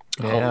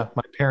 Yeah,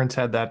 my parents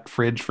had that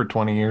fridge for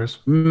 20 years.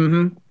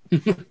 Mm-hmm.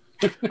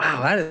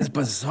 Wow, that is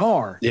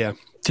bizarre. Yeah.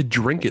 To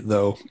drink it,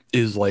 though,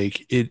 is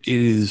like, it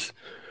is...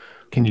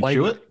 Can you like,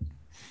 chew it?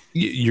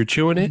 You're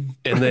chewing it,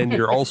 and then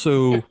you're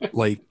also,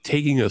 like,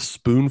 taking a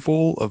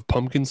spoonful of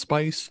pumpkin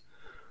spice.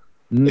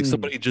 Like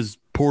somebody just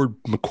poured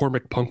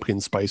McCormick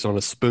pumpkin spice on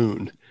a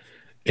spoon,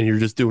 and you're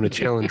just doing a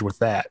challenge with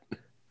that.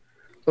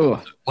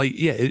 Oh, like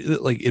yeah,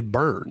 it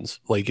burns.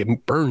 Like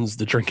it burns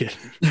to drink it.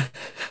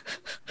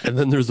 And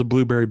then there's a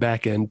blueberry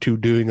back end to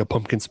doing a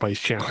pumpkin spice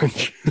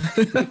challenge.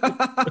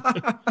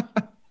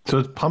 So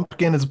it's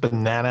pumpkin, it's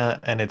banana,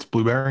 and it's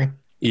blueberry.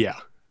 Yeah,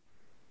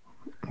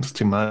 it's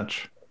too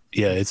much.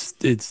 Yeah,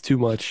 it's too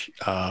much.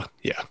 Yeah,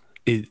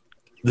 this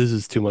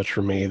is too much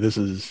for me.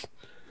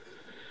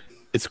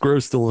 It's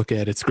gross to look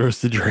at. It's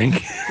gross to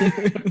drink.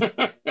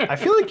 I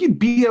feel like you'd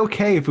be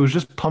okay if it was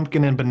just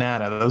pumpkin and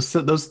banana.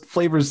 Those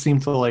flavors seem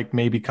to like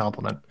maybe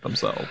complement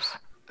themselves.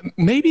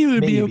 Maybe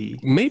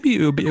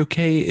it would be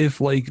okay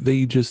if like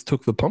they just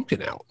took the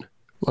pumpkin out.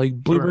 Like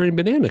blueberry and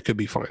banana could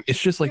be fine.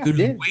 It's just like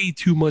there's way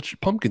too much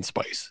pumpkin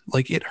spice.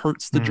 Like it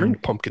hurts to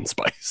drink pumpkin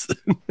spice.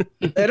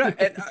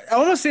 It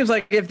almost seems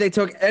like if they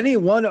took any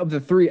one of the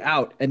 3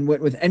 out and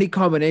went with any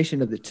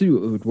combination of the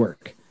 2, it would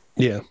work.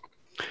 Yeah.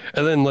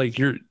 And then like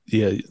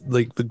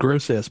like the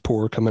gross ass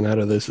pour coming out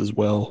of this as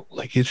well.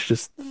 Like it's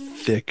just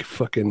thick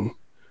fucking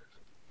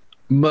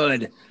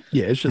mud.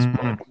 Yeah, it's just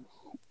mud.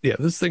 Yeah,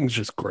 this thing's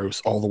just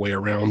gross all the way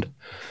around.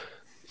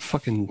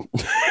 Fucking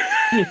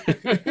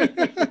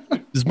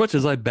as much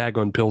as I bag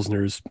on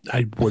Pilsners,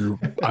 I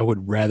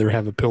would rather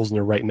have a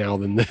Pilsner right now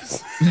than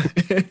this.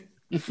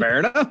 Fair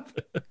enough.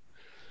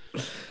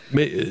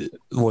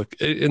 Look,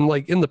 and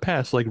like in the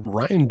past, like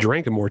Ryan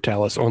drank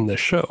Immortalis on this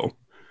show.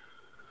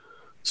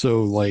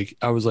 So like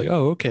I was like,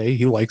 oh, okay,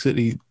 he likes it.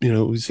 He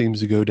seems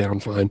to go down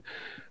fine.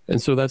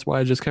 And so that's why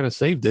I just kind of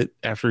saved it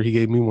after he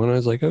gave me one. I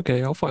was like,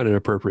 okay, I'll find an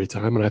appropriate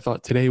time. And I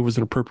thought today was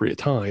an appropriate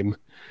time.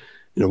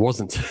 And it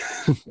wasn't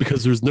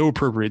because there's no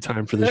appropriate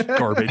time for this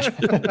garbage.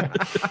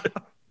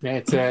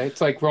 Yeah,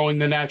 it's like rolling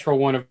the natural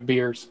one of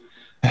beers.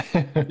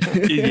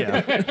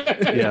 Yeah.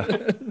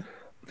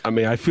 I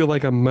mean, I feel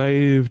like I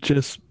might have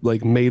just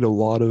like made a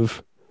lot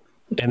of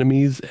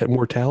enemies at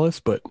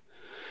Mortalis,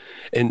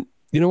 and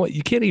you know what?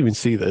 You can't even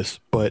see this,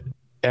 but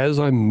as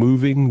I'm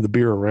moving the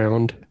beer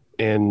around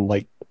and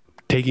like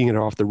taking it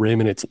off the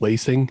rim and it's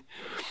lacing,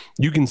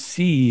 you can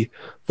see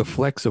the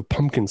flecks of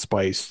pumpkin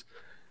spice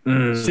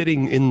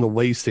sitting in the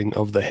lacing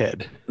of the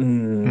head.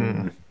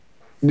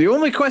 The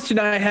only question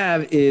I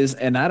have is,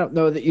 and I don't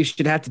know that you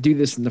should have to do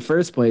this in the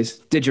first place,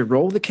 did you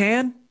roll the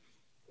can?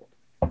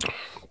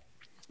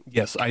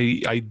 Yes,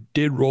 I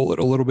did roll it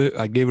a little bit.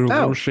 I gave it a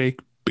little shake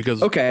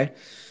because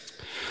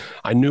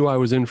I knew I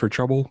was in for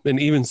trouble, and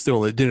even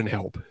still, it didn't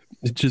help.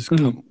 It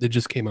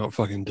just came out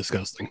fucking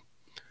disgusting.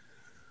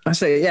 I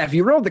say, yeah, if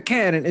you rolled the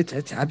can,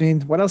 and I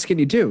mean, what else can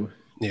you do?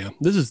 Yeah,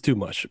 this is too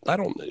much. I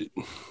don't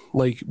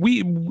like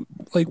we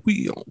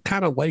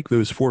kind of like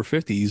those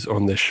 450s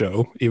on this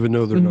show, even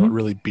though they're not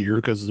really beer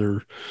because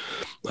they're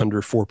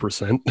under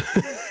 4%.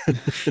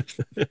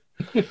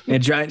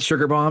 And giant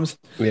sugar bombs.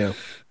 Yeah,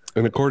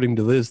 and according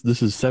to this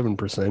is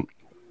 7%.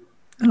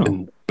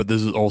 But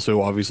this is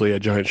also obviously a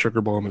giant sugar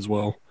bomb as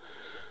well.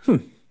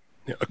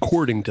 Yeah,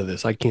 according to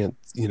this, I can't.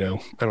 I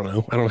don't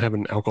know. I don't have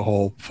an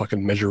alcohol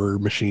fucking measurer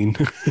machine.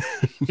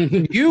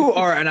 You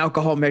are an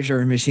alcohol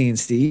measuring machine,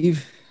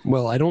 Steve.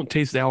 Well, I don't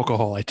taste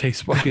alcohol. I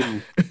taste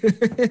fucking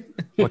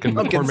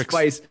McCormick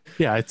spice.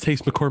 Yeah, I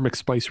taste McCormick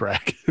Spice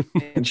Rack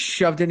and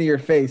shoved into your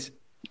face.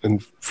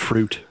 And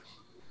fruit.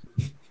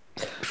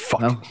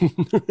 Fuck.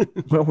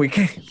 Well, we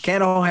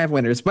can't all have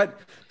winners. But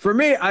for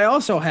me, I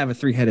also have a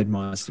three-headed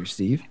monster,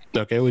 Steve.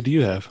 Okay, what do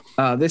you have?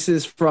 This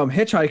is from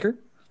Hitchhiker.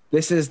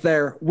 This is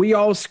their We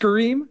All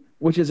Scream,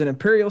 which is an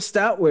imperial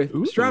stout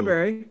with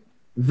strawberry,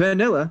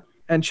 vanilla,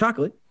 and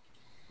chocolate.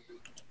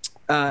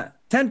 10%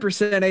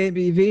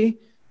 ABV.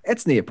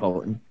 It's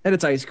Neapolitan, and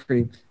it's ice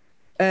cream.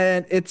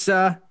 And it's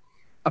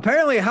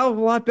apparently a hell of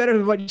a lot better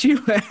than what you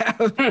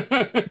have.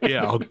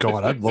 Yeah, oh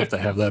God, I'd love to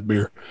have that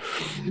beer.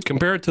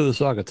 Compare it to the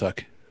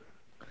Saugatuck.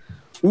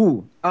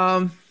 Ooh.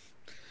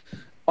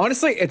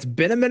 Honestly, it's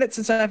been a minute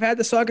since I've had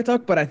the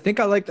Saugatuck, but I think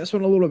I like this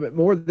one a little bit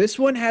more. This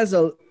one has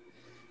a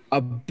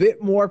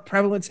bit more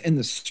prevalence in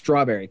the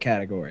strawberry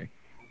category.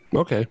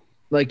 Okay.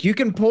 Like you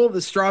can pull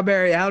the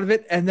strawberry out of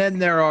it, and then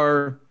there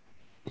are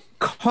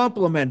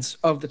complements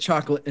of the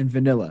chocolate and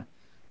vanilla.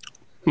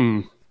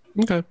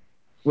 Okay.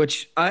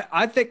 Which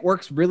I think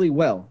works really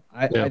well.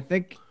 I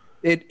think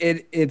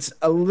it's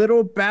a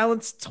little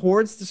balanced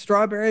towards the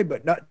strawberry,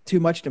 but not too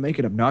much to make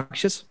it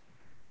obnoxious.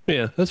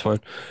 Yeah, that's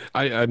fine.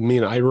 I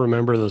mean, I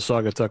remember the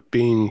Saugatuck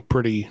being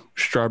pretty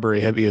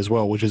strawberry heavy as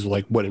well, which is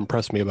like what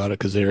impressed me about it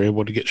because they're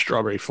able to get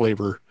strawberry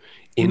flavor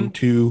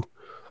into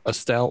a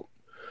stout.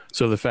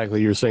 So the fact that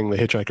you're saying the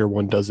Hitchhiker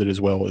one does it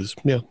as well is,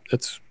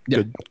 that's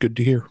good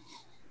to hear.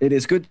 It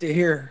is good to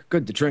hear,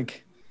 good to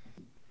drink,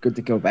 good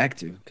to go back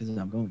to because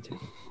I'm going to.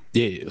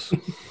 Yes.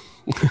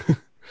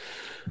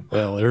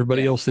 Well,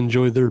 everybody else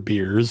enjoy their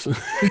beers.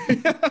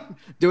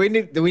 Do we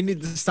need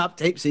to stop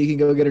tape so you can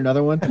go get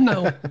another one?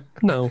 No,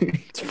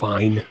 it's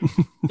fine.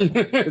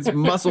 Just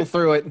muscle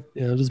through it.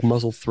 Yeah, just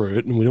muscle through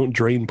it, and we don't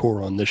drain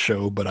pour on this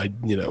show, but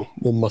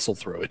we'll muscle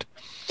through it.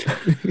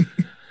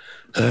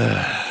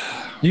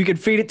 You can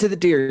feed it to the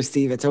deer,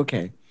 Steve. It's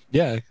okay.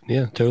 Yeah,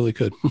 totally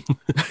could.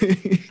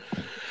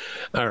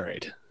 All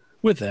right.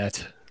 With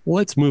that,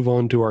 let's move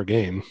on to our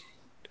game.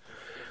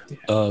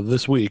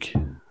 This week,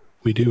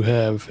 we do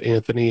have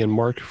Anthony and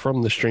Mark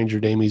from the Stranger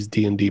Damies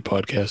D&D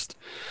podcast.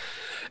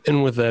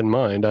 And with that in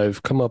mind,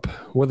 I've come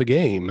up with a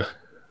game.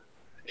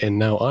 And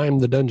now I'm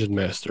the Dungeon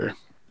Master.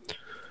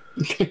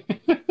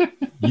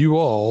 You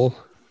all,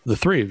 the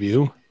three of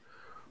you,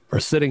 are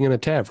sitting in a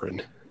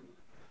tavern.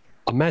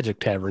 A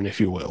magic tavern, if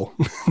you will.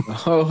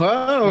 Oh,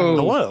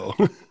 hello.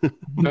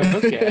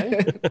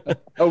 Okay.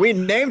 Oh, we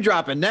name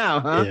dropping now,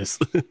 huh? Yes.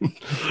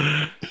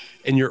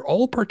 And you're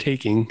all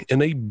partaking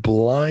in a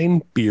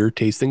blind beer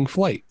tasting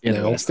flight.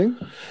 Interesting.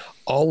 Now,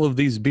 all of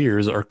these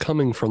beers are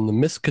coming from the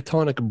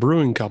Miskatonic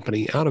Brewing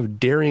Company out of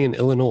Darien,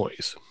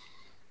 Illinois,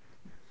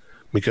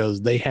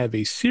 because they have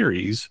a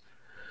series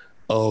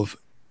of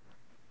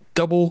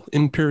double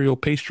imperial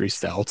pastry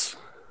stouts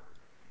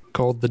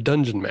called the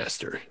Dungeon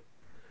Master.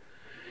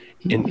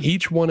 And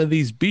each one of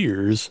these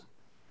beers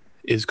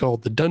is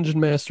called the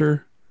Dungeon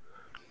Master,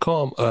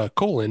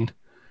 colon,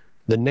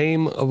 the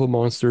name of a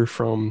monster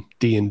from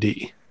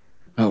D&D.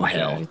 Oh,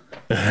 hell.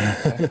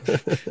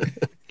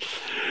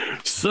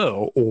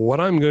 So what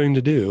I'm going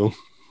to do,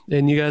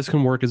 and you guys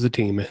can work as a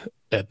team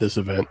at this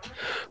event,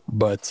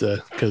 but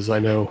because I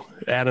know,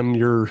 Adam,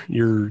 your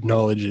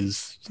knowledge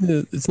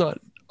it's not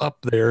up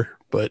there,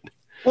 but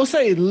we'll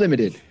say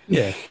limited.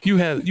 Yeah, you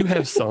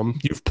have some.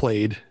 You've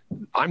played.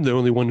 I'm the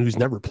only one who's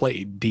never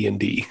played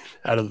D&D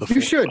out of the four.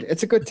 You should.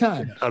 It's a good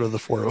time. Out of the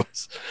four of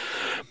us.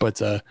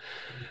 But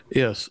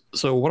yes,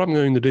 so what I'm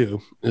going to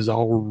do is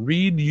I'll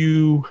read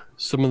you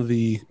some of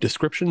the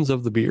descriptions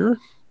of the beer,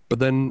 but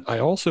then I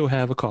also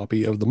have a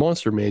copy of the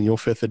Monster Manual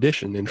 5th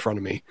edition in front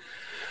of me,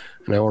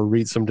 and I will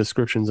read some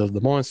descriptions of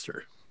the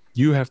monster.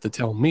 You have to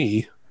tell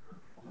me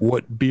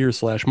what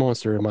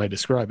beer/monster am I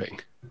describing.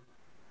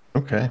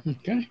 Okay.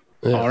 Okay.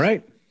 Yeah. All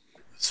right.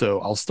 So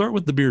I'll start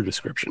with the beer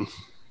description.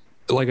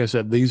 Like I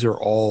said, these are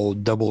all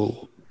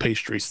double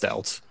pastry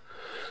stouts.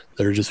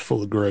 They're just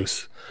full of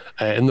gross.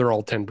 And they're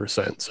all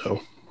 10%.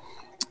 So,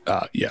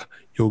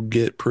 you'll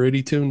get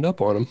pretty tuned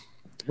up on them.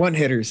 One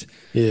hitters.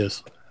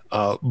 Yes.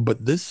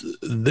 But this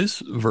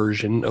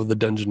version of the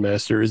Dungeon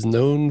Master is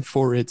known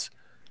for its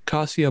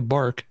cassia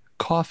bark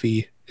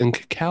coffee and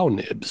cacao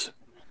nibs.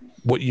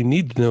 What you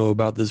need to know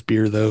about this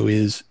beer, though,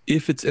 is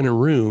if it's in a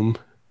room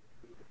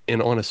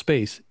and on a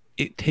space,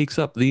 it takes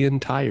up the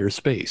entire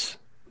space.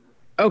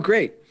 Oh,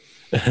 great.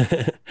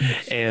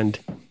 And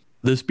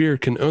this beer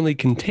can only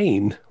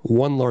contain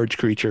one large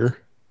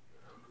creature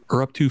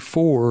or up to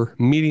 4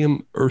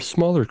 medium or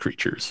smaller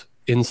creatures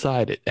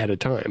inside it at a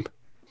time.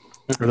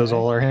 Are those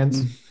all our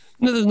hands?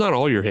 No, there's not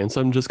all your hands.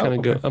 I'm just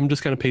kind of I'm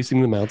just kind of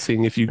pacing them out,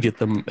 seeing if you get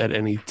them at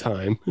any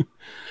time.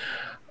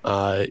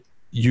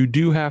 You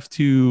do have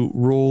to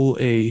roll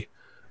a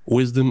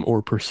wisdom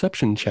or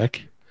perception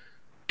check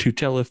to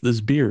tell if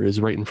this beer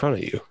is right in front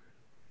of you.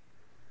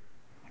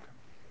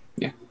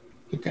 Yeah.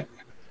 Okay.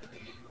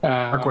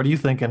 Mark, what are you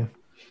thinking?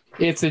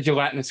 It's a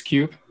gelatinous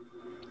cube.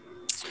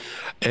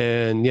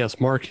 And yes,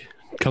 Mark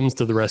comes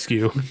to the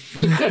rescue.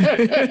 He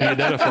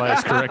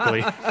identifies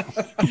correctly.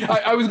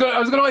 I was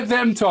gonna let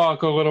them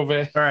talk a little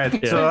bit. All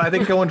right. So I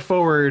think going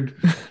forward,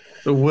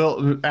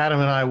 Adam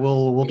and I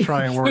will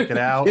try and work it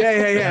out. Yeah.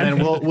 And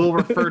then we'll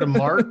refer to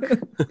Mark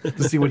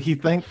to see what he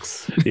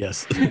thinks.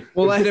 Yes.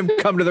 We'll let him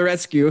come to the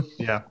rescue.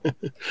 Yeah.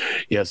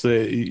 Yes,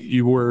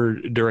 you were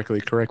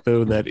directly correct,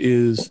 though. That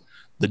is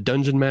the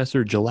Dungeon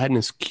Master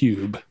Gelatinous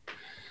Cube.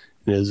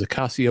 It is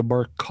Acacia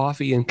Bark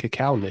Coffee and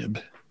Cacao Nib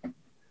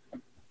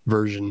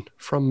version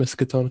from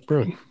Miskatonic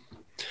Brewing.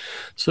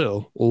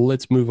 So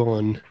let's move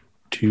on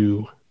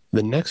to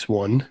the next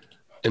one.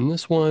 And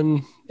this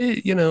one,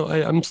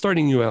 I'm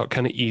starting you out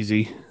kind of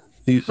easy.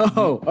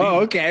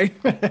 Okay.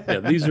 Yeah,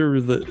 these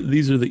are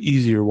the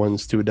easier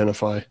ones to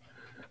identify.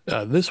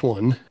 This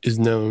one is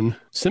known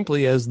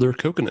simply as their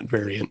coconut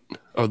variant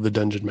of the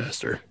Dungeon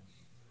Master.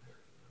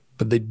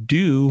 But they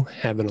do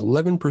have an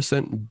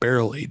 11%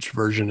 barrel-aged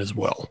version as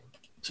well.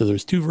 So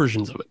there's 2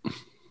 versions of it.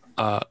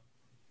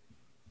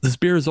 This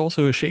beer is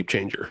also a shape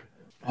changer.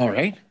 All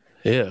right.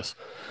 Yes.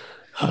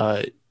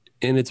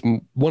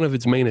 And one of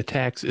its main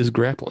attacks is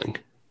grappling.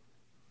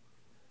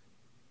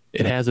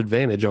 It has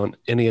advantage on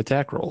any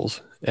attack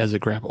rolls as it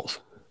grapples.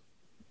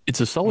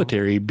 It's a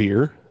solitary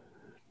beer.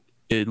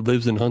 It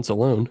lives and hunts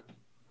alone.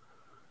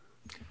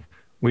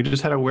 We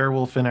just had a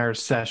werewolf in our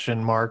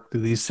session, Mark. Do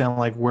these sound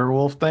like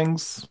werewolf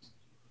things?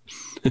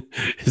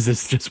 Is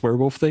this just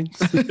werewolf things?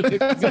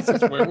 This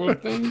is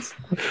werewolf things.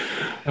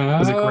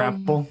 Does it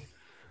grapple?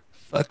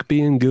 Fuck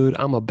being good.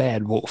 I'm a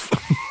bad wolf.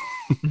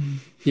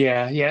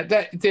 Yeah.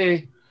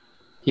 That's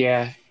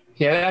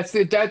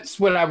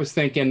what I was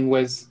thinking.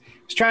 Was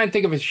trying to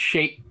think of a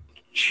shape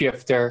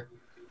shifter.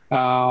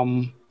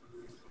 There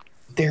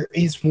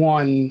is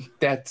one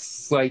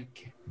that's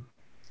like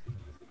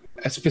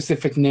a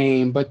specific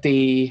name, but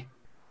I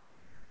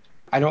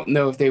don't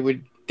know if they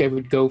would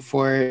go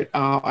for it.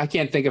 I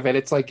can't think of it.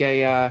 It's like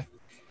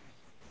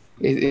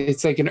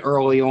it's like an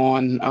early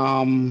on.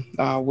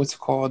 What's it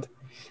called?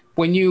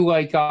 When you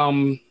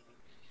when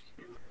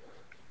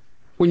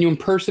you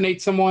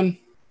impersonate someone.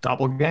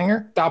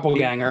 Doppelganger.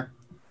 Doppelganger.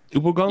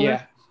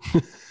 Yeah.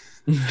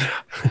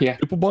 Yeah.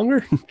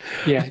 Doppelganger.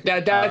 Yeah.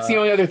 That's the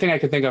only other thing I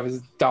could think of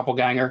is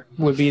doppelganger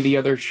would be the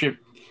other shape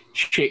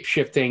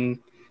shifting,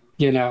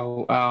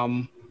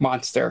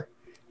 monster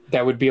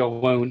that would be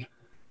alone.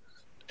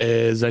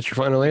 Is that your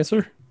final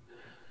answer? Do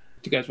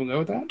you guys want to go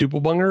with that?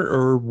 Doppelganger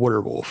or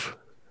werewolf?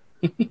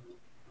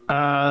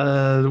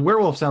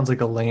 Werewolf sounds like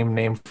a lame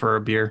name for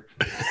a beer.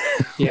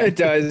 Yeah, it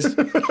does.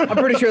 I'm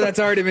pretty sure that's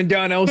already been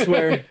done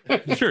elsewhere.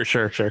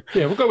 Sure.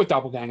 Yeah, we'll go with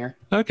doppelganger.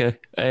 Okay.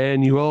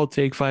 And you all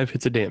take 5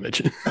 hits of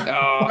damage.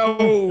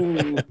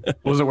 Oh.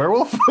 Was it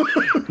werewolf?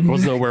 It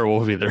was no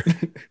werewolf either.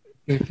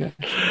 Okay.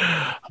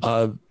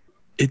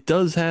 It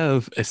does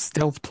have a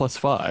stealth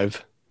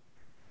 +5.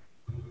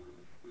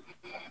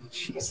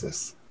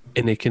 Jesus.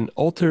 And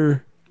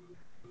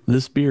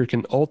this beer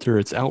can alter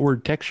its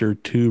outward texture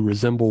to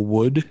resemble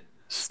wood,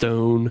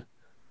 stone,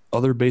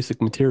 other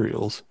basic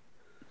materials.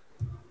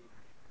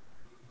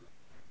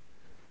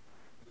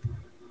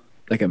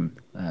 Like a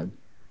mimic?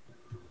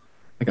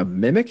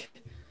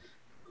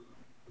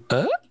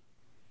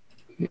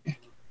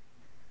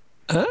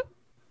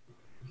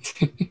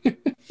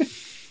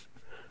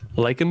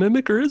 Like a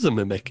mimic or is a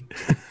mimic?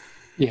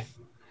 Yeah.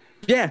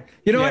 Yeah.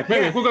 You know what?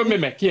 Mimic. Yeah. We'll go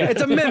mimic. Yeah.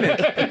 It's a mimic.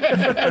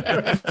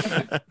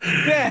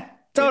 Yeah,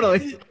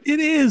 totally. It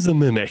is a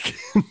mimic.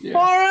 Yeah.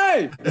 All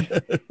right.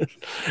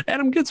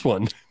 Adam gets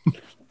one.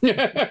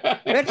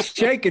 That's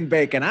shake and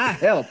bacon. I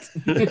helped.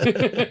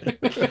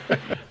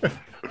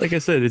 Like I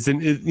said,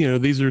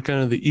 these are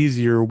kind of the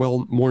easier,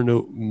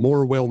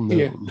 more well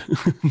known.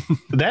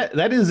 Yeah.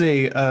 That is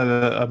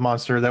a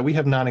monster that we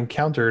have not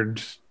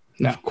encountered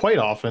quite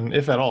often,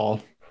 if at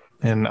all,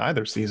 in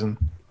either season.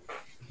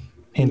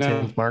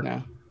 Hint, Mark.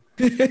 No.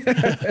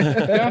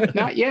 No,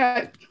 not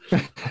yet.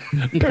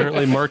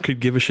 Apparently, Mark could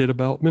give a shit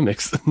about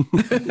mimics.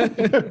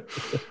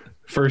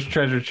 First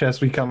treasure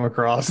chest we come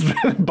across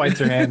bites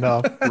her hand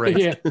off. Right.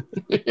 Yeah.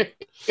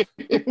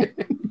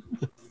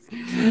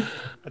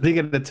 I think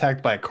it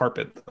attacked by a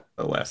carpet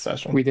the last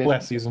session. We did.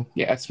 Last season.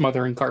 Yeah,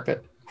 smothering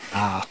carpet.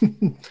 All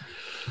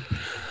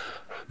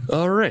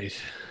right.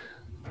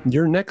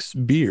 Your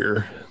next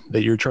beer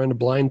that you're trying to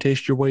blind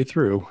taste your way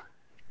through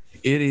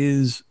It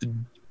is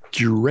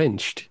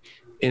drenched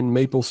in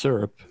maple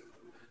syrup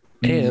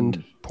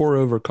and pour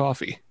over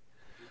coffee.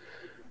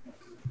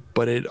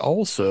 But it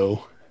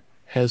also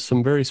has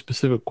some very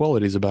specific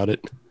qualities about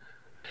it.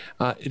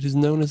 It is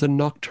known as a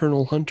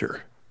nocturnal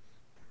hunter.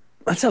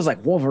 That sounds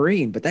like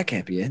Wolverine, but that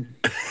can't be it.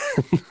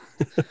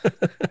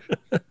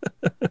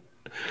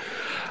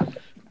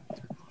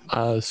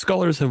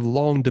 Scholars have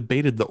long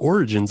debated the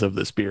origins of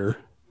this beer.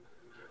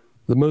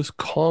 The most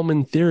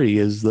common theory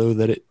is, though,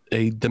 that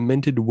a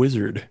demented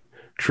wizard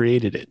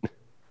created it.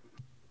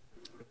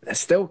 That's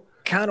still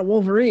kind of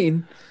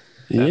Wolverine.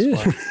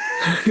 Yeah,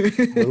 a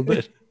little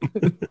bit.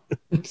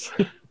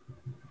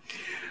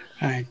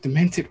 All right,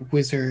 demented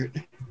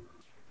wizard.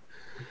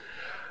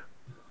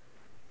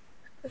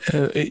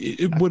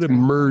 It would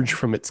emerge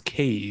from its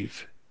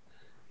cave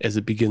as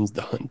it begins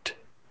the hunt.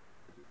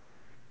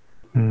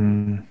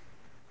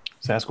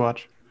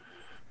 Sasquatch.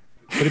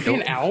 Would it be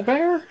an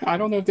owlbear? I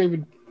don't know if they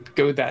would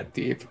go that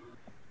deep.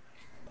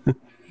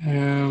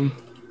 An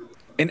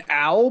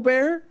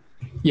owlbear?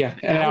 Yeah,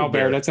 an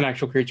owlbear. That's an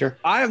actual creature.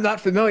 I am not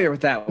familiar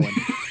with that one.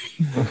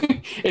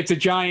 It's a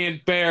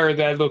giant bear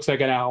that looks like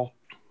an owl.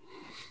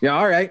 Yeah,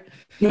 all right.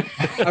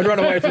 I'd run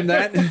away from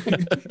that.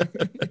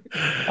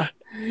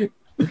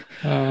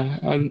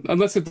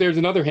 Unless if there's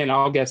another hint,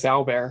 I'll guess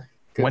owlbear.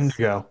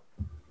 Wendigo.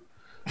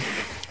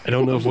 I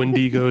don't know if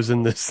Wendigo's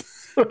in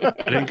this. I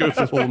didn't go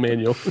through the whole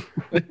manual.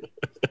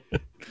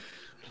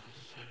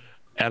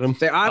 Adam?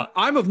 Say,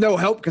 I'm of no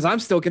help because I'm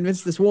still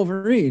convinced this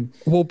Wolverine.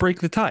 We'll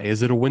break the tie.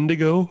 Is it a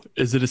Wendigo?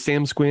 Is it a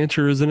Sam Squanch,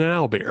 or is it an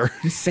owlbear?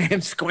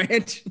 Sam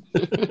Squanch?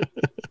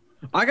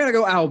 I got to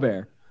go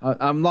owlbear.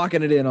 I'm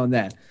locking it in on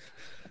that.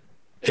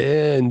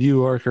 And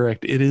you are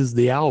correct. It is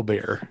the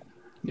owlbear.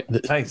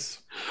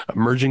 Nice.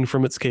 Emerging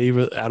from its cave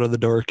out of the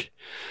dark.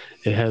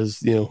 It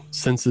has,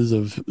 senses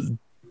of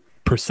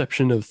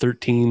perception of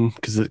 13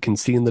 because it can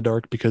see in the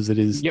dark because it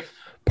is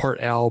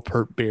part owl,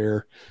 part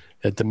bear.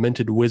 A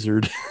demented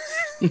wizard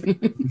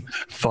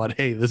thought,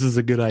 hey, this is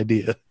a good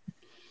idea.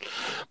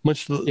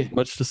 Much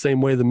the same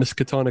way the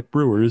Miskatonic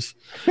Brewers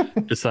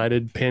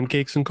decided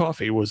pancakes and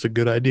coffee was a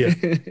good idea.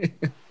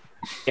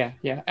 Yeah.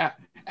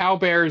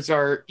 Owlbears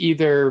are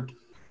either,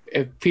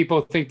 if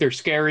people think they're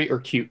scary or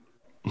cute.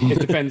 It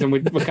depends on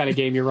what kind of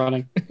game you're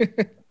running.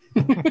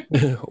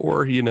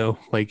 Or,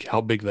 like how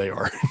big they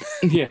are.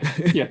 Yeah,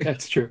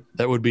 that's true.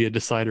 That would be a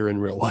decider in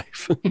real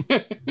life.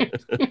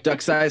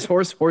 Duck-sized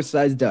horse,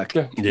 horse-sized duck.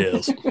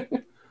 Yes.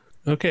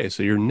 Okay,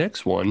 so your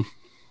next one,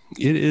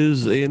 it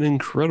is an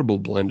incredible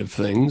blend of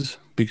things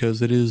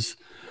because it is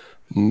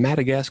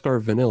Madagascar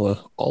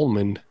vanilla,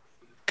 almond,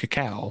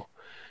 cacao,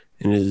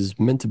 and it is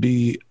meant to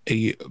be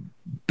a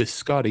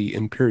biscotti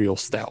imperial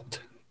stout.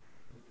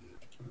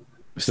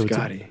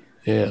 Biscotti.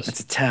 Yes. That's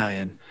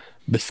Italian.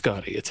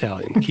 Biscotti,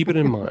 Italian. Keep it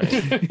in mind.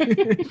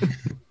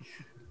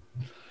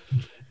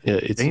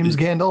 It's James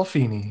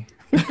Gandolfini.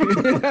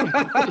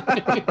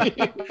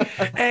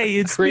 Hey,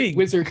 it's Great me.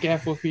 Wizard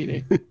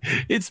Gandolfini.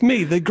 It's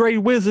me, the Great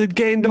Wizard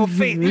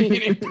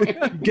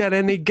Gandolfini. Got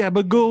any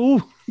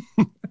gabagoo?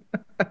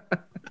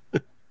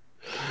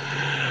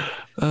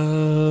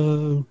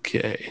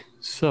 Okay,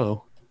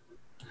 so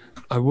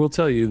I will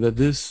tell you that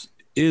this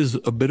is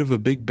a bit of a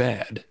big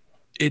bad.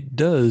 It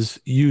does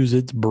use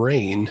its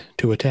brain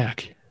to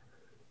attack.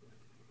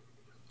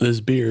 This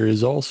beer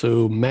is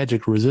also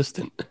magic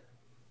resistant.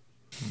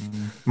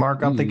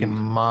 Mark, I'm thinking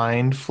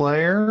Mind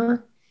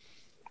Flayer.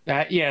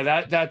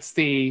 That's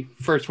the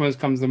first one that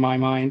comes to my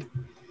mind.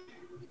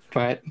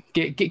 But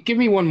give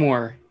me one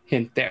more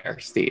hint there,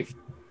 Steve.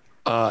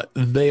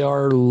 They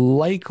are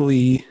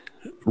likely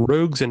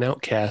rogues and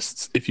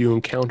outcasts if you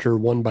encounter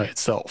one by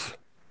itself.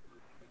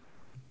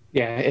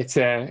 Yeah, it's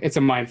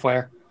a Mind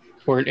Flayer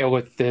or an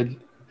Illithid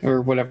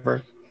or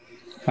whatever.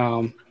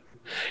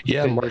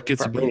 Mark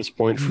gets a bonus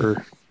point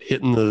for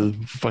hitting the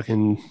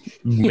fucking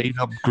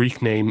made-up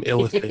Greek name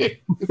Illithid.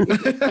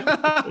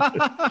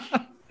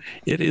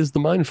 It is the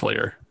Mind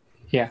Flayer.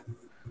 Yeah.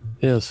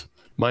 Yes.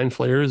 Mind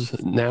Flayers,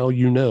 now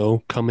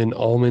come in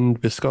almond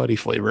biscotti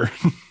flavor.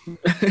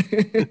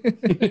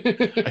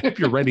 I hope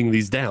you're writing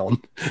these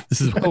down.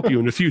 This will help you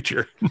in the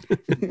future.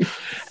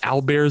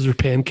 Owlbears are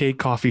pancake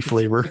coffee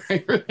flavor.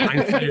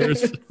 Mind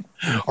Flayers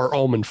are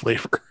almond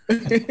flavor.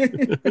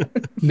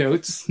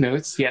 Notes.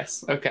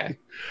 Yes. Okay.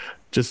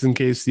 Just in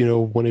case,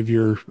 one of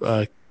your,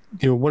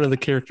 one of the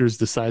characters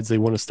decides they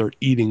want to start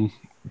eating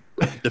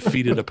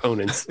defeated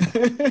opponents.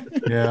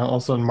 Yeah.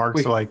 Also,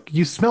 Mark's like,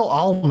 you smell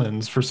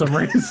almonds for some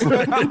reason.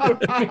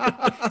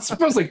 It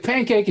smells like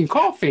pancake and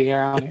coffee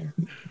around here.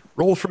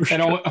 Roll for sure.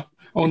 And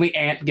only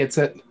Ant gets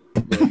it.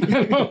 And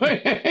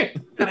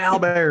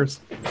owlbears.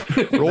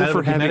 Roll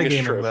for having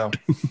a stroke. Though.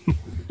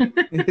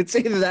 It's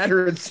either that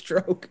or a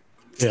stroke.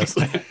 Yes.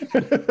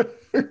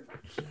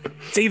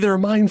 It's either a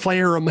Mind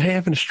Flayer or I'm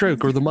having a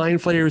stroke, or the Mind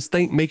Flayer is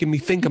making me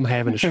think I'm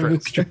having a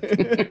stroke.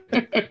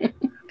 I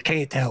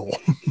can't tell.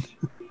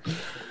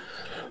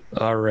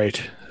 All right.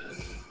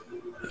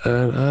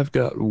 And I've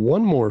got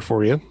one more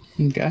for you.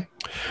 Okay.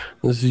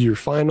 This is your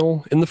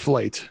final in the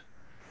flight.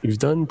 You've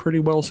done pretty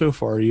well so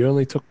far. You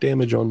only took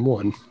damage on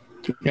one.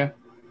 Yeah.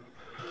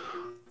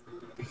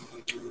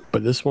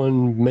 But this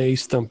one may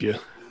stump you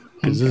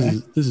because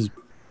this is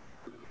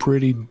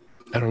pretty.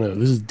 I don't know.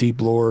 This is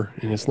deep lore,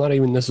 and it's not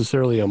even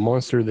necessarily a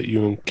monster that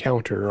you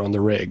encounter on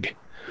the reg.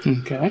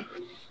 Okay.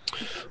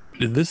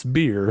 This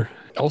beer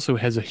also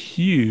has a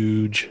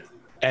huge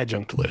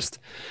adjunct list,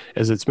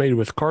 as it's made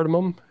with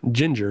cardamom,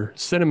 ginger,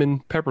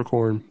 cinnamon,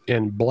 peppercorn,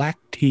 and black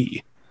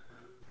tea.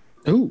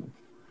 Ooh,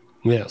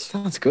 Yes.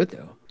 sounds good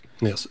though.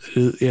 Yes.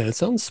 Yeah, it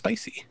sounds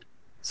spicy.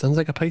 Sounds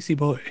like a picey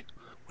boy,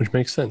 which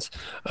makes sense.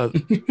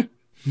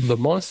 The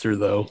monster,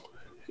 though,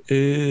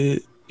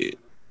 it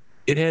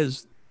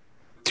has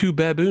 2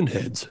 baboon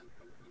heads,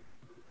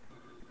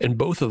 and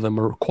both of them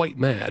are quite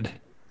mad.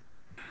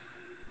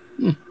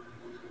 It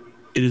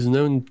is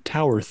known to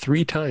tower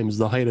 3 times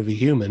the height of a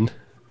human,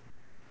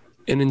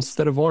 and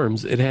instead of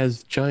arms, it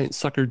has giant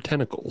suckered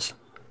tentacles.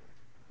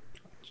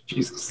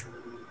 Jesus.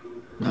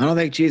 I don't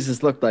think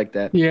Jesus looked like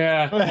that.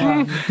 Yeah.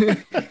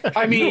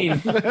 I mean,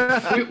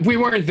 we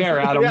weren't there,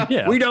 Adam.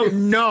 Yeah. We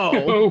don't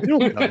know. You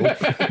don't know.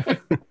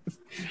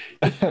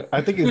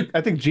 I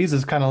think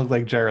Jesus kind of looked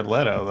like Jared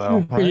Leto,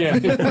 though. Right? Yeah.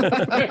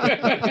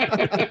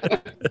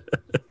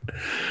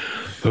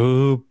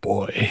 Oh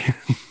boy.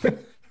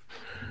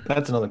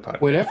 That's another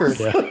podcast. Whatever.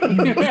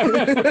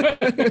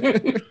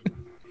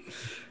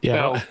 Yeah.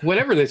 Well,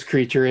 whatever this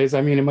creature is, I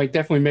mean, it might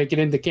definitely make it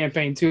into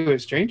campaign 2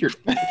 of Stranger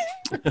Things.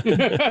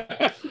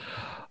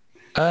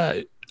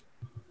 I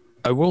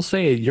will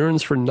say it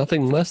yearns for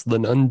nothing less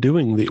than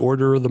undoing the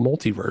order of the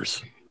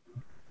multiverse.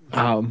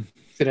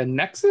 Is it a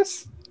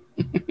Nexus?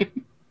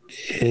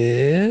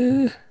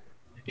 In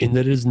that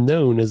it is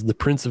known as the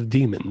Prince of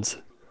Demons.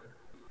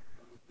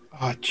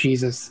 Oh,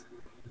 Jesus.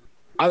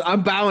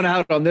 I'm bowing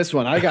out on this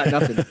one. I got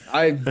nothing.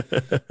 I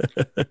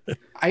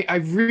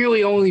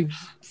really only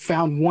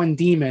found one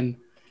demon.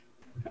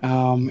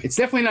 It's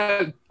definitely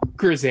not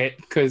Grisette,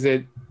 because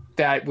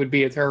that would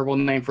be a terrible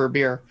name for a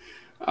beer.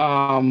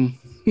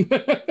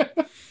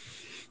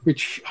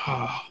 Which,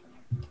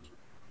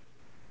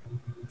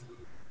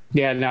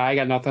 yeah, no, I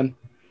got nothing.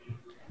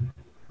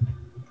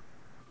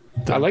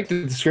 I like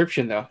the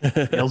description though.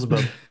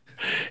 Beelzebub.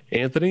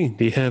 Anthony,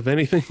 do you have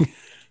anything?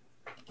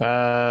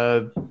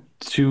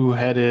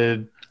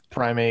 2-headed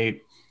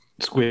primate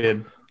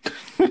squid.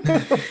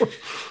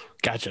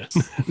 Gotcha.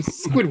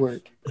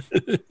 Squidward.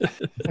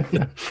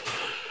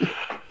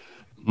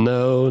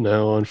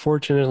 No.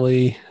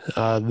 Unfortunately,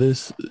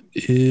 this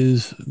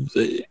is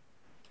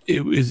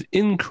it was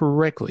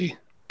incorrectly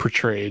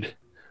portrayed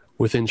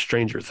within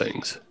Stranger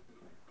Things.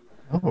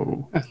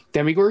 Oh,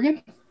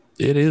 Demogorgon?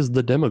 It is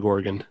the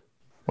Demogorgon.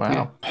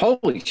 wow.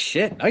 Holy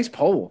shit! Nice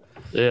poll.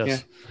 Yes. Yeah.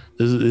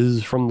 This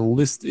is from the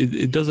list.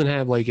 It doesn't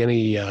have like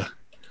any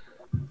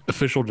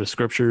official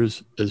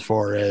descriptors as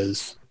far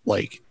as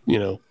like,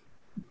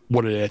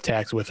 what it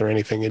attacks with or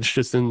anything. It's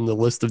just in the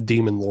list of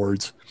demon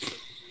lords.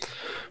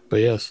 But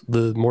yes,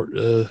 the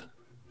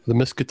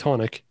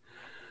Miskatonic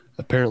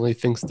apparently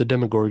thinks the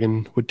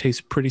Demogorgon would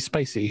taste pretty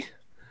spicy,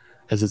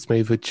 as it's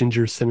made with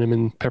ginger,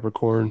 cinnamon,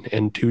 peppercorn,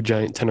 and 2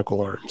 giant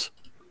tentacle arms.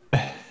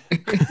 I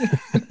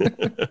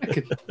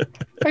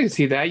could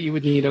see that. You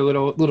would need a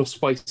little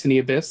spice in the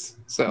abyss.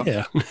 So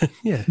Yeah,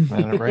 yeah.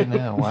 Man, right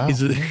now, wow.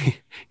 He's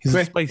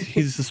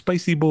a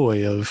spicy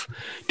boy of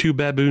 2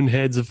 baboon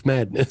heads of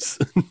madness.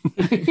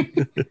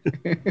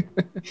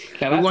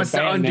 Now, Who wants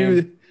to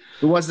undo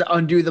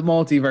the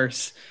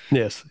multiverse?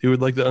 Yes, he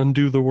would like to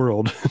undo the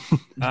world.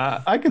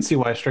 I can see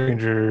why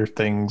Stranger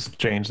Things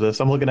changed this.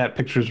 I'm looking at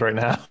pictures right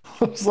now.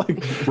 I was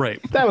like, Right.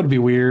 that would be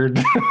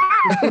weird.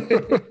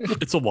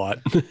 It's a lot.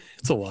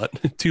 It's a lot.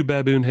 2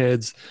 baboon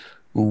heads,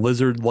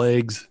 lizard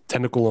legs,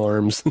 tentacle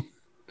arms.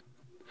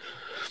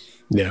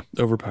 Yeah,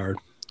 overpowered.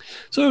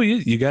 So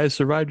you guys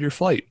survived your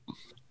flight.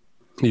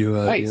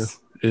 nice.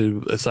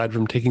 Aside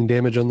from taking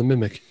damage on the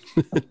mimic.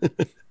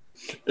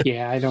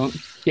 Yeah, I don't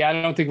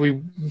think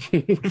we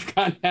would have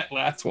gotten that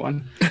last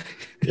one.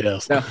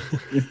 Yes. No.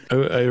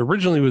 I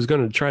originally was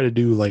going to try to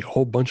do like a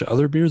whole bunch of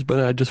other beers, but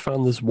I just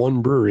found this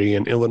one brewery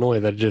in Illinois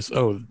that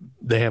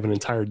they have an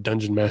entire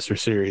Dungeon Master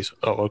series.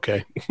 Oh,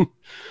 okay.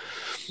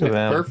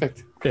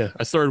 Perfect. Yeah,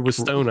 I started with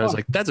Stone. I was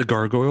like, that's a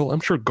gargoyle.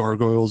 I'm sure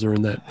gargoyles are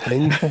in that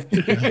thing.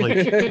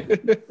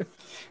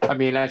 I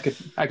mean, I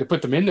could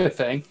put them in the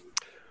thing.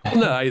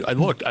 No, I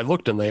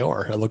looked and they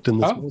are. I looked in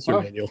the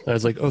sponsor manual. I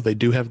was like, oh, they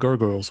do have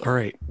gargoyles. All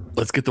right,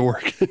 let's get to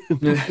work.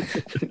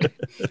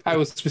 I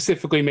will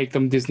specifically make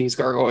them Disney's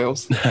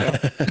gargoyles.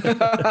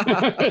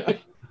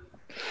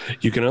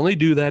 You can only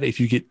do that if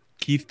you get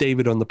Keith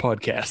David on the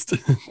podcast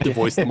to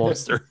voice the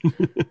monster.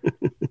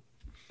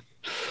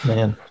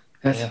 Man.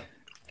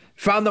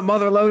 Found the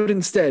mother load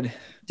instead.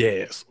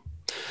 Yes.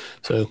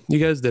 So you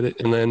guys did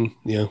it, and then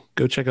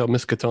go check out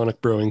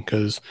Miskatonic Brewing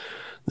because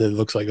it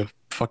looks like a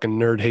fucking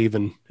nerd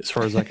haven as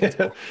far as I can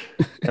tell.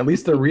 At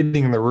least they're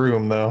reading the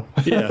room, though.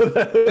 Yeah.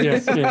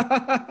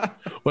 Yeah.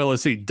 Well,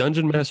 let's see.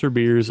 Dungeon Master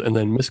beers, and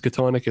then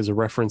Miskatonic is a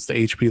reference to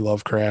H.P.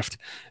 Lovecraft,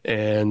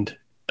 and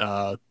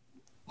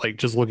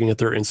just looking at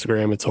their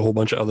Instagram, it's a whole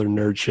bunch of other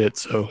nerd shit.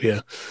 So yeah,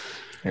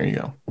 There you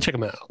go. Check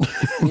them out.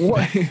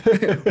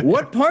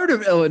 What part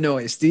of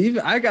Illinois, Steve?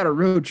 I got a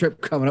road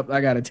trip coming up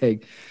I got to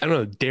take. I don't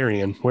know,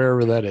 Darien,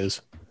 wherever that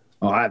is.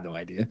 Oh, I have no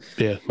idea.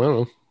 Yeah, I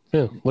don't know.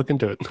 Yeah, look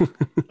into it.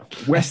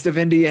 West of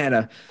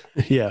Indiana.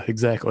 Yeah,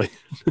 exactly.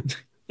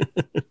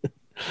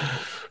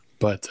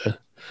 But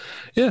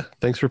yeah,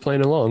 thanks for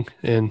playing along.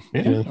 And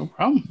Yeah, you know, No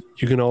problem.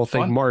 you can all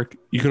thank Fun. Mark.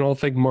 You can all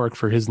thank Mark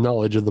for his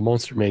knowledge of the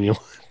monster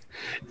manual.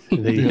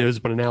 That he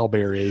knows what an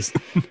owlbear is.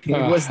 It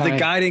was the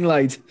guiding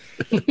light.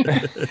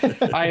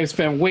 I have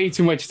spent way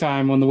too much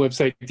time on the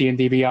website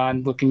D&D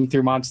Beyond looking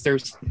through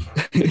monsters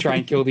to try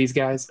and kill these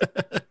guys.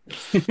 I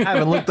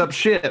haven't looked up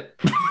shit.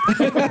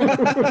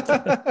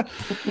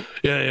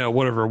 Yeah,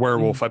 whatever.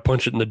 Werewolf. I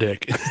punch it in the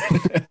dick.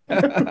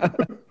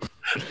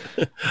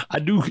 I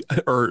do,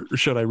 or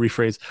should I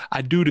rephrase?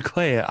 I do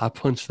declare I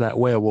punched that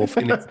werewolf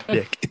in its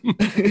dick.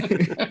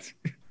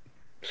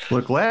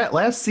 Look,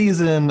 last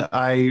season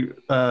I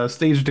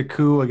staged a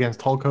coup against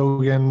Hulk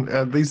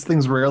Hogan. These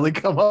things rarely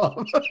come up.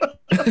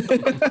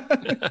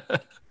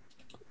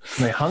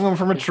 They hung him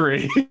from a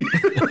tree.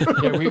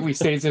 Yeah, we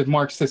staged a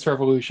Marxist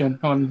revolution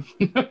on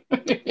in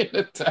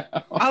the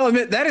town. I'll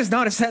admit that is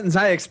not a sentence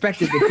I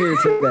expected to hear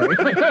today.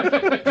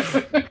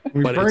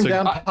 We But burned it's a-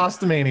 down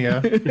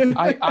Postomania.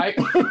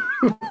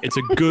 It's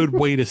a good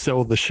way to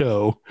sell the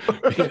show.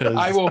 Because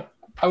I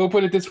will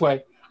put it this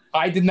way.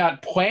 I did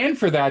not plan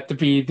for that to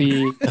be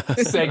the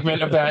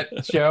segment of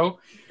that show.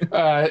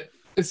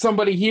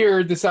 Somebody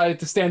here decided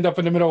to stand up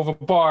in the middle of a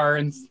bar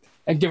and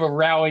give a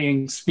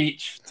rallying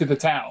speech to the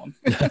town.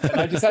 And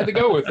I just had to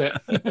go with it.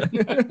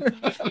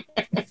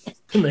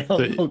 They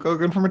hung Hulk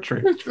Hogan from a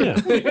tree. Yeah.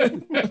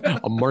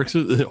 A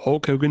Marxist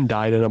Hulk Hogan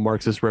died in a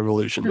Marxist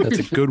revolution. That's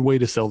a good way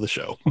to sell the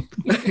show.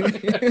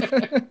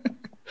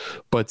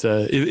 But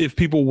if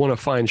people want to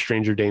find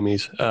Stranger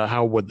Damies,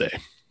 how would they?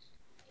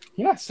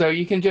 Yeah, so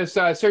you can just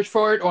search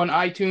for it on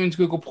iTunes,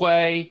 Google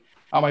Play.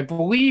 I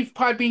believe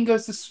Podbean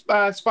goes to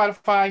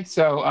Spotify,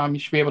 so you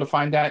should be able to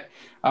find that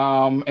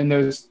in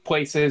those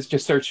places.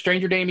 Just search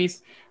Stranger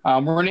Damies.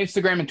 We're on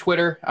Instagram and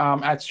Twitter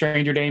at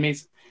Stranger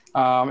Damies.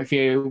 If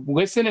you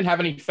listen and have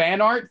any fan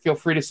art, feel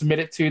free to submit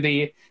it to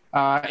the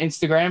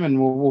Instagram,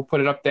 and we'll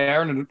put it up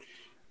there, and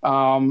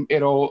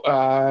it'll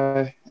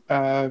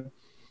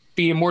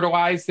be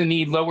immortalized in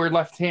the lower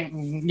left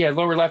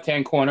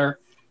hand corner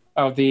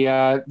of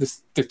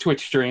the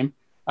Twitch stream.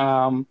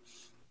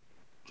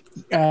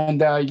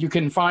 And you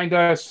can find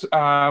us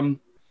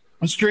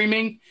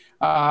streaming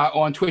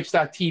on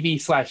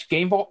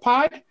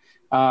twitch.tv/GameVaultPod.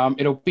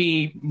 It'll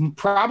be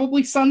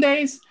probably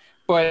Sundays,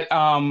 but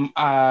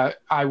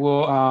I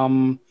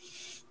will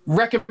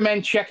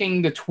recommend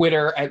checking the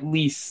Twitter at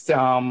least,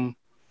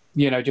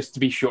 just to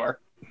be sure,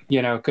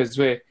 because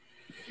we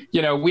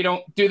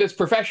don't do this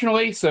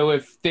professionally. So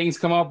if things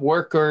come up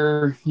work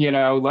or,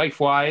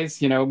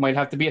 life-wise, it might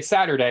have to be a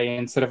Saturday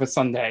instead of a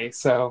Sunday.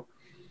 So,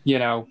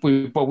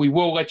 we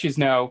will let you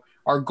know.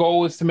 Our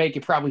goal is to make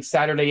it probably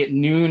Saturday at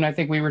noon, I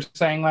think we were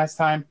saying last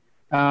time,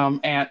 to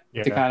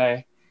kind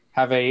of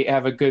have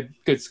a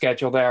good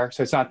schedule there.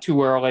 So it's not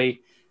too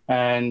early,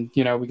 and,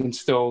 we can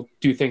still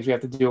do things we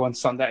have to do on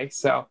Sunday.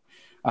 So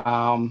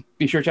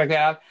be sure to check that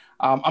out.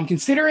 I'm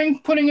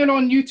considering putting it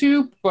on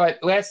YouTube, but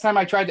last time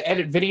I tried to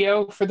edit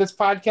video for this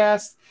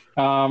podcast,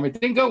 it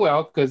didn't go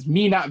well because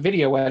me not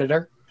video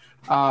editor.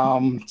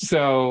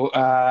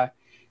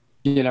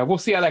 We'll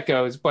see how that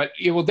goes, but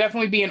it will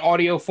definitely be in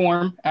audio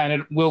form, and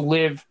it will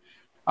live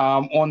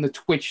on the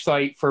Twitch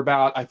site for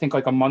about, I think,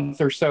 like a month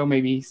or so,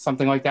 maybe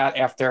something like that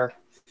after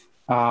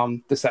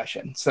the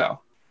session. So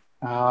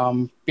be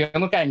on the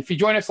lookout. If you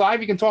join us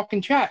live, you can talk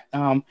and chat.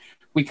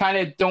 We kind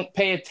of don't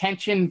pay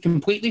attention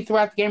completely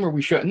throughout the game, or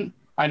we shouldn't.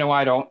 I know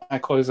I don't. I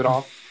close it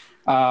off.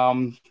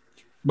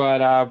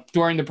 But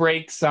during the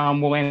breaks,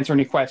 we'll answer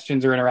any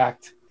questions or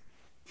interact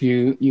if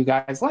you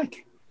guys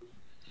like.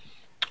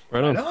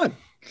 Right on.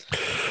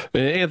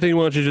 Anthony,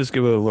 why don't you just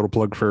give a little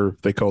plug for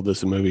They Called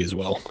This a Movie as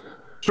well?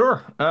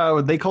 Sure.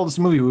 They Called This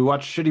a Movie. We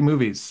watch shitty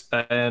movies.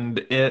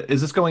 And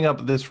is this going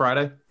up this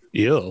Friday?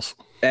 Yes.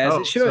 As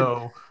it should.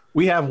 So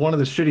we have one of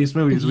the shittiest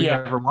movies we've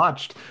ever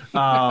watched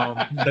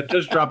that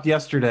just dropped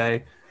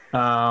yesterday.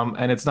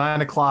 And it's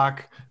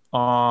 9:00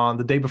 on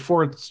the day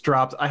before it's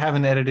dropped. I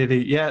haven't edited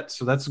it yet,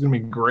 so that's going to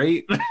be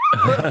great.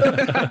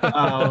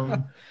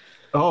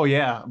 Oh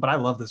yeah, but I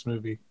love this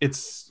movie.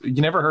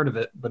 You never heard of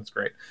it, but it's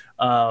great.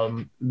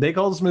 They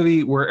Call This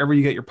Movie wherever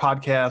you get your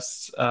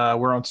podcasts.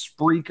 We're on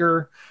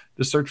Spreaker.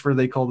 Just search for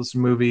They Call This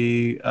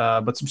Movie,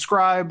 but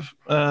subscribe.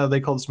 They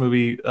Call This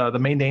Movie. The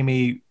main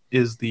name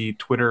is the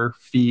Twitter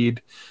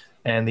feed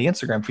and the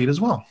Instagram feed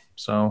as well.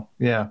 So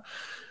yeah,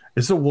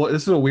 this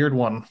is a weird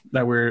one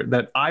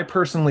that I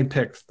personally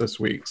picked this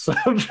week. So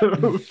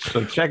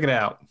check it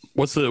out.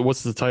 What's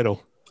the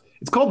title?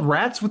 It's called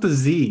Rats with a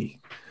Z.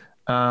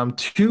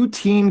 Two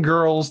teen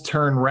girls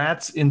turn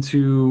rats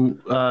into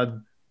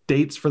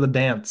dates for the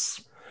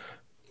dance.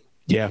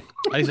 Yeah,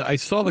 I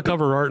saw the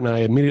cover art and I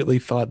immediately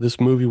thought this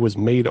movie was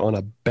made on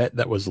a bet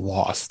that was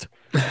lost.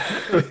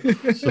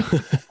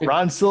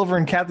 Ron Silver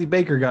and Kathy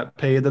Baker got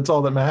paid. That's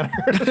all that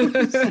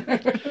matters.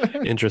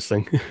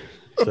 Interesting.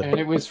 And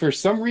it was for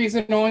some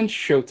reason on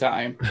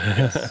Showtime.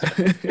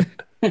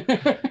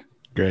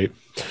 Great.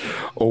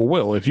 Oh,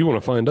 well, if you want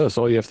to find us,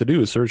 all you have to do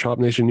is search Hop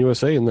Nation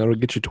USA, and that'll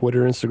get you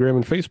Twitter, Instagram,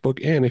 and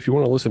Facebook. And if you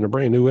want to listen to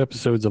brand new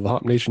episodes of the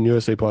Hop Nation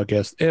USA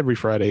podcast every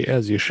Friday,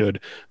 as you should,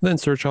 then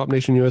search Hop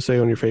Nation USA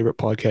on your favorite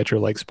podcatcher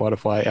like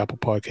Spotify, Apple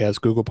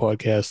Podcasts, Google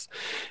Podcasts.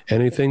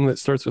 Anything that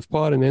starts with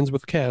pod and ends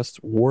with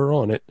cast, we're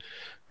on it.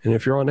 And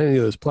if you're on any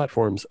of those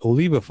platforms,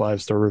 leave a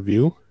 5-star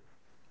review.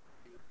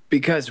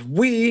 Because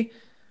we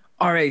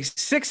are a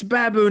 6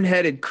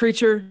 baboon-headed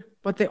creature,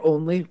 but they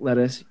only let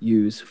us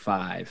use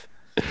 5.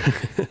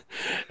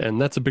 And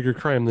that's a bigger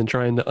crime than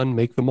trying to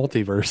unmake the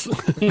multiverse.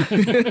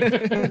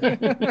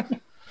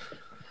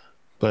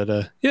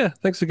 But yeah,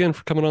 thanks again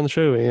for coming on the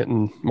show, Ant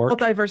and Mark.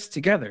 Multiverse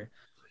together.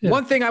 Yeah.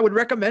 One thing I would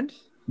recommend,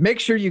 make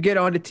sure you get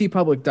onto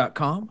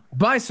tpublic.com,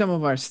 buy some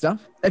of our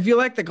stuff. If you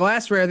like the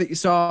glassware that you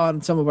saw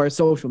on some of our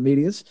social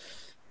medias,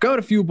 go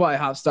to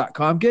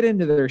fuelbyhops.com, get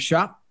into their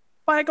shop,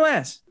 buy a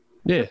glass.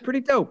 Yeah. They're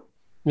pretty dope.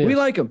 Yes. We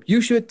like them.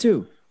 You should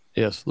too.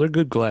 Yes, they're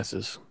good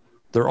glasses.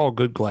 They're all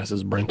good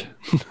glasses, Brent.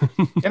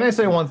 Can I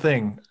say one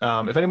thing?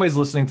 If anybody's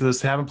listening to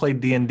this, haven't played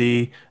D&D,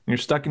 and you're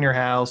stuck in your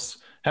house,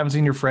 haven't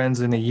seen your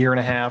friends in a year and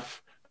a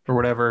half or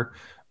whatever,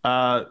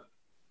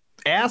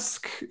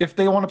 ask if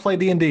they want to play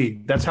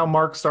D&D. That's how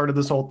Mark started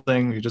this whole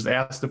thing. He just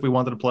asked if we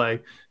wanted to play,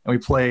 and we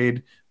played.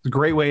 It's a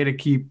great way to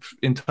keep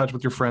in touch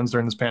with your friends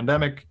during this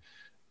pandemic,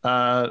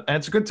 and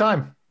it's a good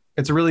time.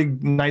 It's a really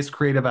nice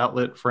creative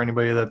outlet for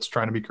anybody that's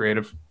trying to be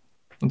creative.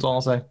 That's all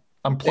I'll say.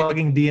 I'm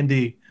plugging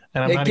D&D.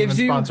 And I'm not even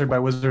sponsored by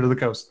Wizard of the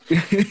Coast.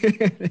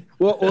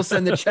 We'll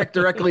send the check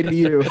directly to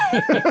you.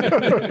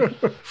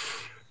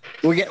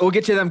 We'll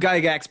get you them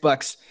Gygax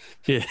bucks.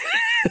 Yeah.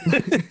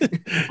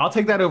 I'll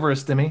take that over a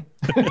stimmy.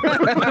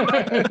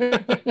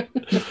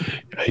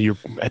 You're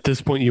at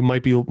this point, you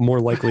might be more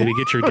likely to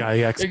get your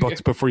Gygax bucks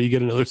before you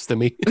get another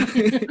stimmy.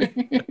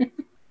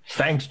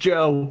 Thanks,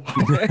 Joe.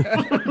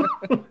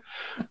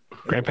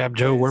 Grandpap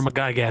Joe, where are my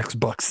Gygax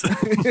bucks?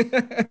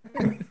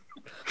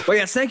 Well,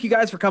 yes, thank you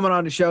guys for coming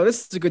on the show.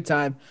 This is a good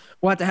time.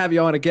 We'll have to have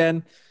you on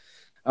again.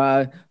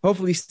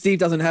 Hopefully Steve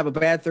doesn't have a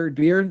bad third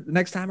beer the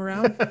next time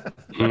around.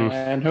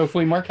 And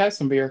hopefully Mark has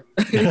some beer.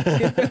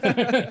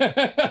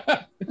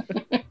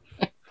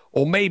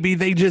 Or maybe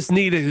they just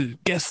need a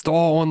guest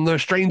star on the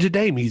Stranger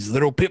Damies,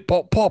 Little Pip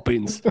Pop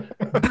Poppins.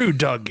 Brew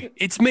Doug,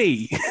 it's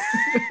me.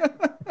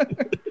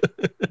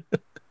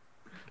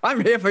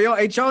 I'm here for your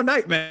HR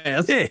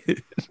nightmares. Yeah.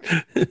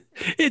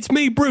 It's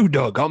me, Brew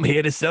Doug. I'm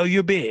here to sell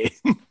you beer.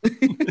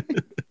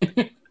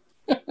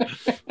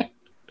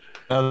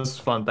 That was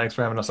fun. Thanks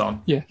for having us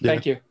on. Yeah,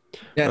 thank you.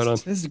 Yes, Right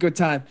this is a good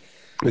time.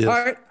 Yes. All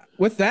right.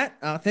 With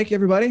that, thank you,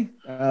 everybody.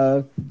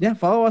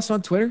 Follow us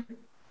on Twitter.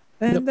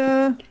 And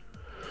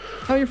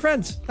tell your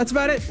friends. That's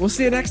about it. We'll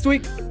see you next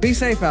week. Be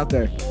safe out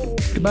there.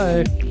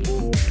 Goodbye.